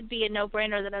 and it would be a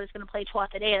no-brainer that I was going to play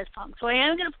Tuatadea's song. So I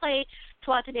am going to play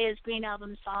Tuatadea's Green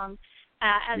Album song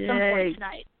at some point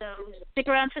tonight, so stick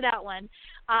around for that one.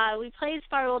 We played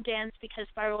Spiral Dance because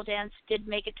Spiral Dance did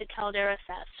make it to Caldera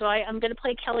Fest, so I'm going to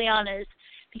play Kellyanna's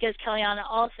because Kellyanna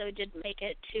also did make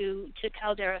it to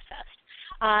Caldera Fest.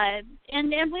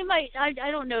 And we might.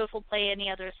 I don't know if we'll play any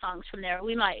other songs from there.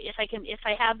 We might, if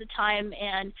I have the time.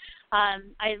 And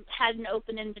I had an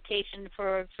open invitation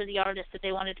for the artists that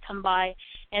they wanted to come by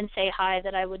and say hi.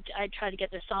 That I'd try to get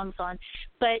their songs on.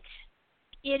 But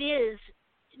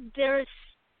there's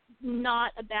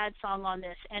not a bad song on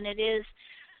this, and it is.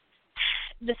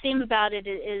 The theme about it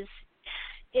is.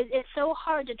 It's so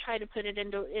hard to try to put it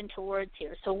into words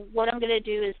here. So what I'm going to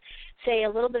do is say a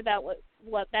little bit about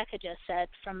what Becca just said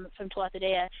from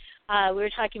Tuatha. We were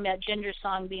talking about Ginger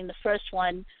Song being the first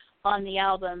one on the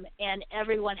album, and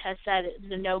everyone has said it's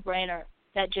a no-brainer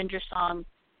that Ginger Song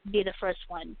be the first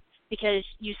one because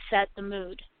you set the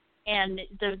mood. And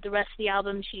the rest of the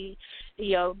album,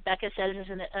 Becca says, is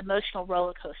an emotional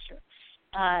roller coaster.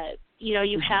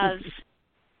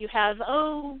 You have,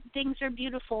 oh, things are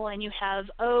beautiful, and you have,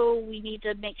 oh, we need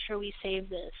to make sure we save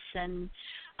this. And,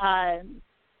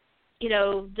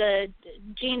 the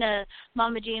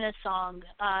Mama Gina song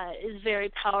is very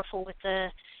powerful with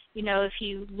the, if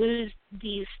you lose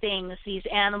these things, these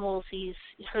animals,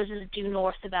 hers is due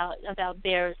north about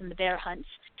bears and the bear hunts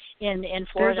in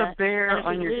Florida.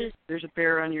 There's a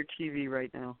bear on your TV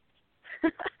right now.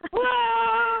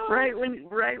 Whoa! Right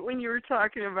when you were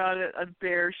talking about it, a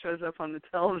bear shows up on the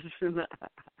television.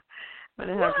 But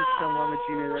I have to tell Mama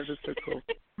Gina that is so cool.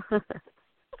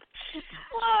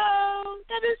 Whoa,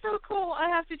 that is so cool. I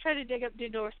have to try to dig up Due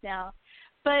North now.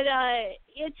 But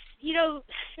it's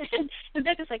and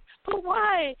Becca's like, but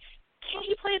why? Can't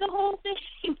you play the whole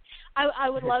thing? I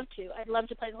would love to. I'd love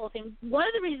to play the whole thing. One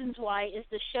of the reasons why is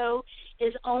the show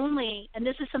is only, and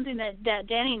this is something that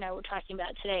Danny and I were talking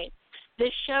about today.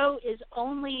 This show is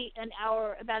only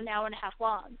about an hour and a half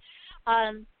long.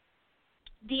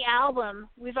 The album,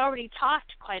 we've already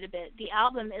talked quite a bit. The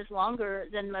album is longer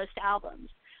than most albums.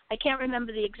 I can't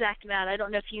remember the exact amount. I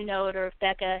don't know if you know it or if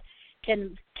Becca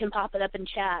can pop it up in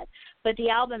chat. But the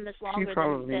album is longer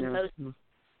than most.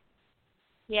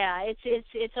 Yeah,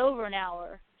 it's over an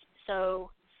hour, so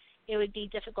it would be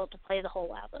difficult to play the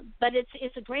whole album. But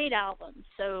it's a great album.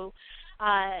 So.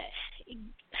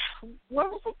 Where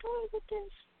was I going with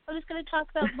this? I was going to talk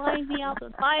about buying the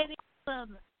album. Buy the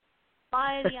album.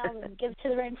 Buy the album. Give to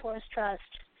the Rainforest Trust.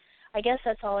 I guess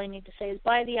that's all I need to say is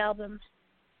buy the album.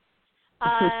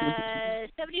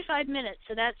 75 minutes,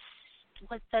 so that's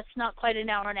not quite an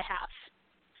hour and a half.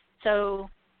 So,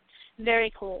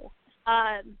 very cool.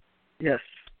 Yes.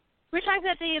 We're talking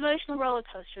about the emotional roller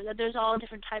coaster, that there's all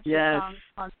different types of songs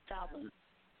on this album.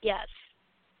 Yes.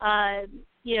 I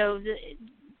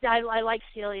like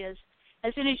Celia's.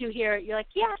 As soon as you hear it, you're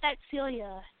like, yeah, that's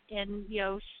Celia. And,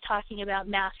 she's talking about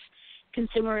mass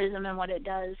consumerism and what it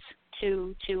does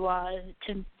to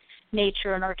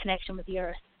nature and our connection with the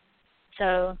earth.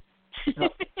 So.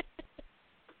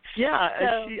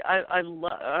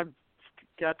 I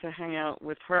got to hang out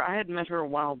with her. I had met her a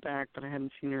while back, but I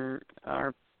hadn't seen her.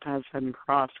 Our paths hadn't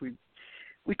crossed. We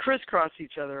crisscrossed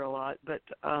each other a lot, but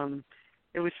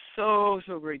it was so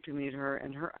great to meet her,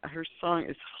 and her song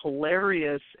is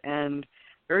hilarious and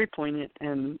very poignant,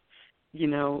 and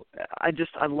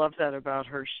I love that about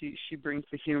her. She brings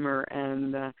the humor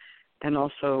and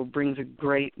also brings a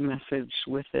great message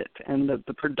with it, and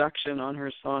the production on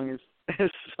her song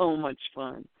is so much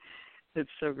fun. It's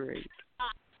so great.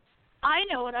 I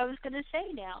know what I was going to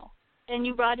say now, and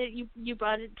you brought it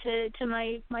to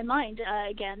my mind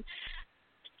again.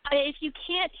 If you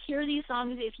can't hear these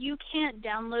songs, if you can't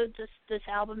download this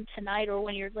album tonight or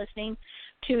when you're listening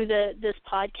to this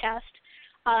podcast,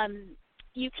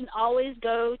 you can always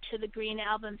go to the Green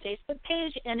Album Facebook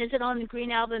page, and is it on the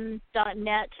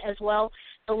greenalbum.net as well?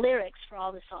 The lyrics for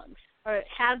all the songs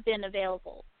have been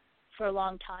available for a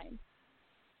long time.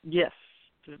 Yes,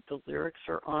 the lyrics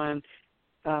are on,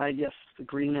 the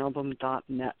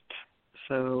greenalbum.net.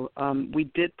 So we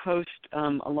did post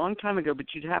a long time ago,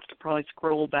 but you'd have to probably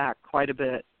scroll back quite a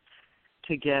bit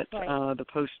to get the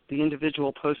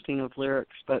individual posting of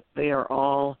lyrics. But they are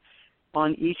all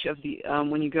on each of the.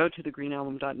 When you go to the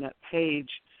greenalbum.net page,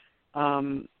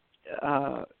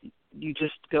 you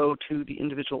just go to the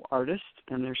individual artist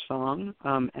and their song,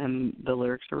 and the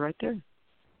lyrics are right there.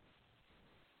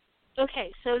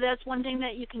 Okay, so that's one thing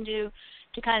that you can do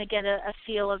to kind of get a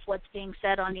feel of what's being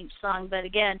said on each song. But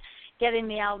again, getting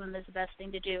the album is the best thing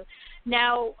to do.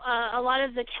 Now, a lot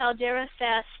of the Caldera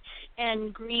Fest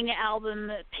and Green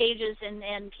Album pages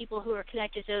and people who are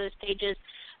connected to those pages,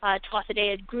 Tuatha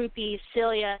Dea, Groupie,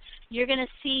 Celia, you're going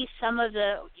to see some of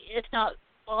the, if not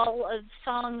all of the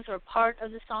songs or part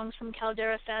of the songs from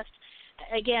Caldera Fest.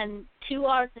 Again, two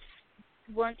artists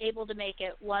weren't able to make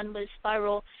it. One was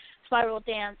Spiral Spiral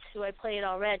Dance, who I played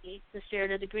already, The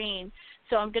Spirit of the Green.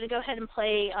 So I'm going to go ahead and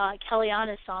play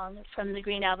Kellyanna's song from the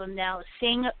Green album now,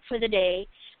 Sing for the Day.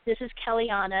 This is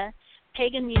Kellyanna,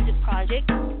 Pagan Music Project.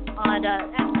 On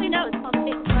actually, no, it's called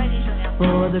Pagan Variety Show now.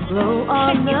 For the glow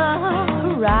on the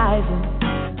horizon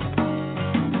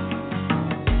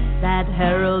that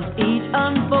heralds each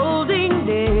unfolding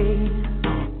day,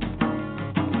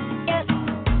 Yes.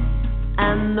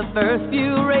 and the first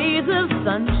few rays of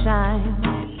sunshine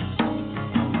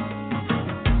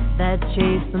that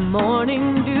chase the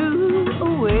morning dew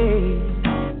away.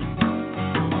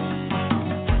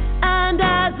 And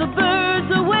as the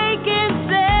birds awaken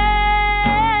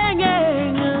singing,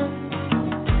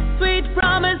 sweet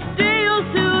promise still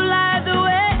to light the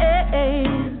way.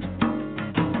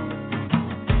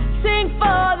 Sing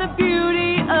for the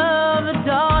beauty of the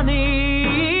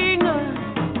dawning.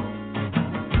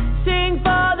 Sing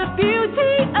for the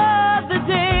beauty of the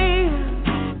day.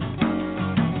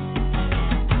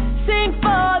 Sing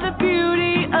for the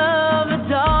beauty of the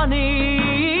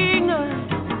dawning.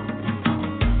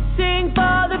 Sing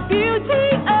for the beauty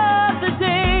of the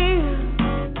day.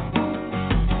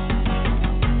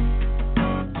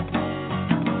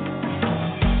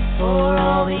 For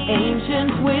all the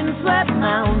ancient windswept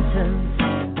mountains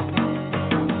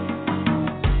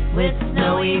with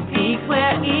snowy peaks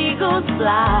where eagles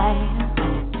fly,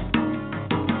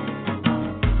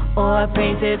 or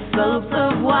painted slopes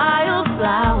of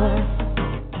wildflowers,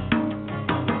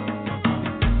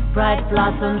 bright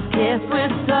blossoms kissed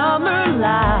with summer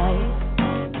light.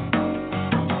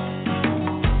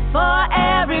 For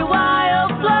every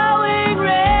wild flowing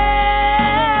river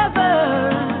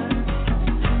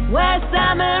where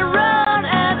salmon run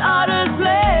and otters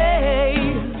play,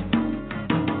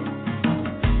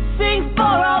 sing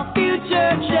for all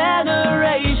future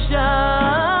generations.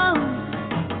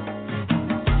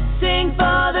 Sing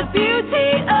for the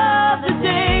beauty of the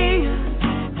day.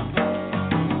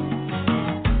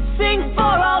 Sing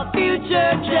for all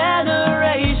future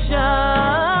generations.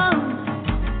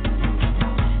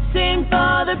 Sing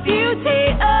for the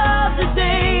beauty of the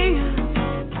day.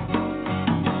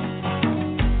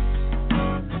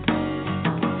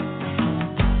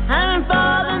 And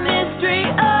for the mystery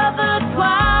of the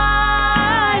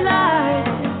twilight,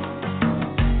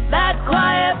 that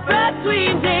quiet breath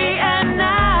between day and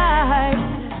night,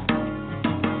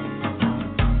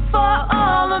 for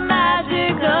all the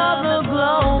magic of the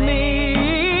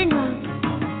gloaming,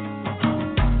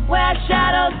 where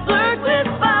shadows flirt with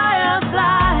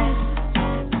fireflies,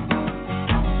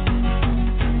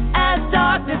 as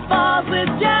darkness falls with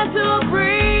gentle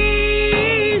breezes,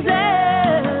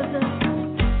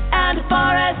 and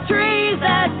forest trees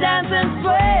that dance and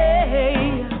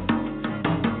sway.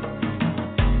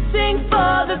 Sing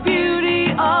for the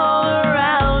beauty all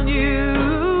around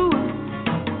you.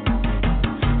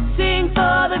 Sing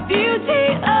for the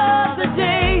beauty of the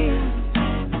day.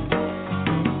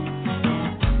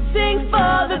 Sing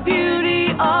for the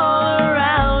beauty all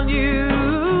around you.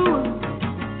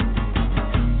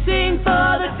 Sing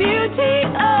for the beauty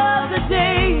of the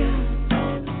day.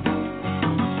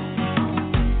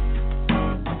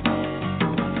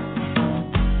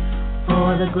 For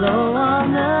the glow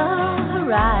on the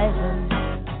horizon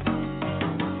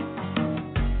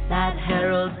that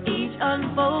heralds each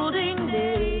unfolding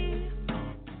day,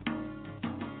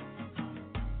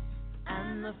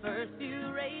 and the first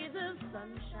few rays of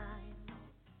sunshine.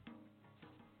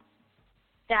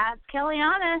 That's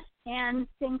Kellyanna and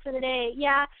Sing for the Day.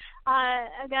 Yeah,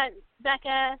 I've got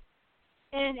Becca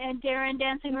and Darren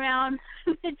dancing around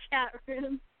the chat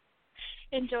room,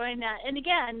 enjoying that. And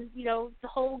again, you know, the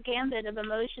whole gambit of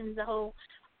emotions, the whole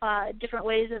different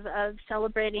ways of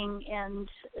celebrating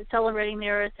the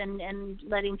earth and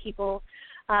letting people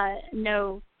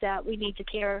know that we need to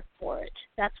care for it.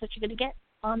 That's what you're going to get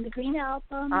on the Green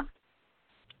album.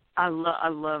 I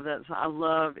love that. I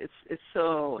love it's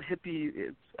so hippie.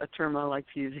 It's a term I like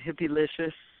to use,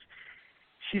 hippie-licious.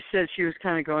 She said she was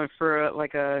kind of going for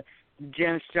a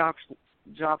Janis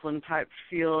Joplin type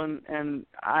feel, and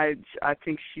I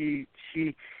think she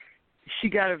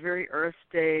got a very Earth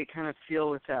Day kind of feel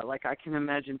with that. Like, I can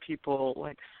imagine people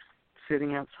like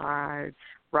sitting outside,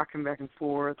 rocking back and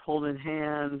forth, holding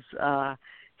hands.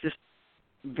 Just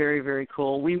very, very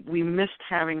cool. We missed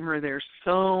having her there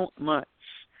so much.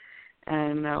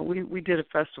 And we did a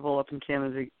festival up in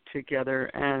Canada together,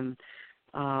 and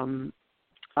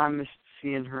I missed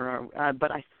seeing her.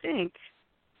 But I think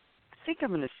I'm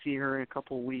going to see her in a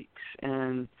couple of weeks,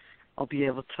 and I'll be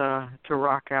able to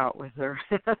rock out with her.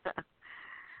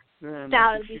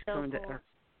 That would be so cool.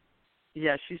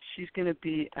 Yeah, she's going to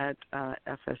be at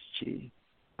FSG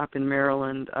up in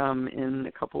Maryland in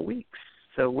a couple of weeks.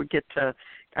 So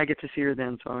I get to see her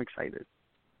then, so I'm excited.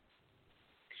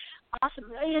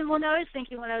 Awesome. And when I was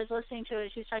thinking, when I was listening to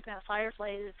it, she was talking about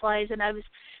fireflies, and I was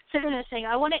sitting there saying,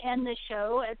 I want to end the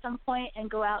show at some point and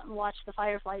go out and watch the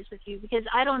fireflies with you, because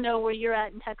I don't know where you're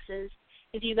at in Texas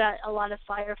if you got a lot of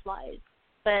fireflies,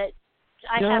 but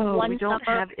I have one. No, we don't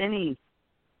have any.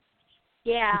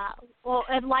 Yeah, well,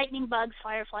 and lightning bugs,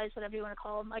 fireflies, whatever you want to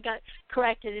call them. I got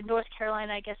corrected. In North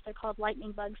Carolina, I guess they're called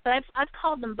lightning bugs, but I've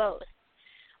called them both.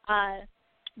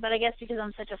 But I guess because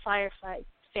I'm such a firefly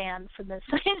fan from the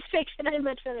science fiction, I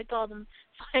much rather call them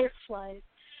fireflies.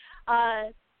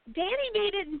 Danny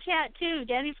made it in chat too.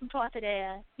 Danny from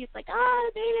Twatadea. He's like, I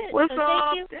made it. What's so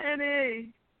up, thank you. Danny?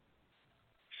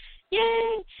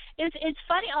 Yay! It's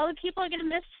funny. All the people are gonna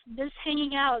miss this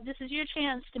hanging out. This is your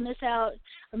chance to miss out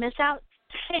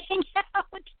to hang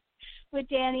out with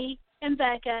Danny and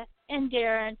Becca and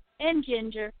Darren and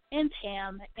Ginger and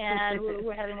Pam, and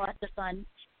we're having lots of fun.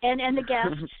 And the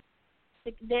guests.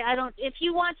 If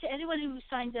you want to, anyone who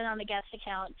signs in on a guest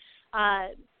account,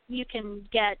 you can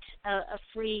get a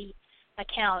free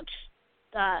account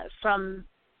from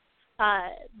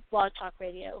Blog Talk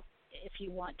Radio if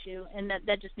you want to, and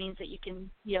that just means that you can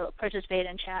participate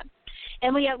in chat.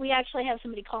 And we actually have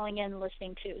somebody calling in and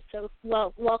listening too. So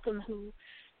welcome who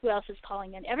else is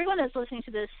calling in. Everyone that's listening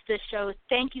to this show,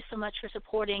 thank you so much for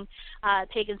supporting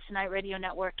Pagans Tonight Radio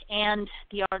Network and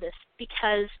the artists,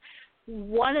 because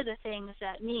one of the things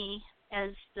that me,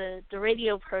 as the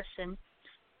radio person,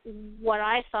 what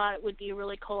I thought would be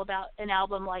really cool about an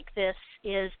album like this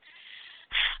is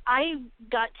I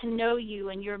got to know you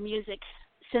and your music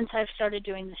since I've started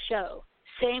doing the show.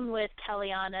 Same with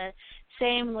Kellyanna,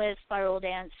 same with Spiral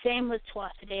Dance, same with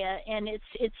Twatadea, and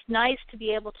it's nice to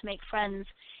be able to make friends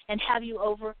and have you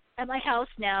over at my house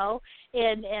now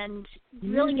and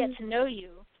really get to know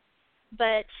you.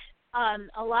 But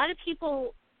a lot of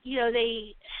people,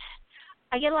 I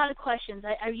get a lot of questions.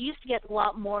 I used to get a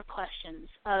lot more questions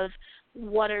of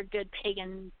what are good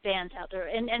pagan bands out there.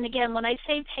 And again, when I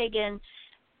say pagan,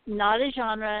 not a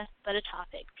genre, but a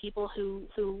topic. People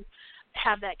who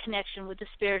have that connection with the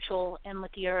spiritual and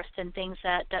with the earth and things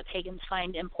that pagans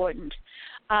find important.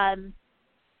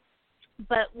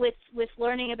 But with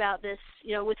learning about this,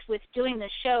 with doing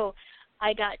this show,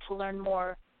 I got to learn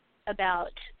more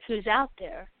about who's out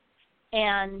there.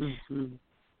 And,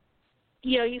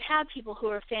 you have people who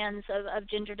are fans of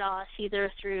Ginger Doss,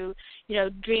 either through,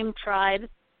 Dream Tribe.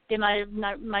 They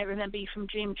might remember you from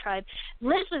Dream Tribe.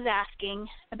 Liz was asking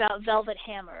about Velvet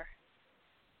Hammer.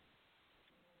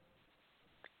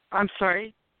 I'm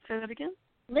sorry. Say that again?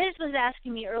 Liz was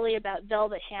asking me earlier about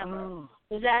Velvet Hammer. Oh.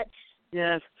 Was that?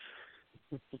 Yes.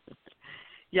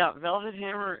 Yeah, Velvet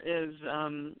Hammer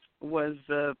was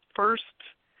the first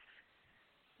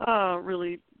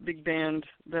really big band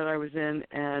that I was in,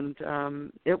 and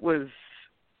it was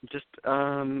just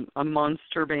a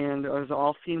monster band. It was an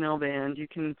all-female band. You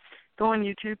can go on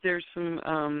YouTube. There's some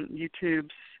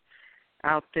YouTubes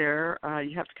out there.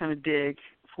 You have to kind of dig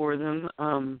for them.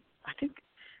 I think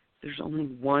there's only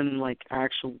one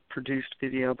actual produced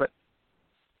video, but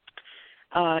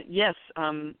yes,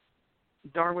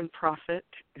 Darwin Prophet,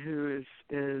 who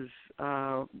is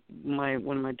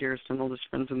one of my dearest and oldest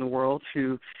friends in the world,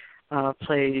 who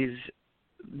plays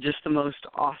just the most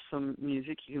awesome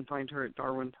music. You can find her at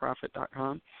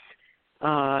darwinprophet.com.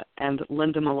 And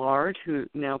Linda Millard, who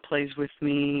now plays with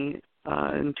me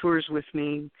and tours with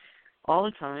me all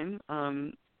the time.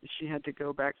 She had to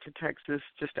go back to Texas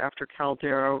just after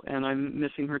Caldero, and I'm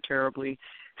missing her terribly.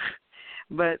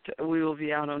 But we will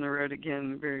be out on the road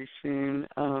again very soon.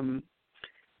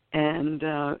 And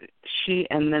then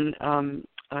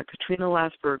Katrina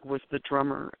Lasberg was the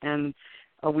drummer, and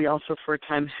we also for a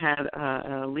time had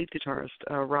a lead guitarist,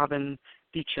 Robin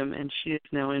Beecham, and she is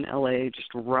now in LA just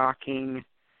rocking.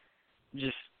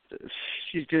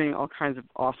 She's doing all kinds of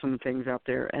awesome things out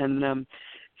there. And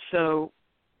so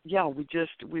yeah,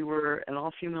 we were an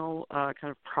all-female kind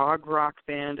of prog rock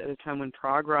band at a time when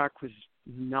prog rock was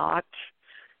not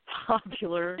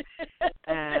popular,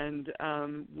 and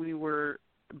we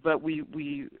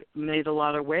made a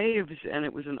lot of waves, and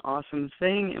it was an awesome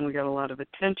thing, and we got a lot of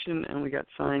attention, and we got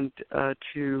signed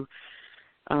to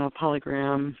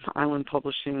Polygram Island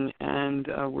Publishing, and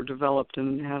were developed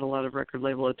and had a lot of record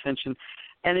label attention.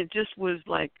 And it just was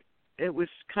it was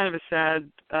kind of a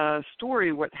sad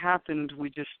story what happened. We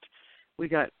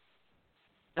got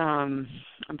I'm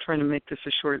trying to make this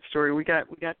a short story. We got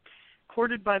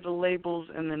courted by the labels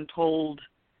and then told,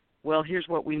 well, here's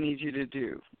what we need you to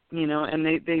do, and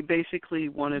they basically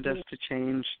wanted us to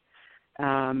change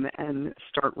and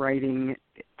start writing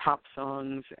pop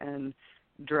songs and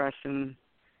dress in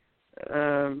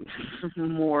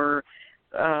more,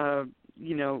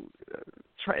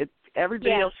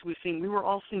 everybody else was singing. We were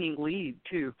all singing lead,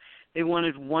 too. They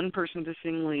wanted one person to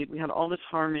sing lead. We had all this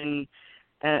harmony,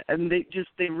 and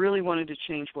they really wanted to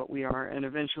change what we are, and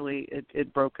eventually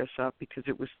it broke us up because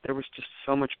there was just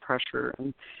so much pressure.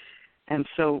 And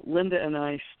so Linda and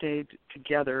I stayed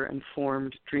together and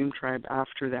formed Dream Tribe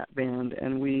after that band,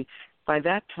 and we, by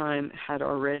that time, had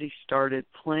already started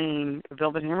playing.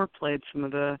 Velvet Hammer played some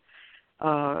of the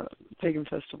pagan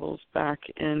festivals back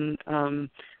in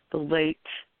the late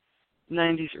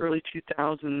 90s, early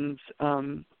 2000s,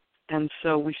 and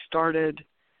so we started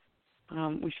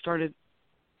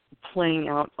playing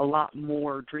out a lot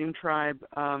more. Dream Tribe,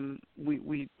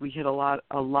 we hit a lot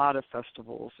of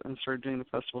festivals and started doing the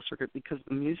festival circuit because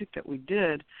the music that we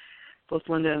did, both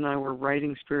Linda and I were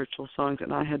writing spiritual songs,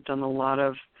 and I had done a lot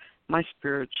of my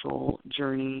spiritual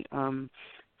journey.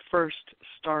 First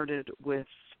started with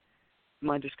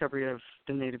my discovery of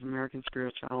the Native American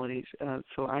spiritualities.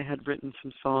 So I had written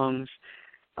some songs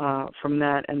from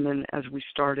that, and then as we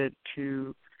started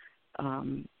to,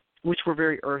 which were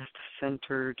very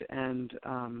earth-centered, and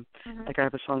like I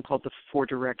have a song called The Four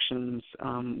Directions,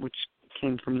 which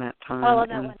came from that time. I love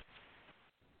that one.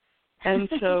 And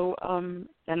so,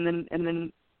 and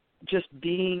then just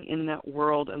being in that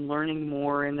world and learning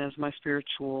more, and as my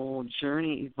spiritual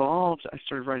journey evolved, I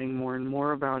started writing more and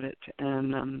more about it,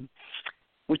 and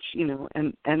which,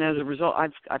 and as a result,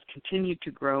 I've continued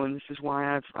to grow, and this is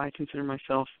why I consider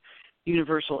myself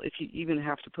universal. If you even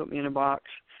have to put me in a box,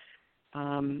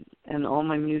 and all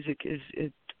my music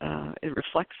it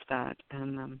reflects that,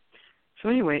 and so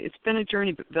anyway, it's been a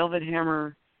journey, but Velvet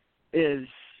Hammer is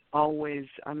always,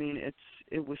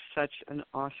 it was such an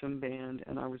awesome band,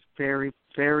 and I was very,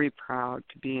 very proud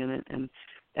to be in it, and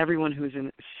everyone who's in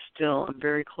it still, I'm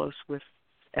very close with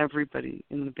everybody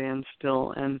in the band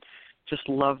still, and just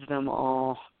love them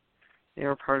all. They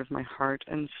are part of my heart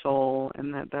and soul,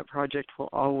 and that project will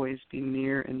always be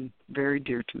near and very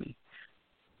dear to me.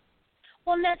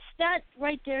 Well, and that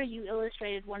right there, you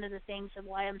illustrated one of the things of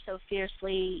why I'm so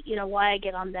fiercely, why I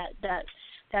get on that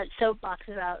soapbox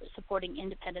about supporting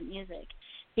independent music.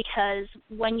 Because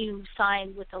when you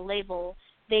sign with a label,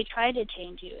 they try to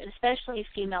change you, and especially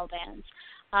female bands.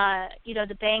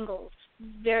 The Bangles,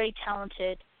 very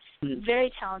talented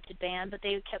band, but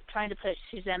they kept trying to put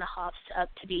Susanna Hoffs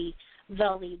up to be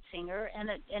the lead singer, and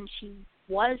she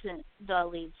wasn't the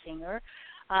lead singer.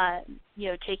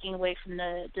 Taking away from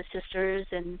the sisters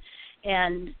and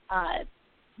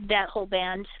that whole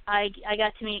band. I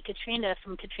got to meet Katrina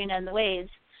from Katrina and the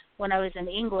Waves when I was in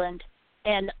England,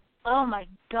 and oh my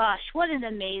gosh, what an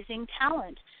amazing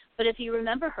talent. But if you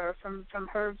remember her from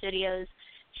her videos,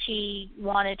 she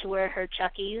wanted to wear her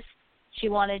Chuckies. She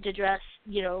wanted to dress,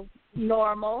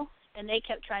 normal, and they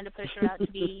kept trying to push her out to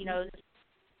be,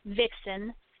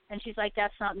 vixen, and she's like,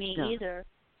 that's not me either.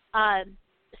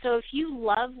 So if you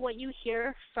love what you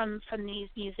hear from these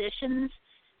musicians,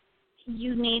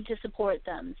 you need to support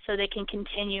them so they can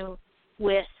continue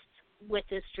with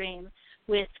this dream,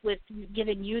 with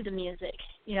giving you the music.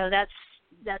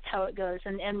 That's how it goes.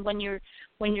 And when you're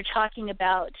talking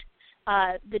about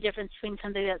the difference between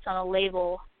somebody that's on a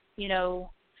label,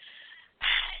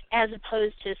 as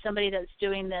opposed to somebody that's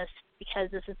doing this because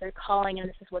this is their calling and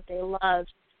this is what they love,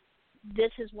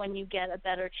 this is when you get a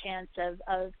better chance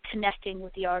of connecting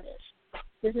with the artist.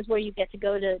 This is where you get to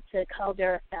go to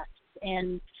Caldera Fests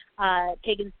and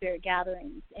Pagan Spirit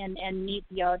gatherings and meet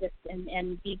the artist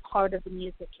and be part of the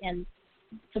music and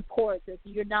support this.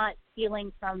 You're not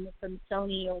stealing from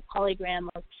Sony or Polygram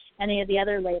or any of the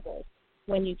other labels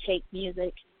when you take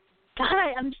music. God,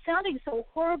 I'm sounding so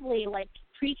horribly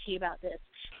preachy about this,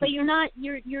 but you're not.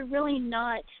 You're really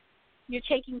not. You're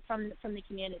taking from the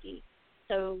community.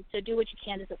 So do what you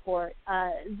can to support.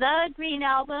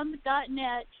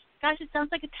 TheGreenAlbum.net. Gosh, it sounds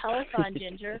like a telethon,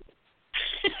 Ginger.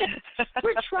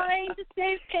 We're trying to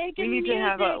save pagan music. We need to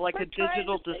have a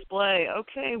digital display.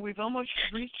 Okay, we've almost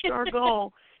reached our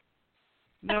goal.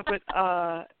 No, but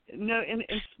and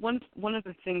it's one of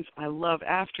the things I love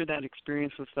after that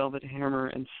experience with Velvet Hammer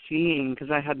and seeing,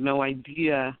 because I had no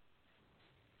idea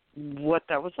what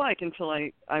that was like until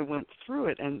I went through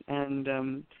it, and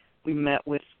we met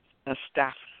with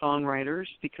staff songwriters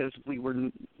because we were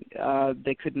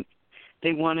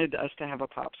they wanted us to have a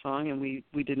pop song, and we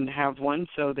didn't have one,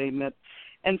 so they met,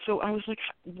 and so I was like,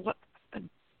 what?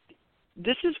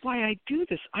 This is why I do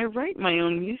this. I write my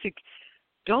own music.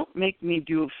 Don't make me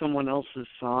do someone else's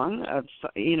song,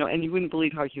 and you wouldn't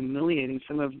believe how humiliating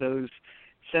some of those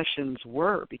sessions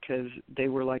were, because they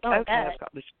were like, okay, I've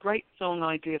got this great song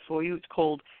idea for you. It's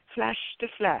called Flash to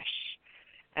Flash.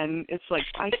 And it's like,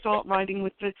 I start writing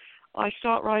with,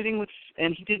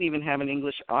 and he didn't even have an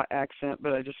English accent,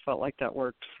 but I just felt like that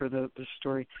worked for the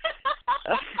story.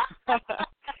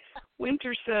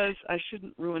 Winter says, I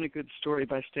shouldn't ruin a good story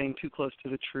by staying too close to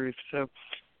the truth. So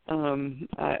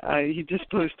he just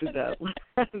posted that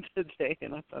today,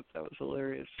 and I thought that was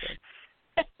hilarious. So.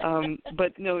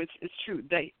 But no, it's true.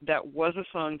 That was a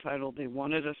song title. They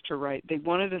wanted us to write. They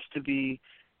wanted us to be,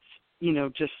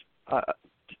 just.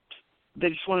 They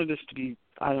just wanted us to be,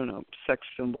 I don't know, sex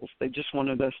symbols. They just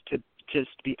wanted us to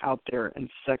just be out there and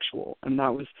sexual, and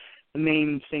that was the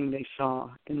main thing they saw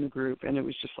in the group. And it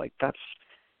was just like, that's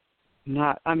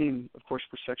not. I mean, of course,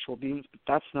 we're sexual beings, but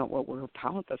that's not what we're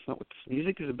about. That's not what this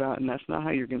music is about, and that's not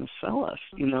how you're going to sell us,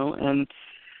 And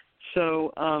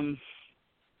so.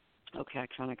 Okay, I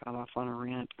kind of got off on a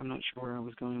rant. I'm not sure where I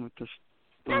was going with this.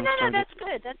 No, that's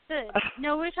good. That's good.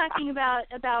 No, we're talking about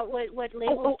what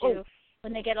labels do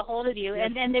when they get a hold of you,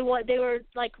 yes. And they were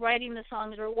like writing the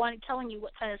songs or telling you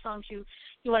what kind of songs you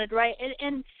wanted to write,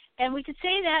 and we could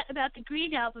say that about the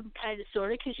Green album, kind of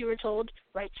sort of, because you were told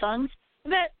write songs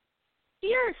about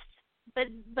fierce, but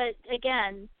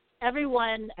again,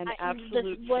 everyone and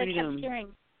absolute what freedom. I kept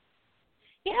hearing,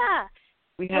 yeah.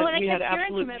 We had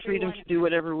absolute freedom to do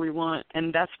whatever we want,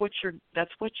 and that's what you're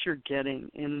getting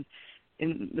in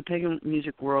the pagan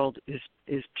music world is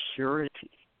purity.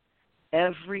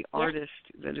 Every artist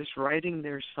that is writing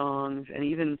their songs and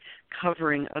even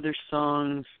covering other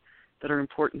songs that are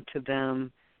important to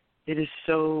them, it is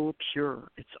so pure.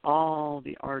 It's all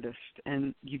the artist,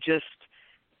 and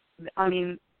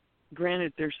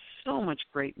granted, there's so much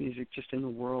great music just in the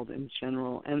world in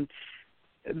general, and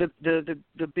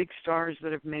the big stars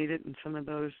that have made it and some of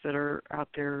those that are out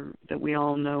there that we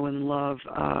all know and love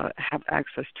have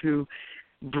access to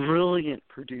brilliant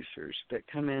producers that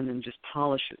come in and just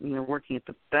polish it, and they're working at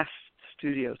the best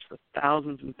studios for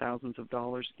thousands and thousands of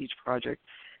dollars each project,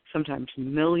 sometimes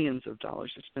millions of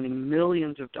dollars. They're spending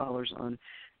millions of dollars on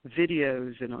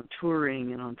videos and on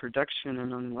touring and on production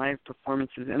and on live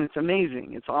performances, and it's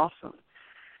amazing. It's awesome.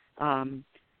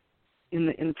 In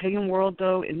the pagan world,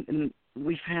 though,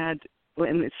 we've had,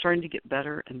 and it's starting to get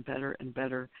better and better and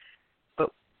better,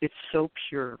 but it's so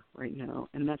pure right now,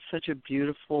 and that's such a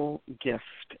beautiful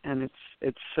gift, and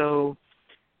it's so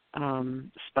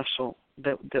special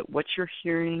that what you're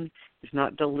hearing is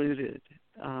not diluted.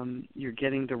 You're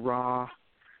getting the raw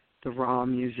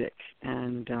music,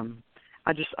 and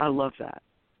I love that.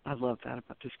 I love that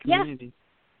about this community.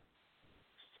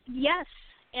 Yes.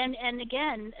 And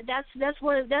again, that's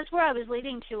where I was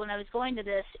leading to when I was going to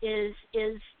this is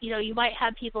you might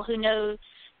have people who know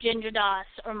Ginger Doss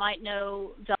or might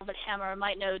know Velvet Hammer or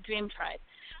might know Dream Tribe,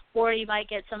 or you might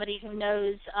get somebody who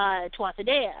knows Tuatha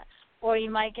Dea, or you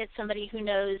might get somebody who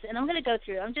knows, and I'm going to go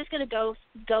through. I'm just going to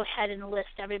go ahead and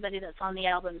list everybody that's on the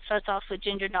album. It starts off with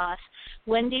Ginger Doss,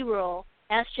 Wendy Rule,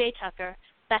 S.J. Tucker,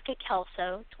 Becca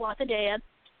Kelso, Tuatha Dea,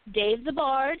 Dave the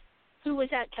Bard, who was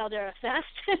at Caldera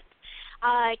Fest.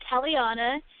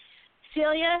 Caliana,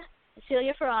 Celia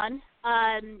Ferran,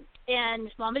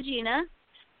 and Mama Gina,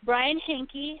 Brian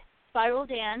Henke, Spiral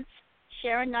Dance,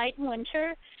 Sharon Knight and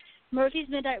Winter, Murphy's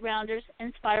Midnight Rounders,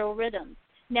 and Spiral Rhythm.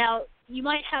 Now, you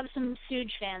might have some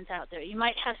Suge fans out there. You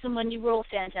might have some Wendy Rule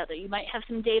fans out there. You might have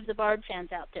some Dave the Bard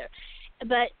fans out there.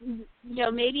 But,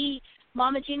 maybe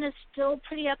Mama Gina's still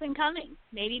pretty up and coming.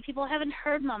 Maybe people haven't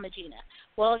heard Mama Gina.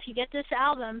 Well, if you get this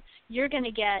album, you're going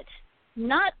to get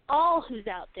not all who's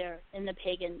out there in the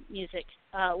pagan music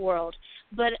world,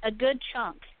 but a good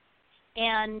chunk.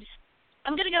 And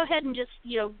I'm going to go ahead and just,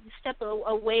 step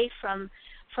away from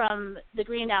the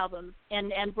Green album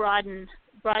and broaden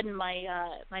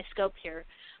my scope here.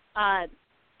 At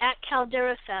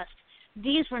Caldera Fest,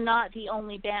 these were not the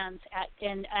only bands at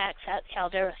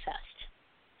Caldera Fest.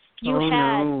 You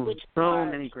had so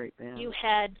many great bands. You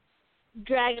had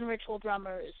Dragon Ritual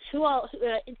drummers.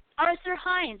 Arthur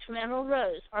Hines from Emerald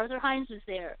Rose. Arthur Hines was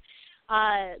there.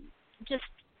 Just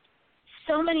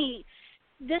so many.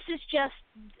 This is just,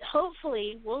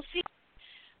 hopefully, we'll see.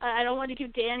 I don't want to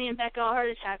give Danny and Becca a heart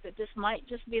attack, but this might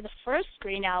just be the first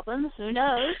Green album. Who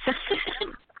knows?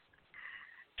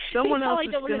 Someone else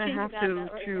is going to have to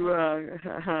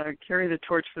carry the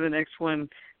torch for the next one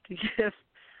to give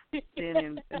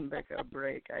Danny and Becca a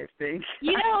break, I think.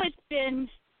 It's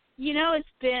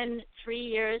been 3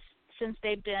 years since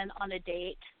they've been on a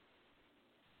date.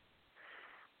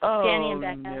 Oh, Danny and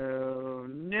Becca.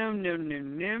 No.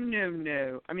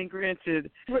 I mean,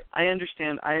 granted, I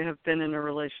understand. I have been in a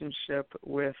relationship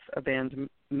with a band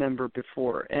member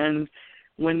before, and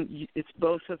it's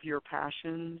both of your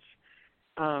passions,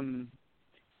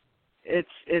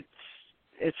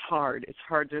 it's hard. It's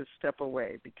hard to step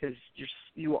away because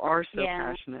you are so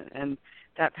passionate, and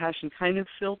that passion kind of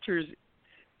filters.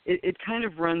 It kind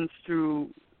of runs through.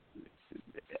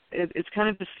 It's kind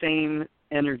of the same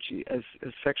energy as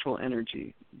sexual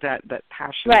energy. That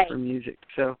passion for music.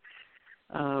 So,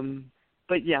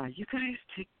 but yeah, you guys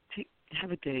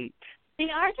have a date. They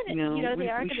are gonna, they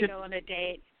are gonna go on a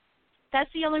date.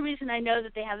 That's the only reason I know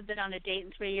that they haven't been on a date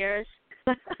in 3 years.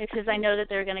 Because I know that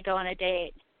they're going to go on a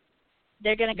date.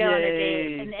 They're going to go on a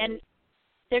date, and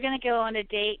they're going to go on a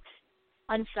date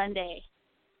on Sunday.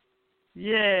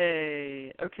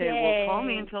 Yay! Okay, well, call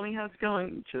me and tell me how it's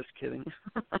going. Just kidding.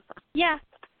 Yeah,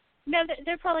 no,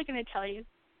 they're probably going to tell you.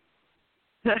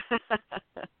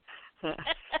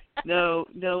 No,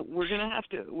 we're gonna have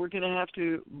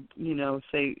to,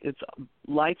 say it's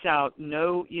lights out.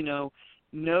 No,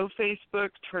 no Facebook.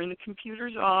 Turn the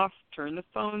computers off. Turn the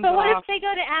phones off. But what if they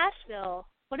go to Asheville?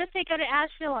 What if they go to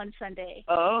Asheville on Sunday?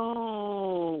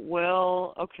 Oh,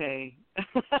 well, okay.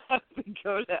 They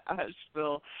go to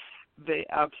Asheville. They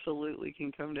absolutely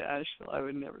can come to Asheville. I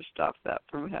would never stop that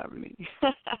from happening.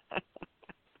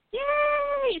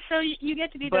 Yay! So you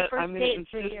get to be their first date in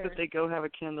 3 years. But I'm going to insist that they go have a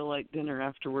candlelight dinner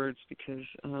afterwards because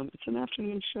it's an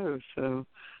afternoon show. So,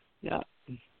 yeah.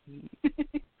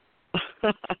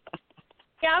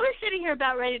 Yeah, I was sitting here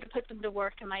about ready to put them to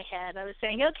work in my head. I was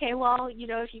saying, okay, well,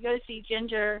 if you go see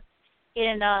Ginger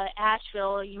in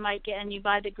Asheville, you might get, and you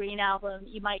buy the Green album,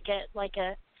 you might get like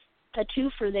a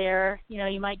twofer there.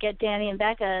 You might get Danny and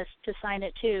Becca to sign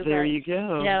it too. There but, you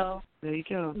go. There you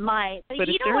go. Might. But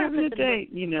if they're having a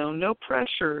date, no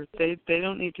pressure. They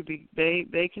don't need to be.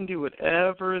 They can do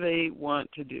whatever they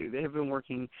want to do. They have been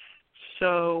working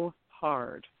so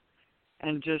hard,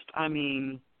 and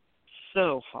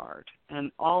so hard.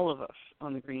 And all of us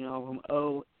on the Green Album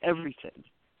owe everything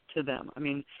to them. I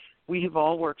mean, we have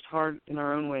all worked hard in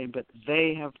our own way, but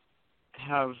they have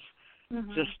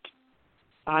just,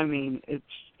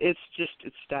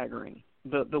 it's staggering,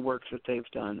 the work that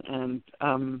they've done. And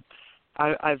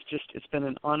it's been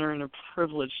an honor and a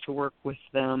privilege to work with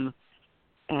them,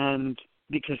 and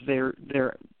because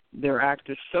their act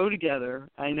is so together.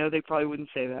 I know they probably wouldn't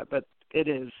say that, but it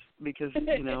is, because,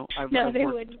 I've they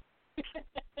wouldn't.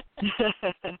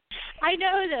 I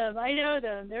know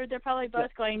them. They're probably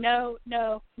both going, no.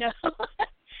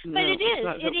 But it is.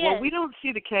 Well, we don't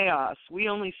see the chaos. We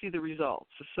only see the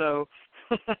results. So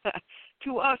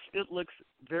to us, it looks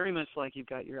very much like you've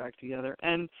got your act together.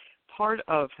 And part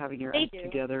of having your act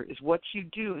together is what you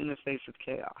do in the face of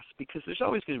chaos, because there's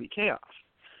always going to be chaos.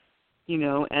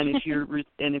 And if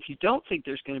you don't think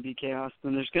there's going to be chaos,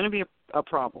 then there's going to be a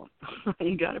problem.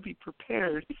 You got to be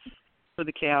prepared for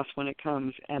the chaos when it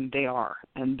comes, and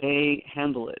they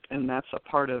handle it, and that's a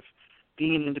part of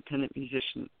being an independent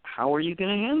musician. How are you going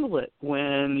to handle it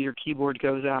when your keyboard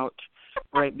goes out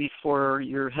right before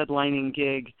your headlining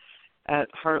gig at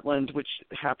Heartland, which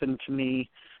happened to me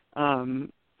a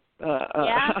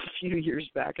few years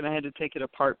back, and I had to take it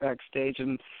apart backstage,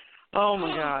 and oh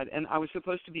my God, and I was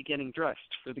supposed to be getting dressed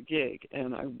for the gig,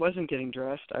 and I wasn't getting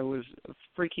dressed. I was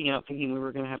freaking out thinking we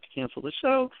were going to have to cancel the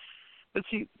show. But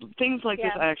see, things like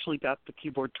this, I actually got the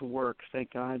keyboard to work,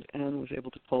 thank God, and was able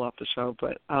to pull off the show.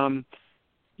 But,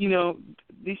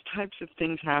 these types of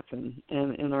things happen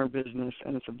in our business,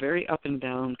 and it's a very up and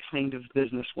down kind of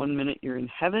business. 1 minute you're in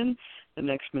heaven, the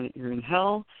next minute you're in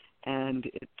hell, and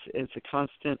it's a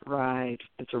constant ride.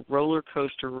 It's a roller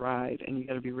coaster ride, and you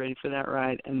got to be ready for that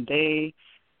ride. And they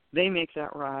make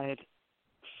that ride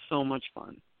so much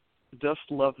fun. Just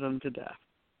love them to death.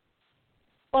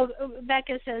 Well,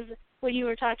 Becca says, when you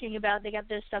were talking about they got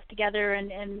their stuff together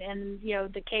and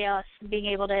the chaos, being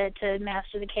able to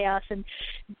master the chaos, and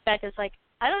Becca's like,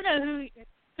 I don't know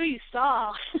who you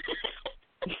saw.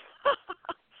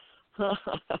 I'm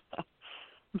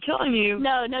telling you.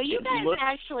 No, you guys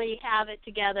actually have it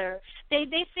together.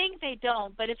 They think they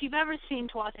don't, but if you've ever seen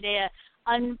Tuatha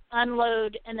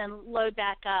unload and then load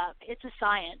back up, it's a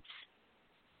science.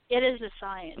 It is a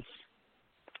science.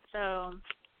 So.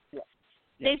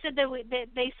 They said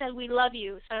they said we love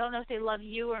you. So I don't know if they love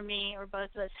you or me or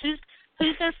both of us.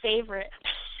 Who's their favorite?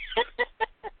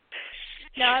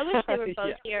 No, I wish they were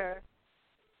both here.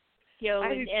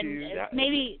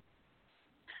 Maybe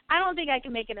I don't think I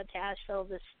can make it up to Asheville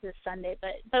this Sunday,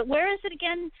 but where is it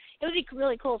again? It would be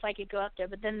really cool if I could go up there,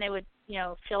 but then they would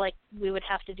feel like we would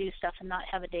have to do stuff and not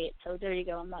have a date. So there you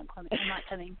go. I'm not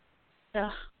coming. So.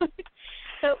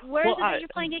 So where is it that you're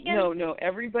playing again? No.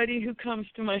 Everybody who comes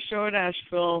to my show at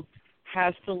Asheville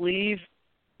has to leave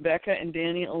Becca and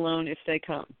Danny alone if they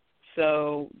come.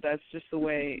 So that's just the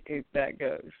way that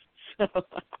goes. So,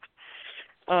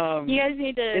 you guys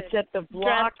need to. It's at the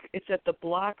block. It's at the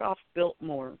block off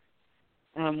Biltmore,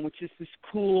 which is this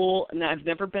cool. And I've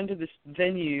never been to this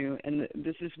venue, and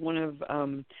this is one of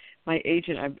my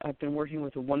agent. I've been working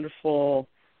with a wonderful,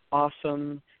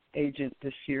 awesome agent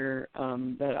this year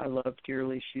that I love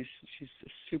dearly. She's a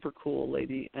super cool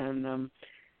lady, and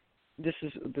this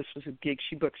was a gig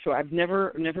she booked. So I've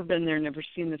never been there, never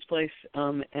seen this place,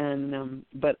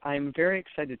 but I'm very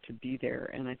excited to be there,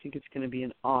 and I think it's going to be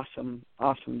an awesome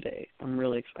day. I'm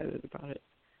really excited about it.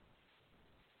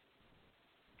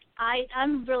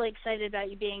 I'm really excited about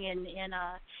you being in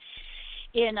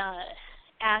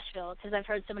Asheville, because I've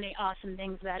heard so many awesome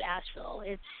things about Asheville.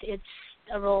 It's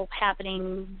a real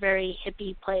happening, very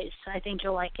hippie place. I think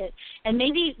you'll like it, and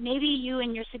maybe you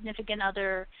and your significant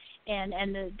other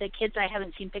and the kids I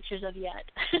haven't seen pictures of yet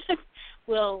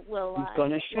will I'm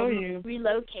gonna show you.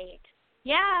 Relocate.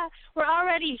 Yeah, we're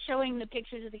already showing the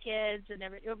pictures of the kids and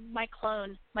my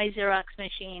clone, my Xerox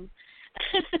machine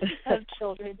of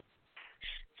children.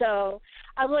 So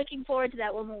I'm looking forward to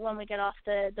that when we get off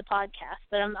the podcast.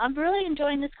 But I'm really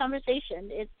enjoying this conversation.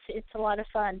 It's a lot of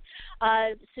fun.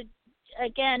 So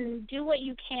again, do what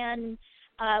you can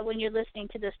when you're listening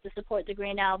to this to support the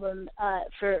Green Album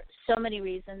for so many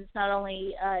reasons. Not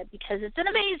only because it's an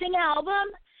amazing album,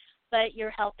 but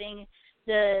you're helping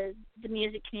the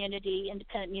music community,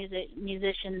 independent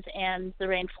musicians, and the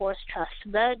Rainforest Trust.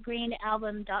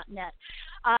 thegreenalbum.net.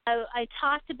 I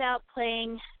talked about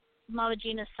playing Mama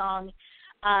Gina's song.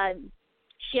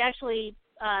 She actually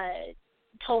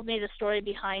told me the story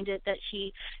behind it.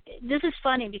 This is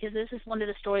funny because this is one of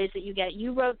the stories that you get.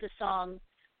 You wrote the song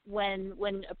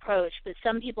when approached, but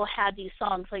some people had these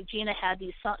songs, like Gina had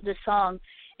this song,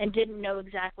 and didn't know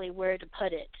exactly where to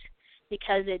put it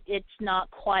because it's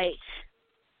not quite,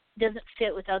 doesn't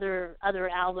fit with other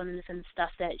albums and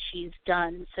stuff that she's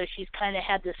done. So she's kind of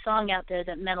had this song out there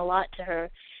that meant a lot to her,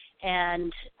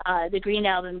 and the Green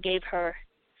Album gave her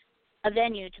a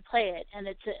venue to play it. And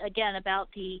it's again about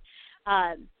the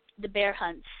bear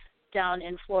hunts down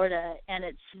in Florida, and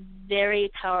it's very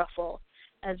powerful,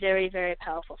 a very, very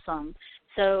powerful song.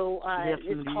 So yes,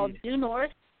 it's indeed. called Due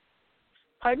North.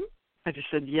 Pardon? I just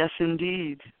said yes,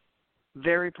 indeed.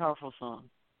 Very powerful song.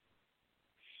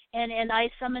 And I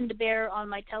summoned a bear on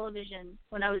my television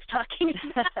when I was talking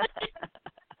about it.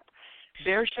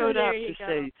 Bear showed up to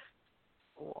say,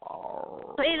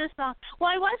 play the song.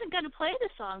 Well, I wasn't going to play the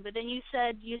song, but then you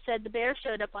said the bear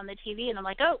showed up on the TV, and I'm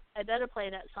like, oh, I better play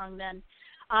that song then.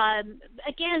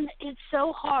 Again, it's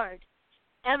so hard.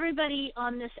 Everybody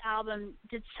on this album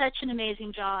did such an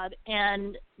amazing job,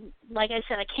 and like I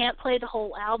said, I can't play the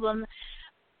whole album,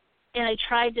 and I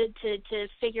tried to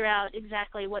figure out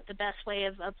exactly what the best way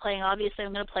of playing. Obviously,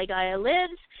 I'm going to play Gaia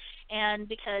Lives, and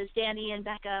because Danny and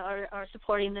Becca are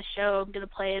supporting the show, I'm going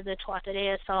to play the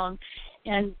Tuatarea song.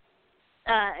 And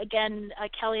again,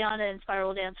 Kellyanna and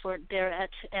Spiral Dance weren't there at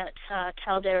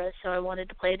Caldera, so I wanted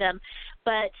to play them.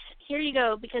 But here you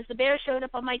go, because the bear showed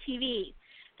up on my TV.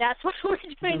 That's what we're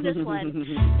doing this one.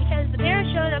 Because the bear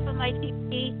showed up on my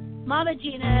TV, Mama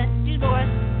Gina, Due North,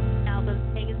 album,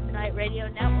 Pagans Tonight Radio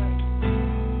Network.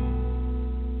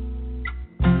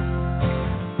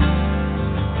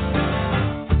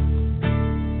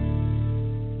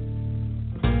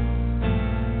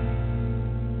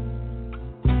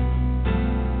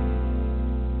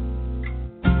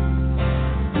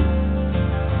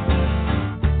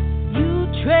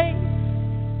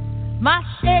 My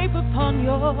shape upon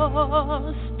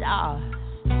your stars,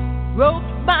 wrote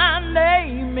my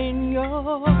name in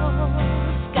your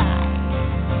sky,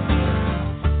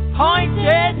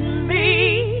 pointed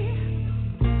me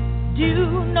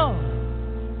due north,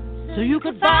 so you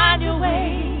could find your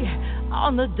way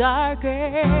on the darkest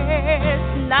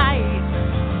night.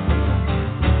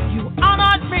 You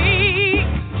honored me,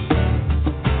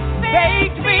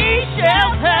 baked me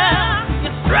shelter, you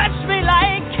stretched me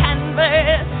like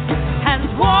canvas,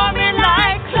 and wore me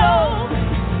like clothes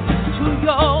to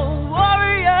your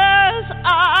warrior's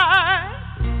arms.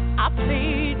 I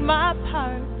played my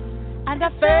part, and I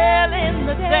fell in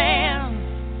the dance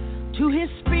to his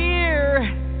spear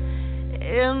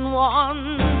in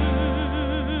one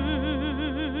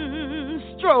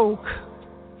stroke.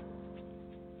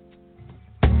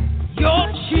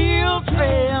 Your shield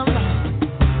filled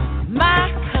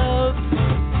my cup.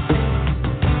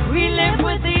 We lived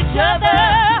with each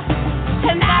other,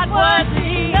 and that was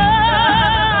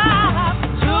enough.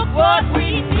 Took what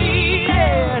we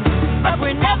needed, but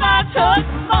we never took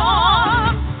more.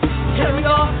 Till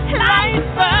your light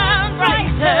burned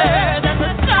brighter than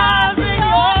the stars in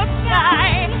your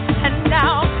sky. And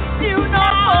now you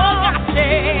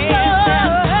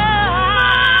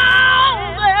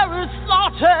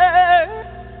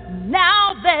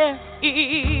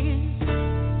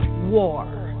war.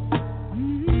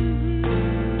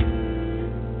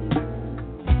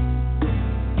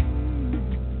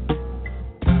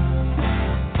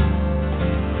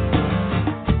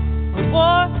 A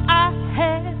war I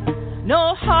had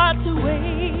no heart to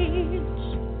wage.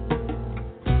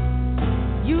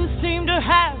 You seem to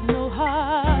have no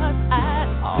heart at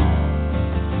all.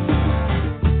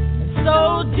 And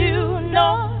so do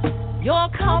not your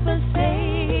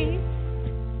compensate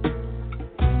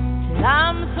till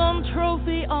I'm some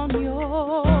trophy on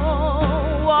your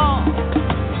wall.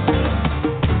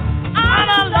 I'm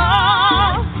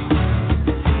alone,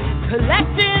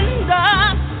 collecting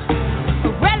dust, a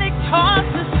relic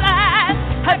tossed aside.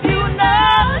 Have you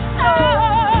noticed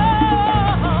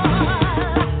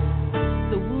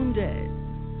the wounded,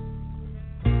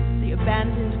 the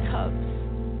abandoned cubs?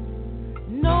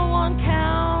 No one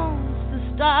counts the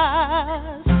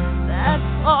stars,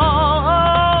 that's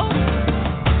all.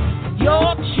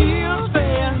 Your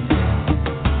children,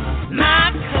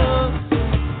 my cubs,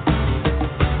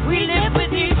 we live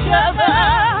with each other,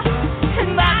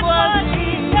 and that was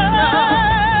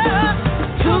enough.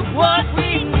 Took what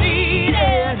we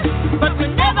needed, but we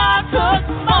never took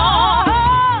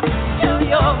more. Till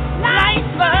your light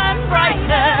burned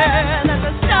brighter than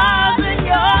the stars in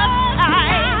your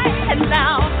eyes, and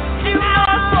now you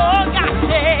are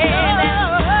forgotten.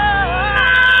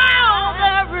 Now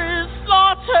there is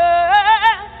slaughter,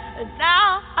 and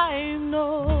now I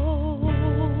know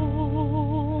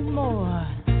more.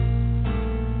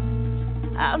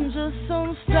 I'm just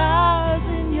some stars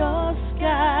in your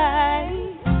sky,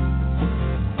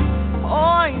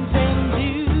 pointing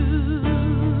due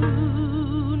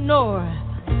north.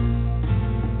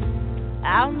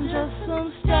 I'm just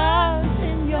some stars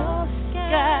in your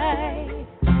sky,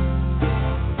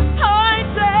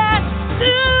 pointing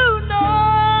due north.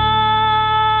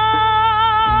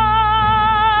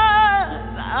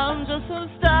 I'm just some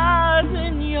stars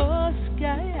in your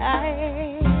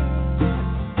sky.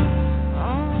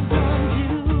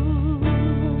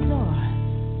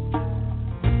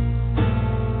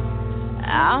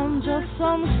 I'm just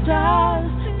some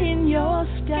stars in your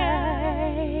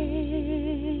sky.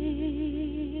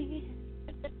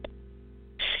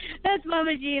 That's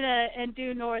Mama Gina and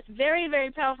Due North. Very,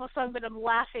 very powerful song, but I'm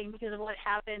laughing because of what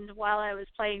happened while I was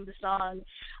playing the song.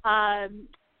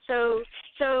 So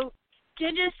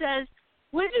Ginger says,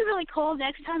 wouldn't it be really cool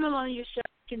next time I'm on your show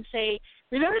I can say,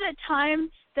 remember that time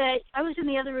that I was in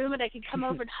the other room and I could come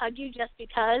over and hug you just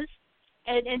because?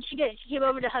 And she did. She came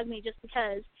over to hug me just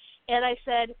because. And I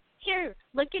said, here,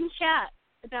 look in chat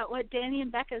about what Danny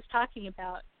and Becca is talking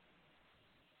about.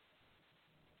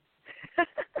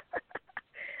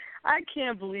 I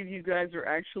can't believe you guys are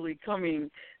actually coming.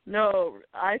 No,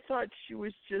 I thought she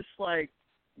was just like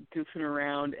goofing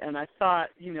around, and I thought,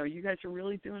 you guys are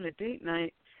really doing a date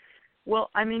night. Well,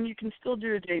 I mean, you can still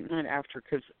do a date night after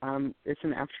because it's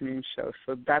an afternoon show,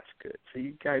 so that's good. So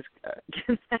you guys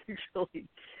can actually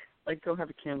go have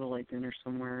a candlelight dinner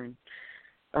somewhere and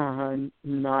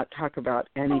not talk about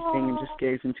anything and just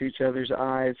gaze into each other's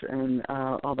eyes and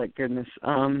all that goodness.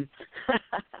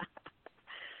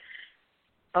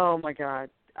 Oh my God.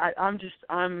 I'm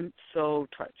so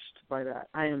touched by that.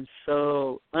 I am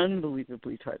so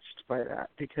unbelievably touched by that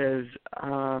because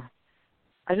I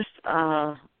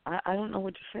don't know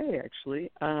what to say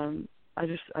actually.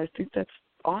 I think that's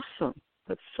awesome.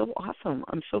 That's so awesome.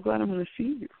 I'm so glad I'm going to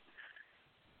see you.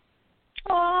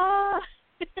 Aww.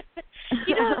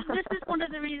 This is one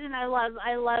of the reasons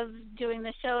I love doing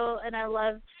the show, and I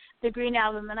love the Green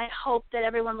Album, and I hope that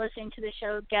everyone listening to the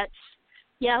show gets,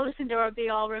 listen to her be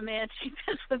all romantic.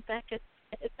 That's what Becca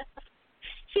said.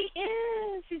 She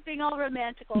is. She's being all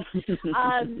romantical.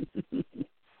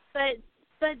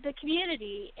 But the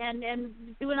community, and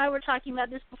you and I were talking about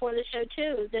this before the show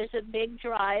too. There's a big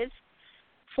drive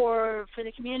for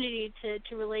the community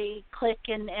to really click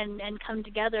and come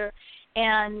together.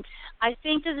 And I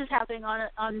think this is happening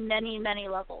on many, many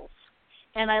levels.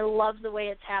 And I love the way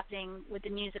it's happening with the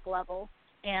music level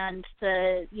and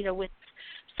with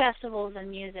festivals and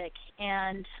music.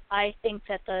 And I think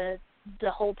that the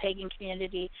whole pagan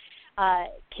community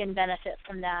can benefit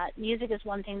from that. Music is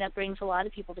one thing that brings a lot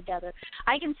of people together.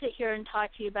 I can sit here and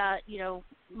talk to you about,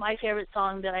 my favorite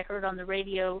song that I heard on the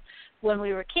radio when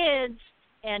we were kids,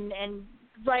 and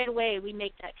right away we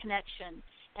make that connection.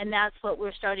 And that's what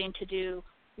we're starting to do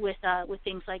with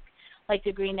things like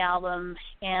the Green Album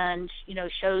and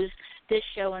shows, this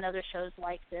show and other shows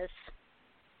like this.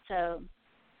 So,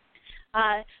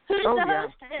 who's the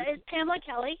host? It's Pamela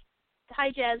Kelly, the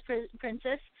High Jazz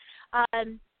Princess,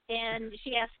 and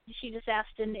she just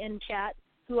asked in chat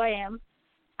who I am.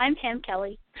 I'm Pam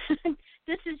Kelly.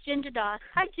 This is Ginger Doss.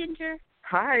 Hi, Ginger.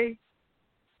 Hi.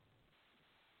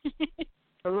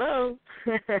 Hello.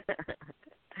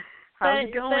 How's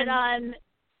it going?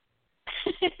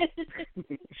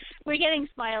 We're getting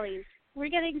smileys.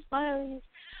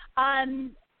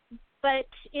 But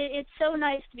it's so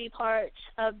nice to be part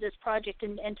of this project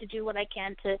and to do what I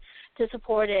can to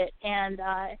support it. And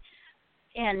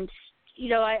you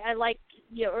know, I like,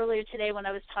 you know, earlier today when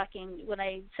I was talking, when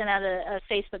I sent out a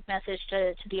Facebook message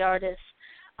to the artist,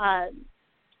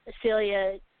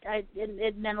 Celia,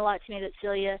 it meant a lot to me that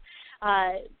Celia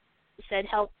said,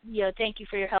 "Help, you know, thank you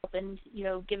for your help in, you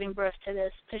know, giving birth to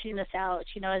this, pushing this out.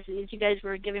 You know, as you guys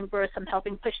were giving birth, I'm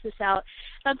helping push this out."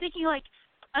 And I'm thinking, like,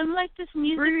 I'm like this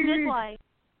music midwife.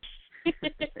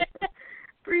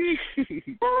 Breathe.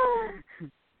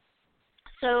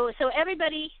 So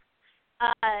everybody,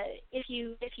 if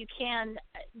you can,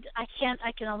 I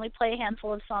can only play a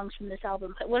handful of songs from this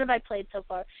album. What have I played so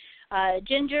far?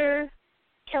 Ginger,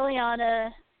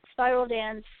 Kellyanna, Spiral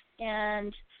Dance,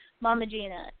 and Mama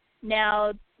Gina.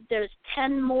 Now there's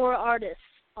 10 more artists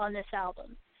on this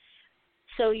album,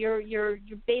 so you're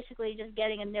basically just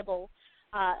getting a nibble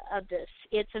of this.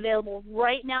 It's available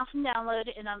right now from download,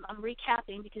 and I'm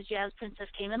recapping because Jazz Princess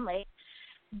came in late.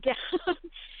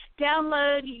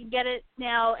 Download, you can get it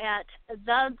now at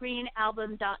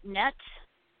thegreenalbum.net,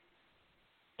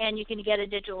 and you can get a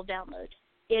digital download.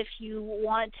 If you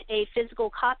want a physical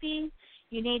copy,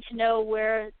 you need to know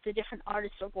where the different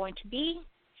artists are going to be,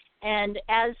 and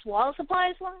while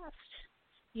supplies last,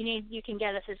 you can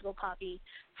get a physical copy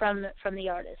from the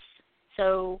artists.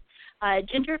 So,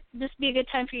 Ginger, this would be a good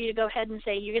time for you to go ahead and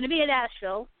say you're going to be at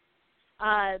Asheville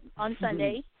on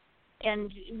Sunday,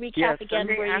 and recap again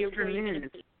Sunday where you're afternoon. going to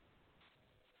be.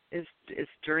 It's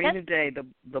during the day,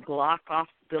 the block off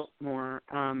Biltmore,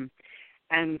 and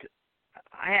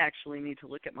I actually need to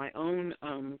look at my own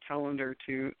calendar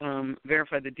to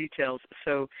verify the details.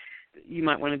 So you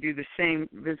might want to do the same.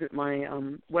 Visit my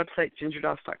website,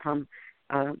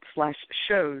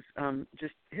 gingerdoss.com/shows.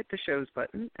 Just hit the shows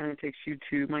button, and it takes you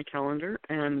to my calendar,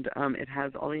 and it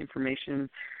has all the information,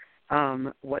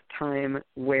 what time,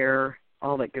 where,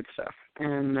 all that good stuff.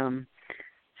 And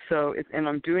and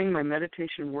I'm doing my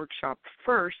meditation workshop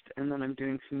first, and then I'm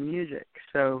doing some music.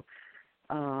 So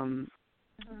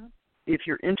if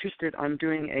you're interested, I'm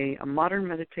doing a modern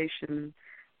meditation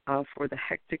for the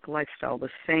hectic lifestyle, the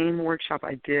same workshop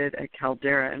I did at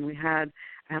Caldera, and I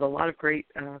had a lot of great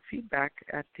feedback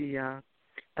at the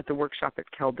workshop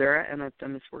at Caldera, and I've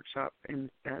done this workshop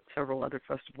at several other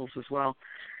festivals as well.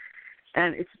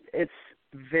 And it's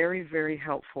very, very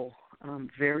helpful,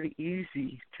 very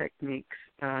easy techniques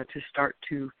to start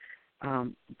to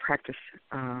practice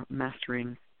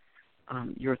mastering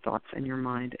your thoughts and your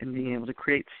mind, and being able to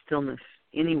create stillness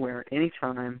anywhere,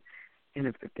 anytime, in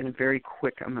a very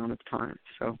quick amount of time.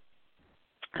 So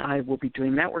I will be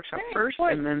doing that workshop first,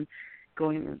 and then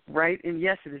going right in.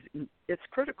 Yes, it's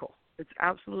critical. It's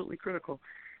absolutely critical.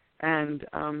 And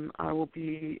I will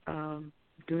be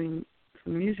doing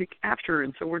some music after,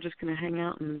 and so we're just going to hang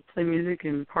out and play music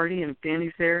and party, and if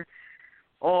Danny's there,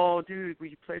 oh, dude, will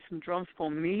you play some drums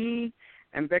for me?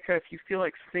 And Becca, if you feel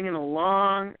like singing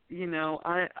along, you know,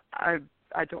 I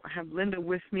don't have Linda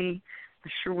with me. I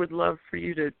sure would love for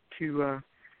you to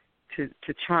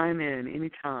chime in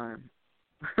anytime.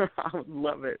 I would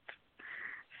love it.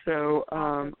 So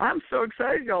I'm so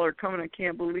excited y'all are coming. I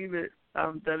can't believe it.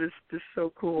 That is just so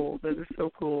cool. That is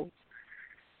so cool.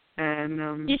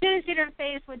 And you should have seen her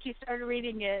face when she started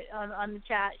reading it on the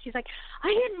chat. She's like, I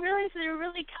didn't realize they were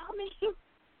really coming.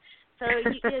 So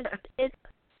it's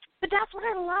but that's what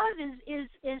I love is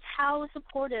how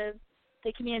supportive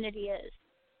the community is,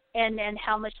 and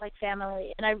how much like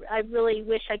family. And I really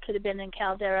wish I could have been in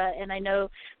Caldera, and I know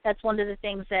that's one of the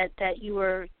things that you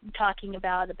were talking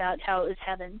about how it was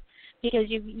heaven, because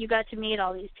you got to meet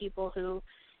all these people who,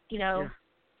 you know.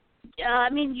 Yeah. I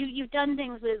mean, you've done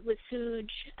things with Suge.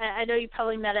 I know you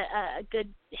probably met a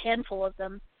good handful of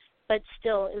them, but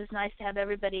still, it was nice to have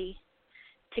everybody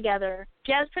together.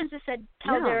 Jazz Princess said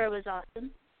Caldera was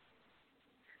awesome.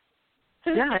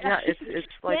 Yeah, it's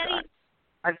like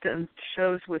I've done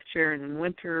shows with Sharon in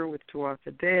Winter, with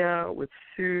Tuatha Dea, with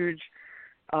Suge.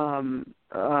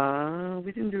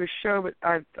 We didn't do a show, but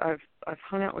I've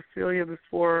hung out with Celia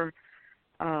before.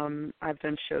 I've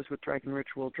done shows with Dragon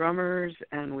Ritual Drummers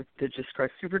and with the Just Cry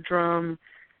Super Drum.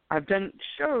 I've done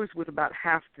shows with about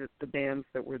half the bands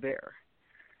that were there.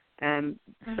 And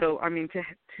so, I mean,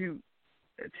 to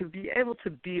be able to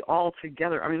be all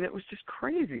together, I mean, it was just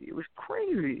crazy. It was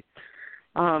crazy.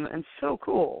 And so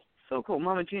cool. So cool.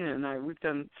 Mama Gina and I, we've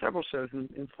done several shows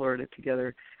in Florida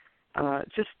together.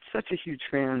 just such a huge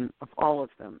fan of all of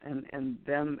them, and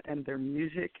them and their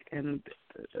music, and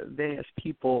they as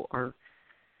people are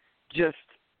just,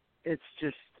 it's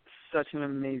just such an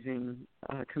amazing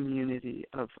community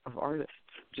of artists,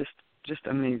 just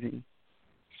amazing.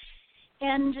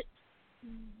 And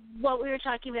what we were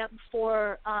talking about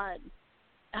before,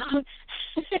 I'm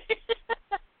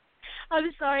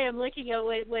sorry, I'm looking at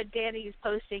what Danny's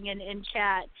posting in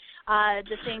chat.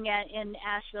 The thing in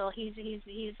Asheville, he's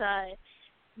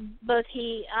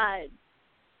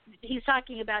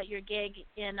talking about your gig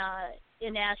in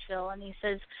Asheville, and he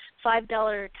says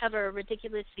 $5 cover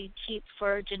ridiculously cheap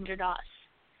for Ginger Doss.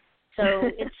 So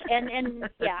it's and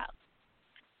yeah.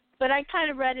 But I kind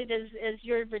of read it as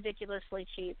you're ridiculously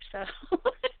cheap, so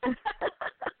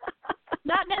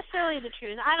not necessarily the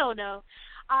truth. I don't know,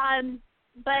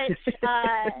 but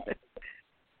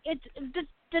it's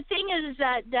the thing is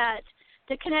that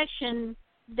the connection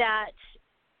that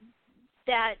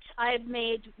I've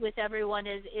made with everyone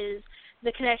is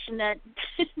the connection that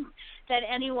that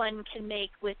anyone can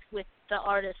make with the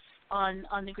artists on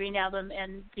the Green Album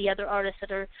and the other artists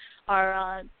that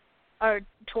are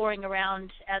touring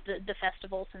around at the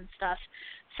festivals and stuff.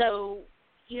 So,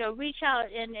 reach out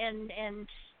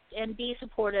and be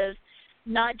supportive,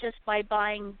 not just by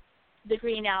buying the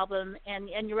Green Album and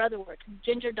your other work.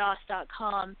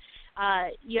 GingerDoss.com,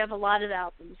 you have a lot of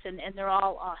albums, and they're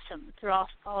all awesome. They're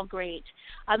all great.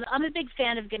 I'm a big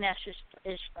fan of Ganesh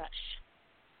is Fresh.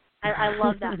 I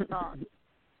love that song.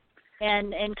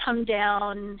 And Come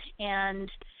Down,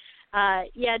 and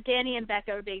Danny and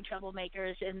Becca are big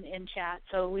troublemakers in chat,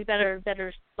 so we better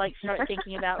start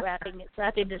thinking about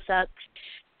wrapping this up.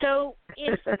 So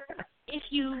if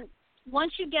you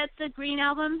once you get the Green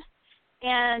Album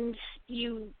and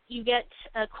you get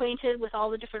acquainted with all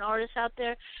the different artists out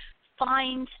there,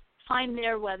 find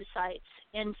their websites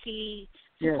and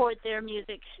support their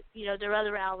music, their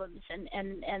other albums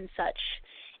and such.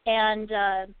 And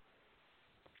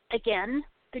again,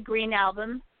 the Green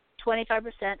Album,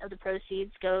 25% of the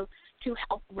proceeds go to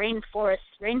help Rainforest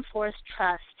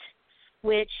Trust,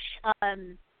 which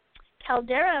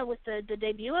Caldera, with the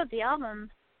debut of the album,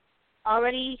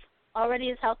 already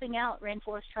is helping out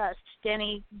Rainforest Trust.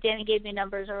 Danny gave me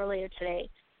numbers earlier today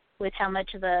with how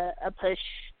much of a push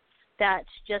that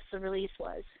just the release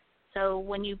was. So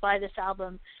when you buy this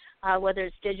album, whether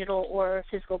it's digital or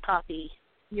physical copy,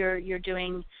 you're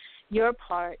doing your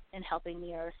part in helping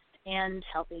the earth and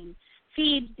helping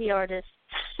feed the artists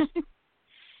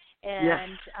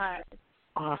and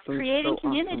awesome. Creating so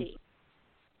community. Awesome.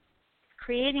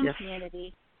 Creating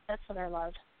community. That's what I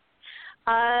love.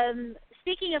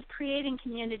 Speaking of creating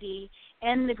community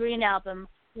and the Green Album,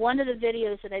 one of the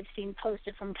videos that I've seen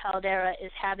posted from Caldera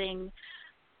is having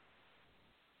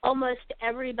almost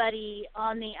everybody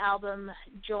on the album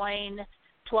join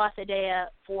Tuatha Dea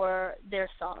for their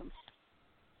songs.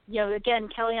 Again,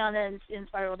 Kellyanna and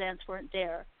Spiral Dance weren't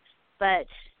there, but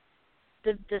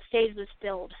the stage was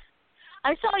filled.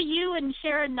 I saw you and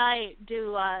Sharon Knight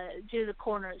do the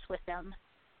corners with them.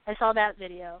 I saw that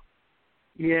video.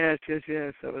 Yes.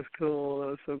 That was cool. That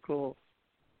was so cool.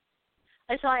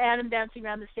 I saw Adam bouncing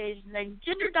around the stage and saying,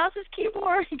 Ginger Doss's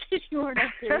keyboard, in case you weren't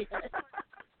up there yet.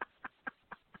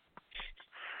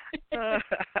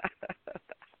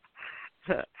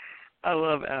 I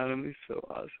love Adam. He's so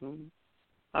awesome.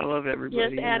 I love everybody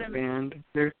in the band.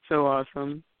 They're so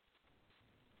awesome.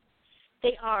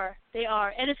 They are.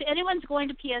 And if anyone's going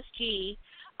to PSG,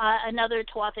 another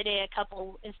Tuatha Dea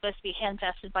couple is supposed to be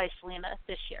handfested by Selena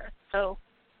this year. So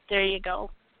there you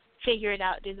go. Figure it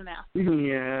out. Do the math.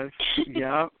 Yes.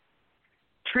 Yep.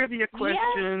 Trivia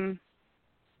question.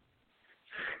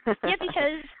 Yeah,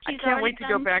 because I can't wait to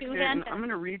go back there. And I'm going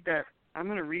to read that. I'm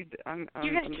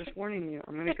just warning you.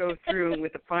 I'm going to go through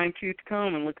with a fine-tooth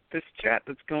comb and look at this chat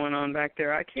that's going on back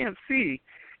there. I can't see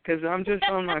because I'm just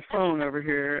on my phone over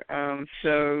here.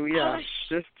 So yeah,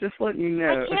 just letting you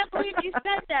know. I can't believe you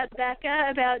said that, Becca,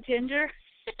 about Ginger.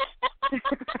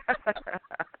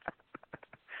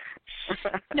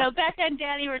 No, Becca and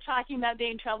Danny were talking about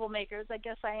being troublemakers. I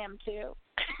guess I am too.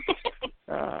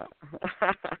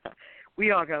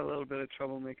 We all got a little bit of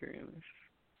troublemaker in us.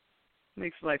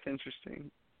 Makes life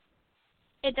interesting.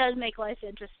 It does make life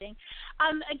interesting.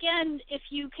 Again, if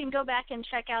you can go back and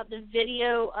check out the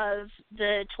video of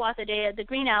the Tuatha Dea, the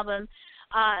Green Album,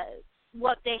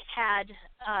 what they had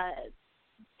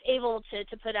able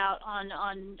to put out on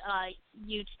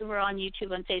YouTube, we're on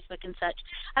YouTube and Facebook and such.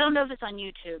 I don't know if it's on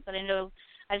YouTube, but I know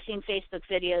I've seen Facebook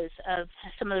videos of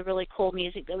some of the really cool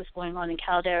music that was going on in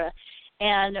Caldera,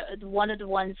 and one of the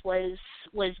ones was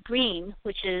Green,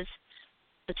 which is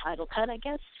the title cut, I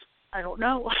guess. I don't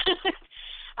know.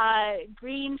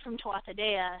 Green from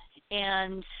Tuatha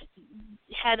and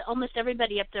had almost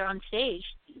everybody up there on stage,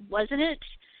 wasn't it?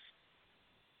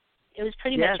 It was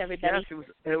pretty much everybody.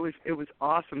 Yes, it was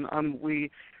awesome. We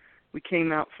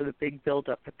came out for the big build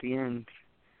up at the end.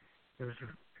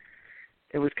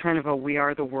 It was kind of a "We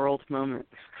Are the World" moment.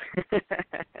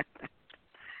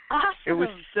 Awesome. It was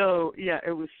so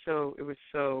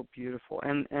beautiful,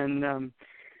 and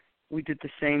we did the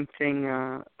same thing.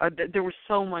 There was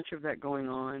so much of that going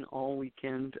on all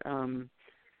weekend.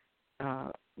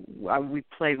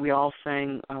 We all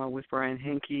sang with Brian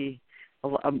Henke.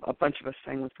 A bunch of us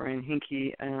sang with Brian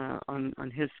Henke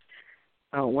on his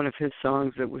one of his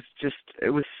songs. It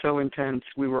was so intense.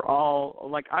 We were all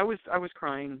like, I was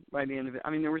crying by the end of it. I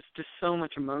mean, there was just so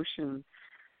much emotion,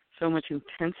 so much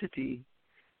intensity.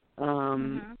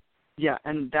 Yeah,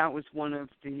 and that was one of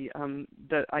the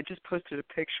that I just posted a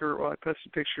picture. Well, I posted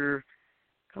a picture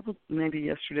maybe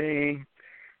yesterday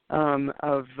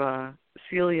of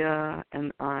Celia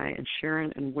and I and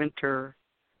Sharon and Winter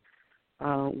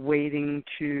waiting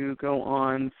to go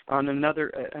on another.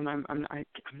 And I'm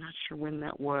not sure when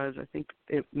that was. I think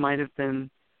it might have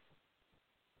been.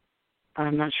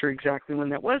 I'm not sure exactly when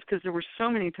that was because there were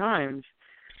so many times.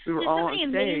 We were all on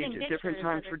stage at different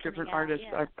times for different artists.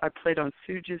 Yeah. I played on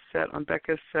Suja's set, on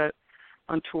Becca's set,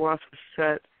 on Tuatha's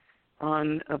set,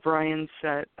 on Brian's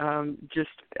set, just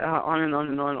on and on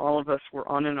and on. All of us were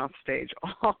on and off stage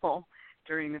all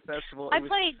during the festival. It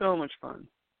was so much fun.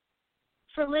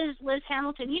 For Liz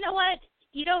Hamilton, you know what?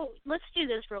 Let's do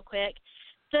this real quick.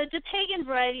 The Pagan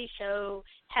Variety Show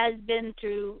has been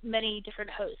through many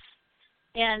different hosts.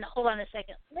 And hold on a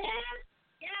second. Liz,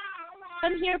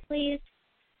 come here, please.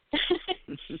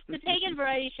 The Pagan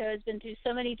Variety Show has been through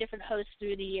so many different hosts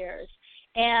through the years,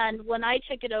 and when I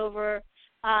took it over,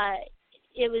 I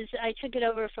took it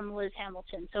over from Liz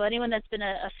Hamilton. So anyone that's been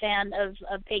a fan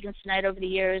of Pagans Tonight over the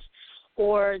years,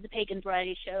 or the Pagan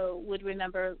Variety Show, would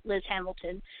remember Liz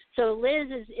Hamilton. So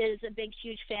Liz is a big,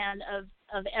 huge fan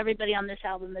of everybody on this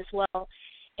album as well.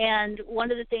 And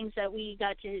one of the things that we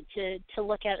got to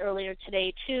look at earlier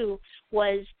today too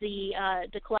was the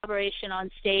collaboration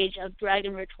on stage of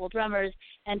Dragon Ritual Drummers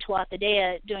and Tuatha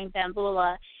Dea doing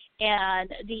Bambula, and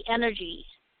the energy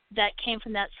that came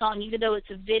from that song, even though it's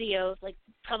a video, like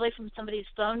probably from somebody's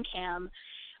phone cam,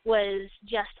 was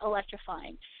just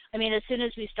electrifying. I mean, as soon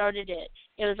as we started it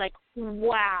was like,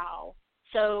 wow.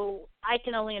 So I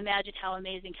can only imagine how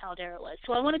amazing Caldera was.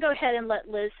 So I want to go ahead and let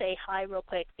Liz say hi real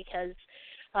quick because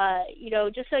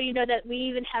just so you know that we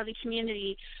even have a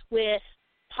community with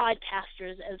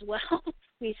podcasters as well.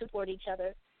 We support each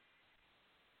other.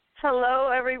 Hello,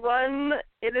 everyone.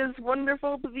 It is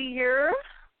wonderful to be here.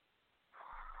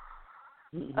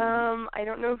 I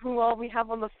don't know who all we have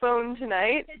on the phone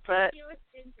tonight, but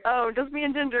just me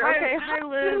and Ginger. Okay, hi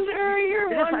Liz. Ginger, you're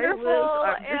wonderful,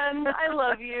 and I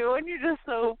love you, and you're just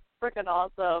so freaking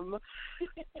awesome.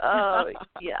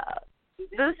 Yeah.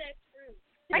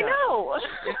 I know.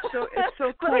 It's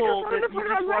so cool that you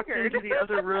just walked into the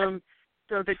other room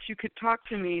so that you could talk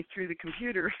to me through the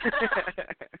computer.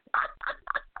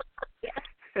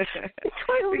 It's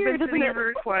quite weird, We've been sitting here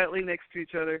very quietly next to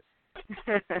each other.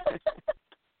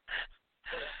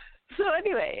 So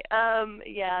anyway,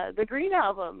 the Green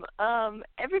Album.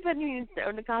 Everybody needs to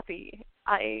own a copy.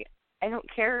 I don't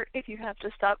care if you have to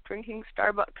stop drinking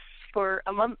Starbucks for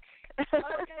a month.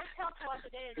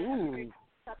 Ooh.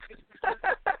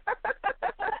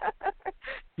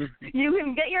 You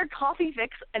can get your coffee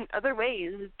fix in other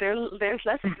ways. There's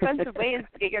less expensive ways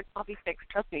to get your coffee fix.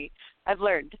 Trust me, I've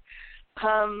learned.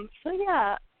 So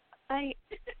yeah, I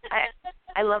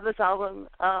love this album.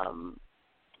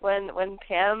 When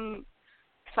Pam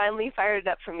finally fired it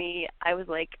up for me, I was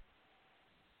like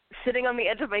sitting on the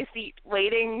edge of my seat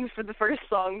waiting for the first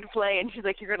song to play, and she's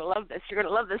like, "You're gonna love this. You're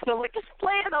gonna love this." And I'm like, "Just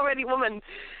play it already, woman."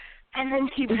 And then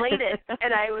she played it,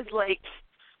 and I was like,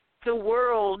 the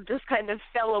world just kind of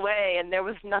fell away, and there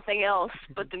was nothing else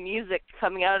but the music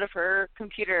coming out of her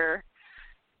computer.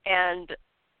 And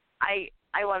I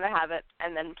want to have it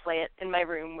and then play it in my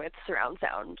room with surround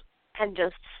sound and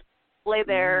just lay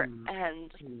there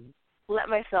and let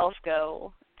myself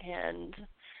go. And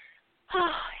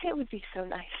it would be so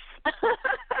nice.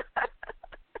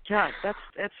 Yeah, that's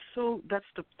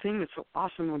the thing that's so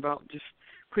awesome about just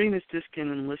putting this disc in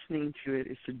and listening to it.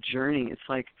 It's a journey. It's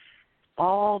like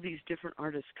all these different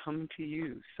artists come to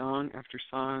you, song after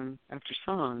song after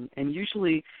song, and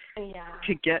usually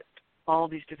to get all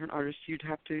these different artists, you'd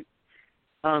have to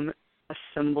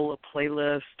assemble a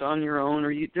playlist on your own,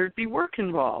 or there'd be work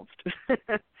involved.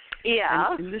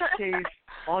 Yeah. And in this case,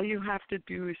 all you have to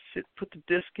do is put the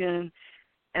disc in,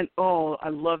 And I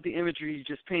love the imagery you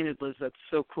just painted, Liz. That's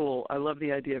so cool. I love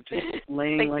the idea of just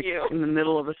laying like in the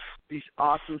middle of these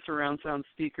awesome surround sound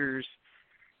speakers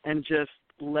and just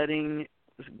letting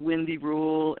Wendy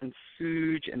Rule and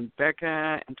Suge and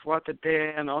Becca and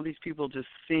Tuatadea and all these people just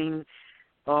sing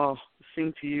to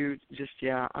you. Just,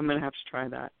 I'm going to have to try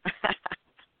that.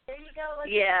 There you go.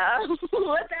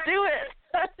 Let's do it.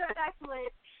 That's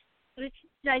excellent.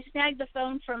 I snagged the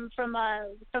phone from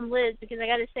Liz because I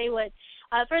got to say what.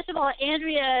 First of all,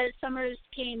 Andrea Summers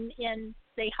came in.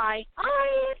 Say hi.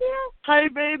 Hi, Andrea. Hi,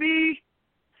 baby.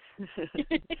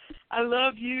 I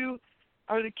love you.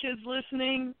 Are the kids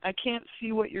listening? I can't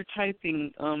see what you're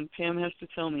typing. Pam has to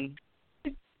tell me.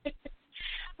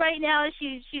 Right now,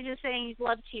 she's just saying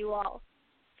love to you all.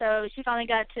 So she finally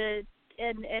got to,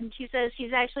 and she says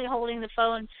she's actually holding the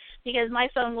phone because my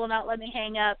phone will not let me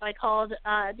hang up. I called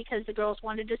because the girls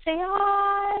wanted to say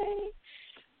hi.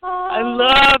 I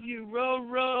love you,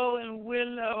 Ro and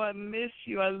Willow. I miss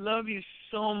you. I love you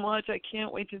so much. I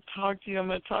can't wait to talk to you. I'm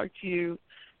going to talk to you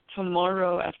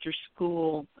tomorrow after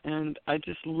school, and I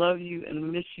just love you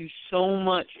and miss you so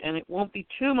much, and it won't be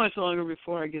too much longer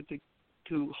before I get to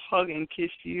hug and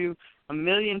kiss you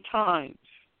 1,000,000 times.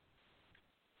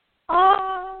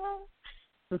 Oh,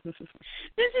 this is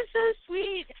so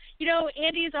sweet. You know,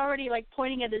 Andy's already like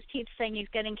pointing at his teeth saying he's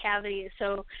getting cavities.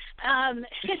 So, and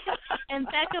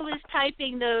Becca was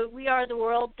typing the "We Are the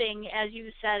World" thing as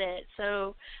you said it.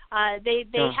 So they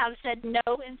have said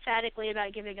no emphatically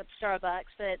about giving up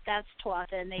Starbucks, but that's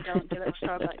Tuatha, and they don't give up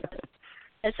Starbucks.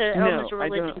 It's almost a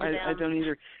religion to them. I don't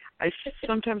either.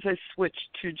 Sometimes I switch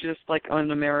to just like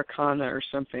an Americana or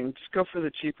something. Just go for the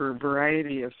cheaper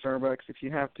variety of Starbucks if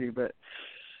you have to, but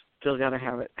still got to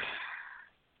have it.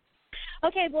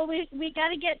 Okay, well we got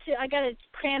to get to. I got to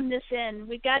cram this in.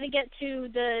 We got to get to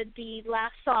the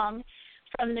last song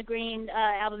from the Green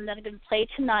album that I'm going to play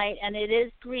tonight, and it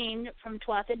is Green from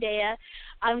Tuatha.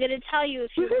 I'm going to tell you,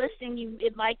 if you're listening,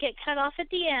 it might get cut off at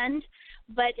the end,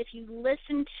 but if you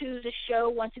listen to the show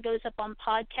once it goes up on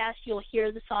podcast, you'll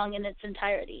hear the song in its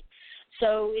entirety.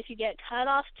 So if you get cut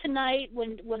off tonight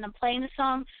when I'm playing the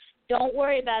song, don't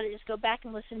worry about it. Just go back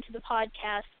and listen to the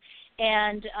podcast,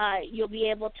 and you'll be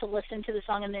able to listen to the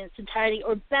song in its entirety.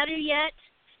 Or better yet,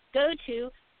 go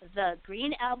to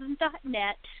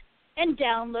thegreenalbum.net and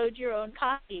download your own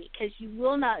copy, because you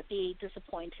will not be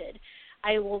disappointed.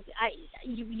 You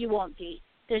won't be.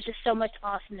 There's just so much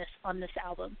awesomeness on this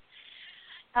album.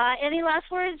 Any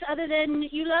last words other than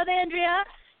you love Andrea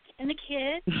and the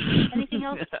kids? Anything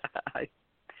else?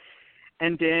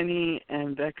 And Danny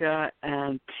and Becca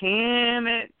and Pam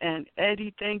and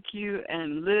Eddie, thank you,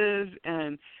 and Liz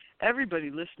and everybody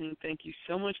listening, thank you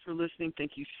so much for listening.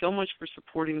 Thank you so much for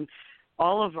supporting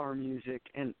all of our music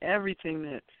and everything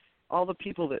that all the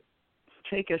people that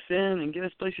take us in and give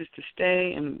us places to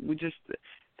stay, and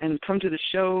and come to the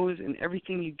shows and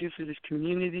everything you do for this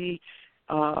community.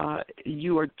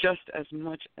 You are just as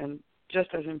much and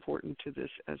just as important to this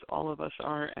as all of us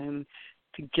are, and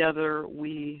together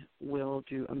we will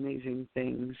do amazing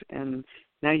things. And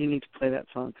now you need to play that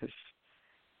song because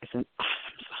it's an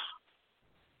awesome song.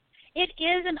 It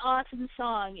is an awesome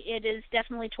song. It is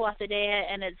definitely Tuatha,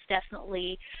 and it's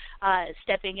definitely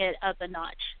stepping it up a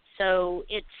notch. So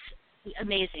it's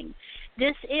amazing.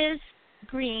 This is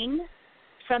Green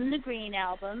from the Green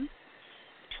album,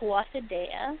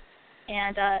 Tuatha.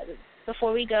 And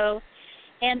before we go,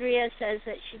 Andrea says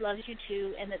that she loves you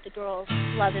too, and that the girls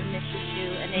love and miss you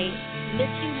too, and they miss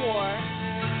you more.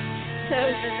 So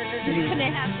you're going to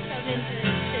have to come into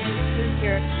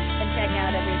here and check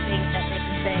out everything that they've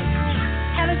been saying.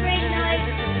 Have a great night.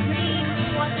 Green,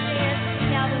 Tuatha,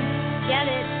 Green album. Get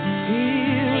it.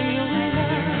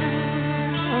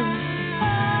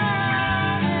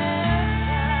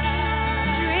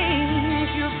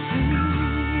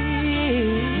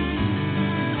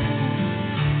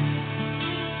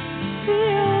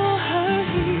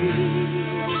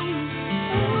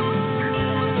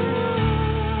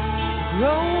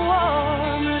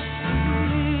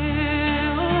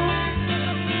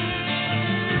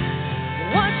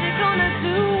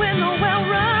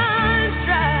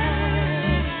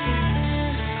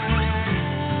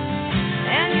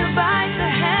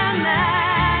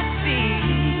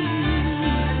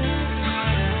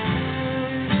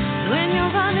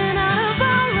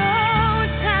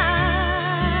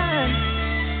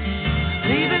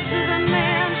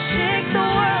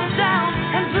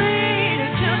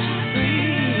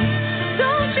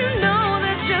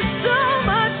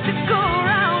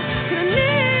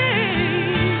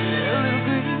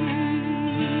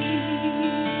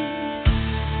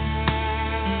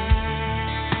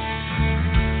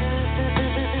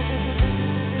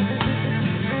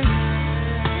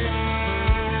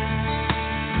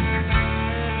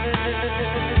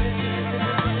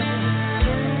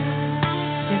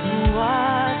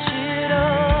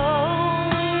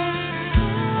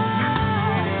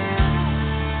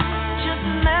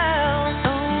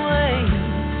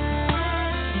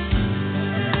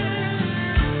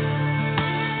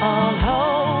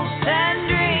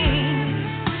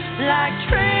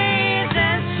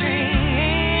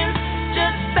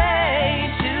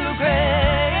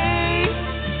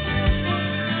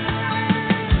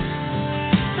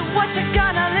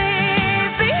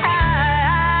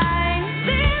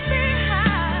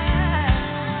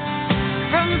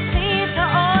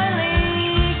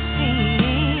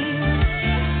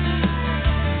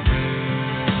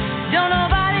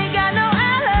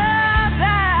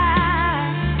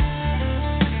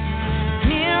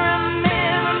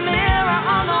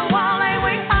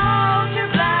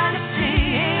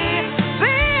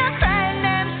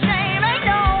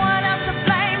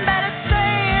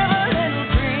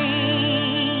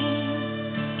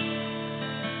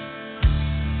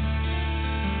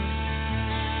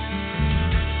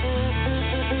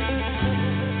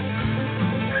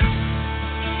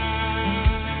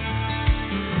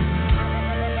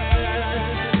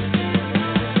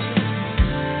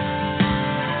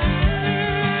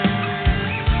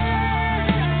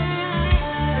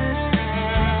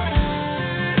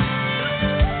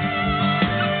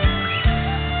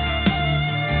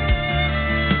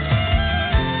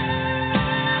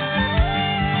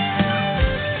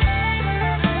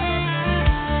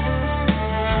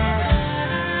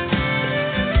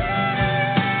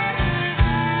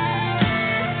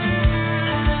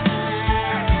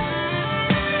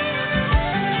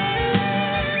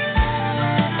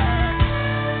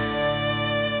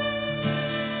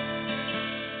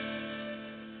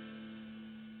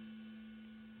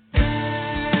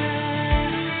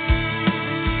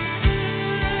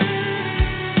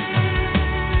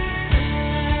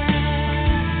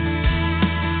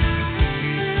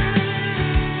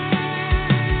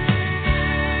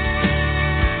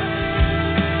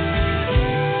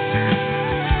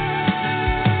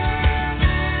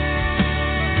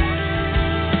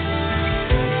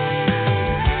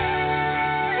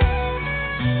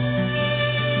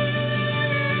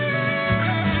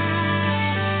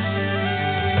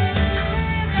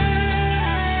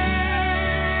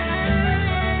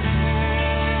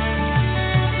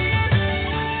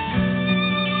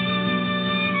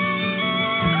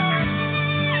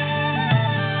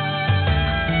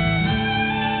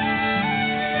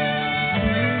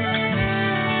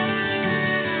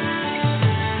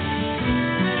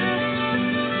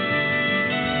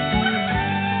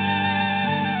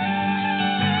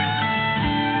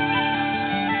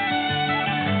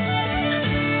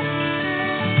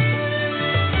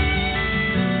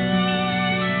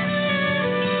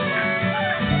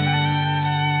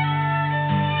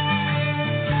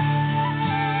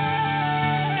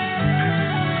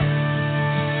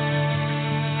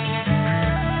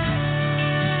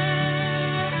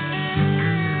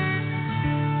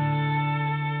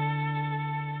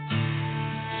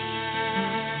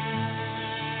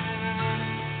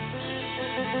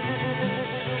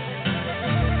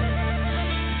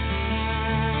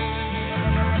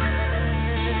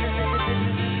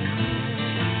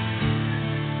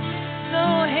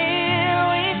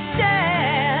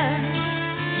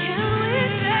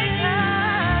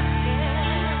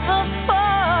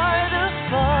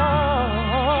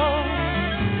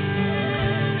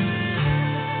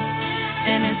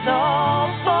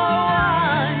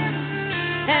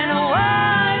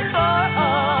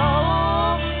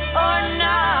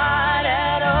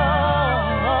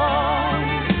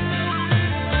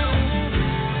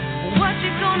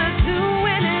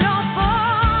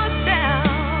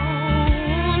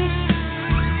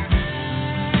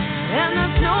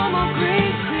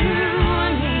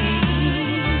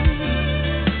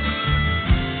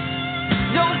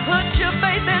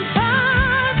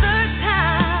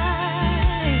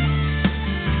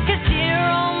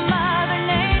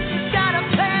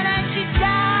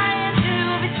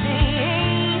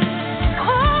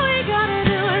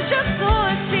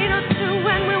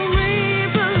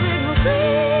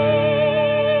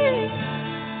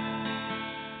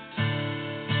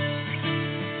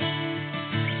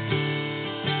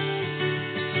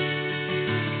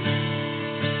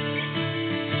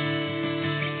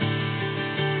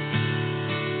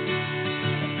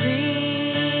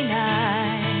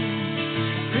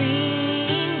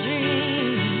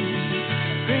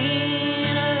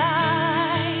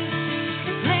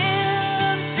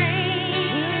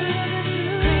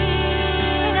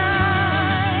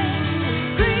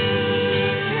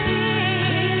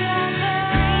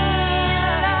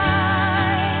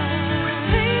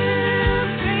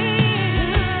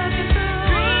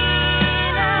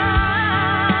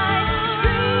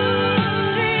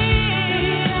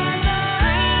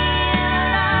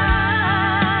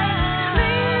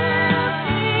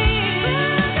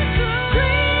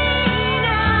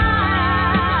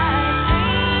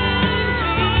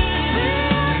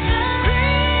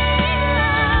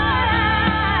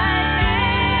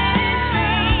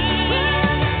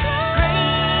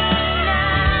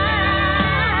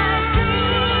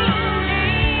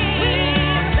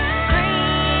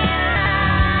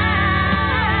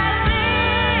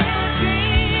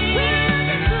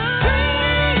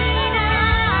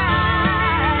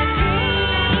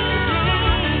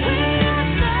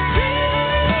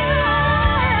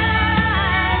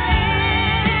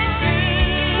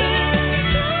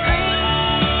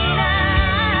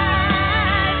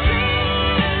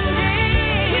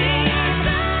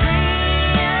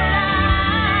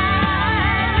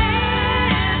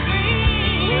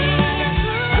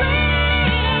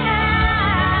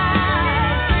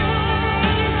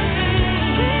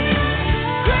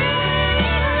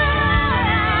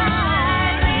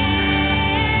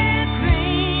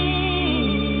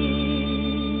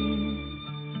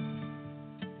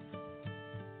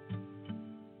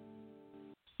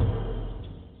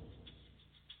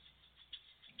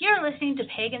 to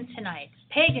Pagans Tonight.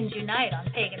 Pagans unite on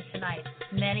Pagans Tonight.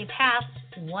 Many paths,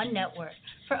 one network.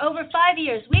 For over 5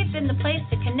 years, we've been the place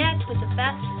to connect with the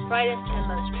best, brightest, and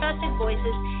most trusted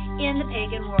voices in the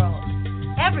pagan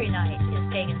world. Every night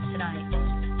is Pagans Tonight.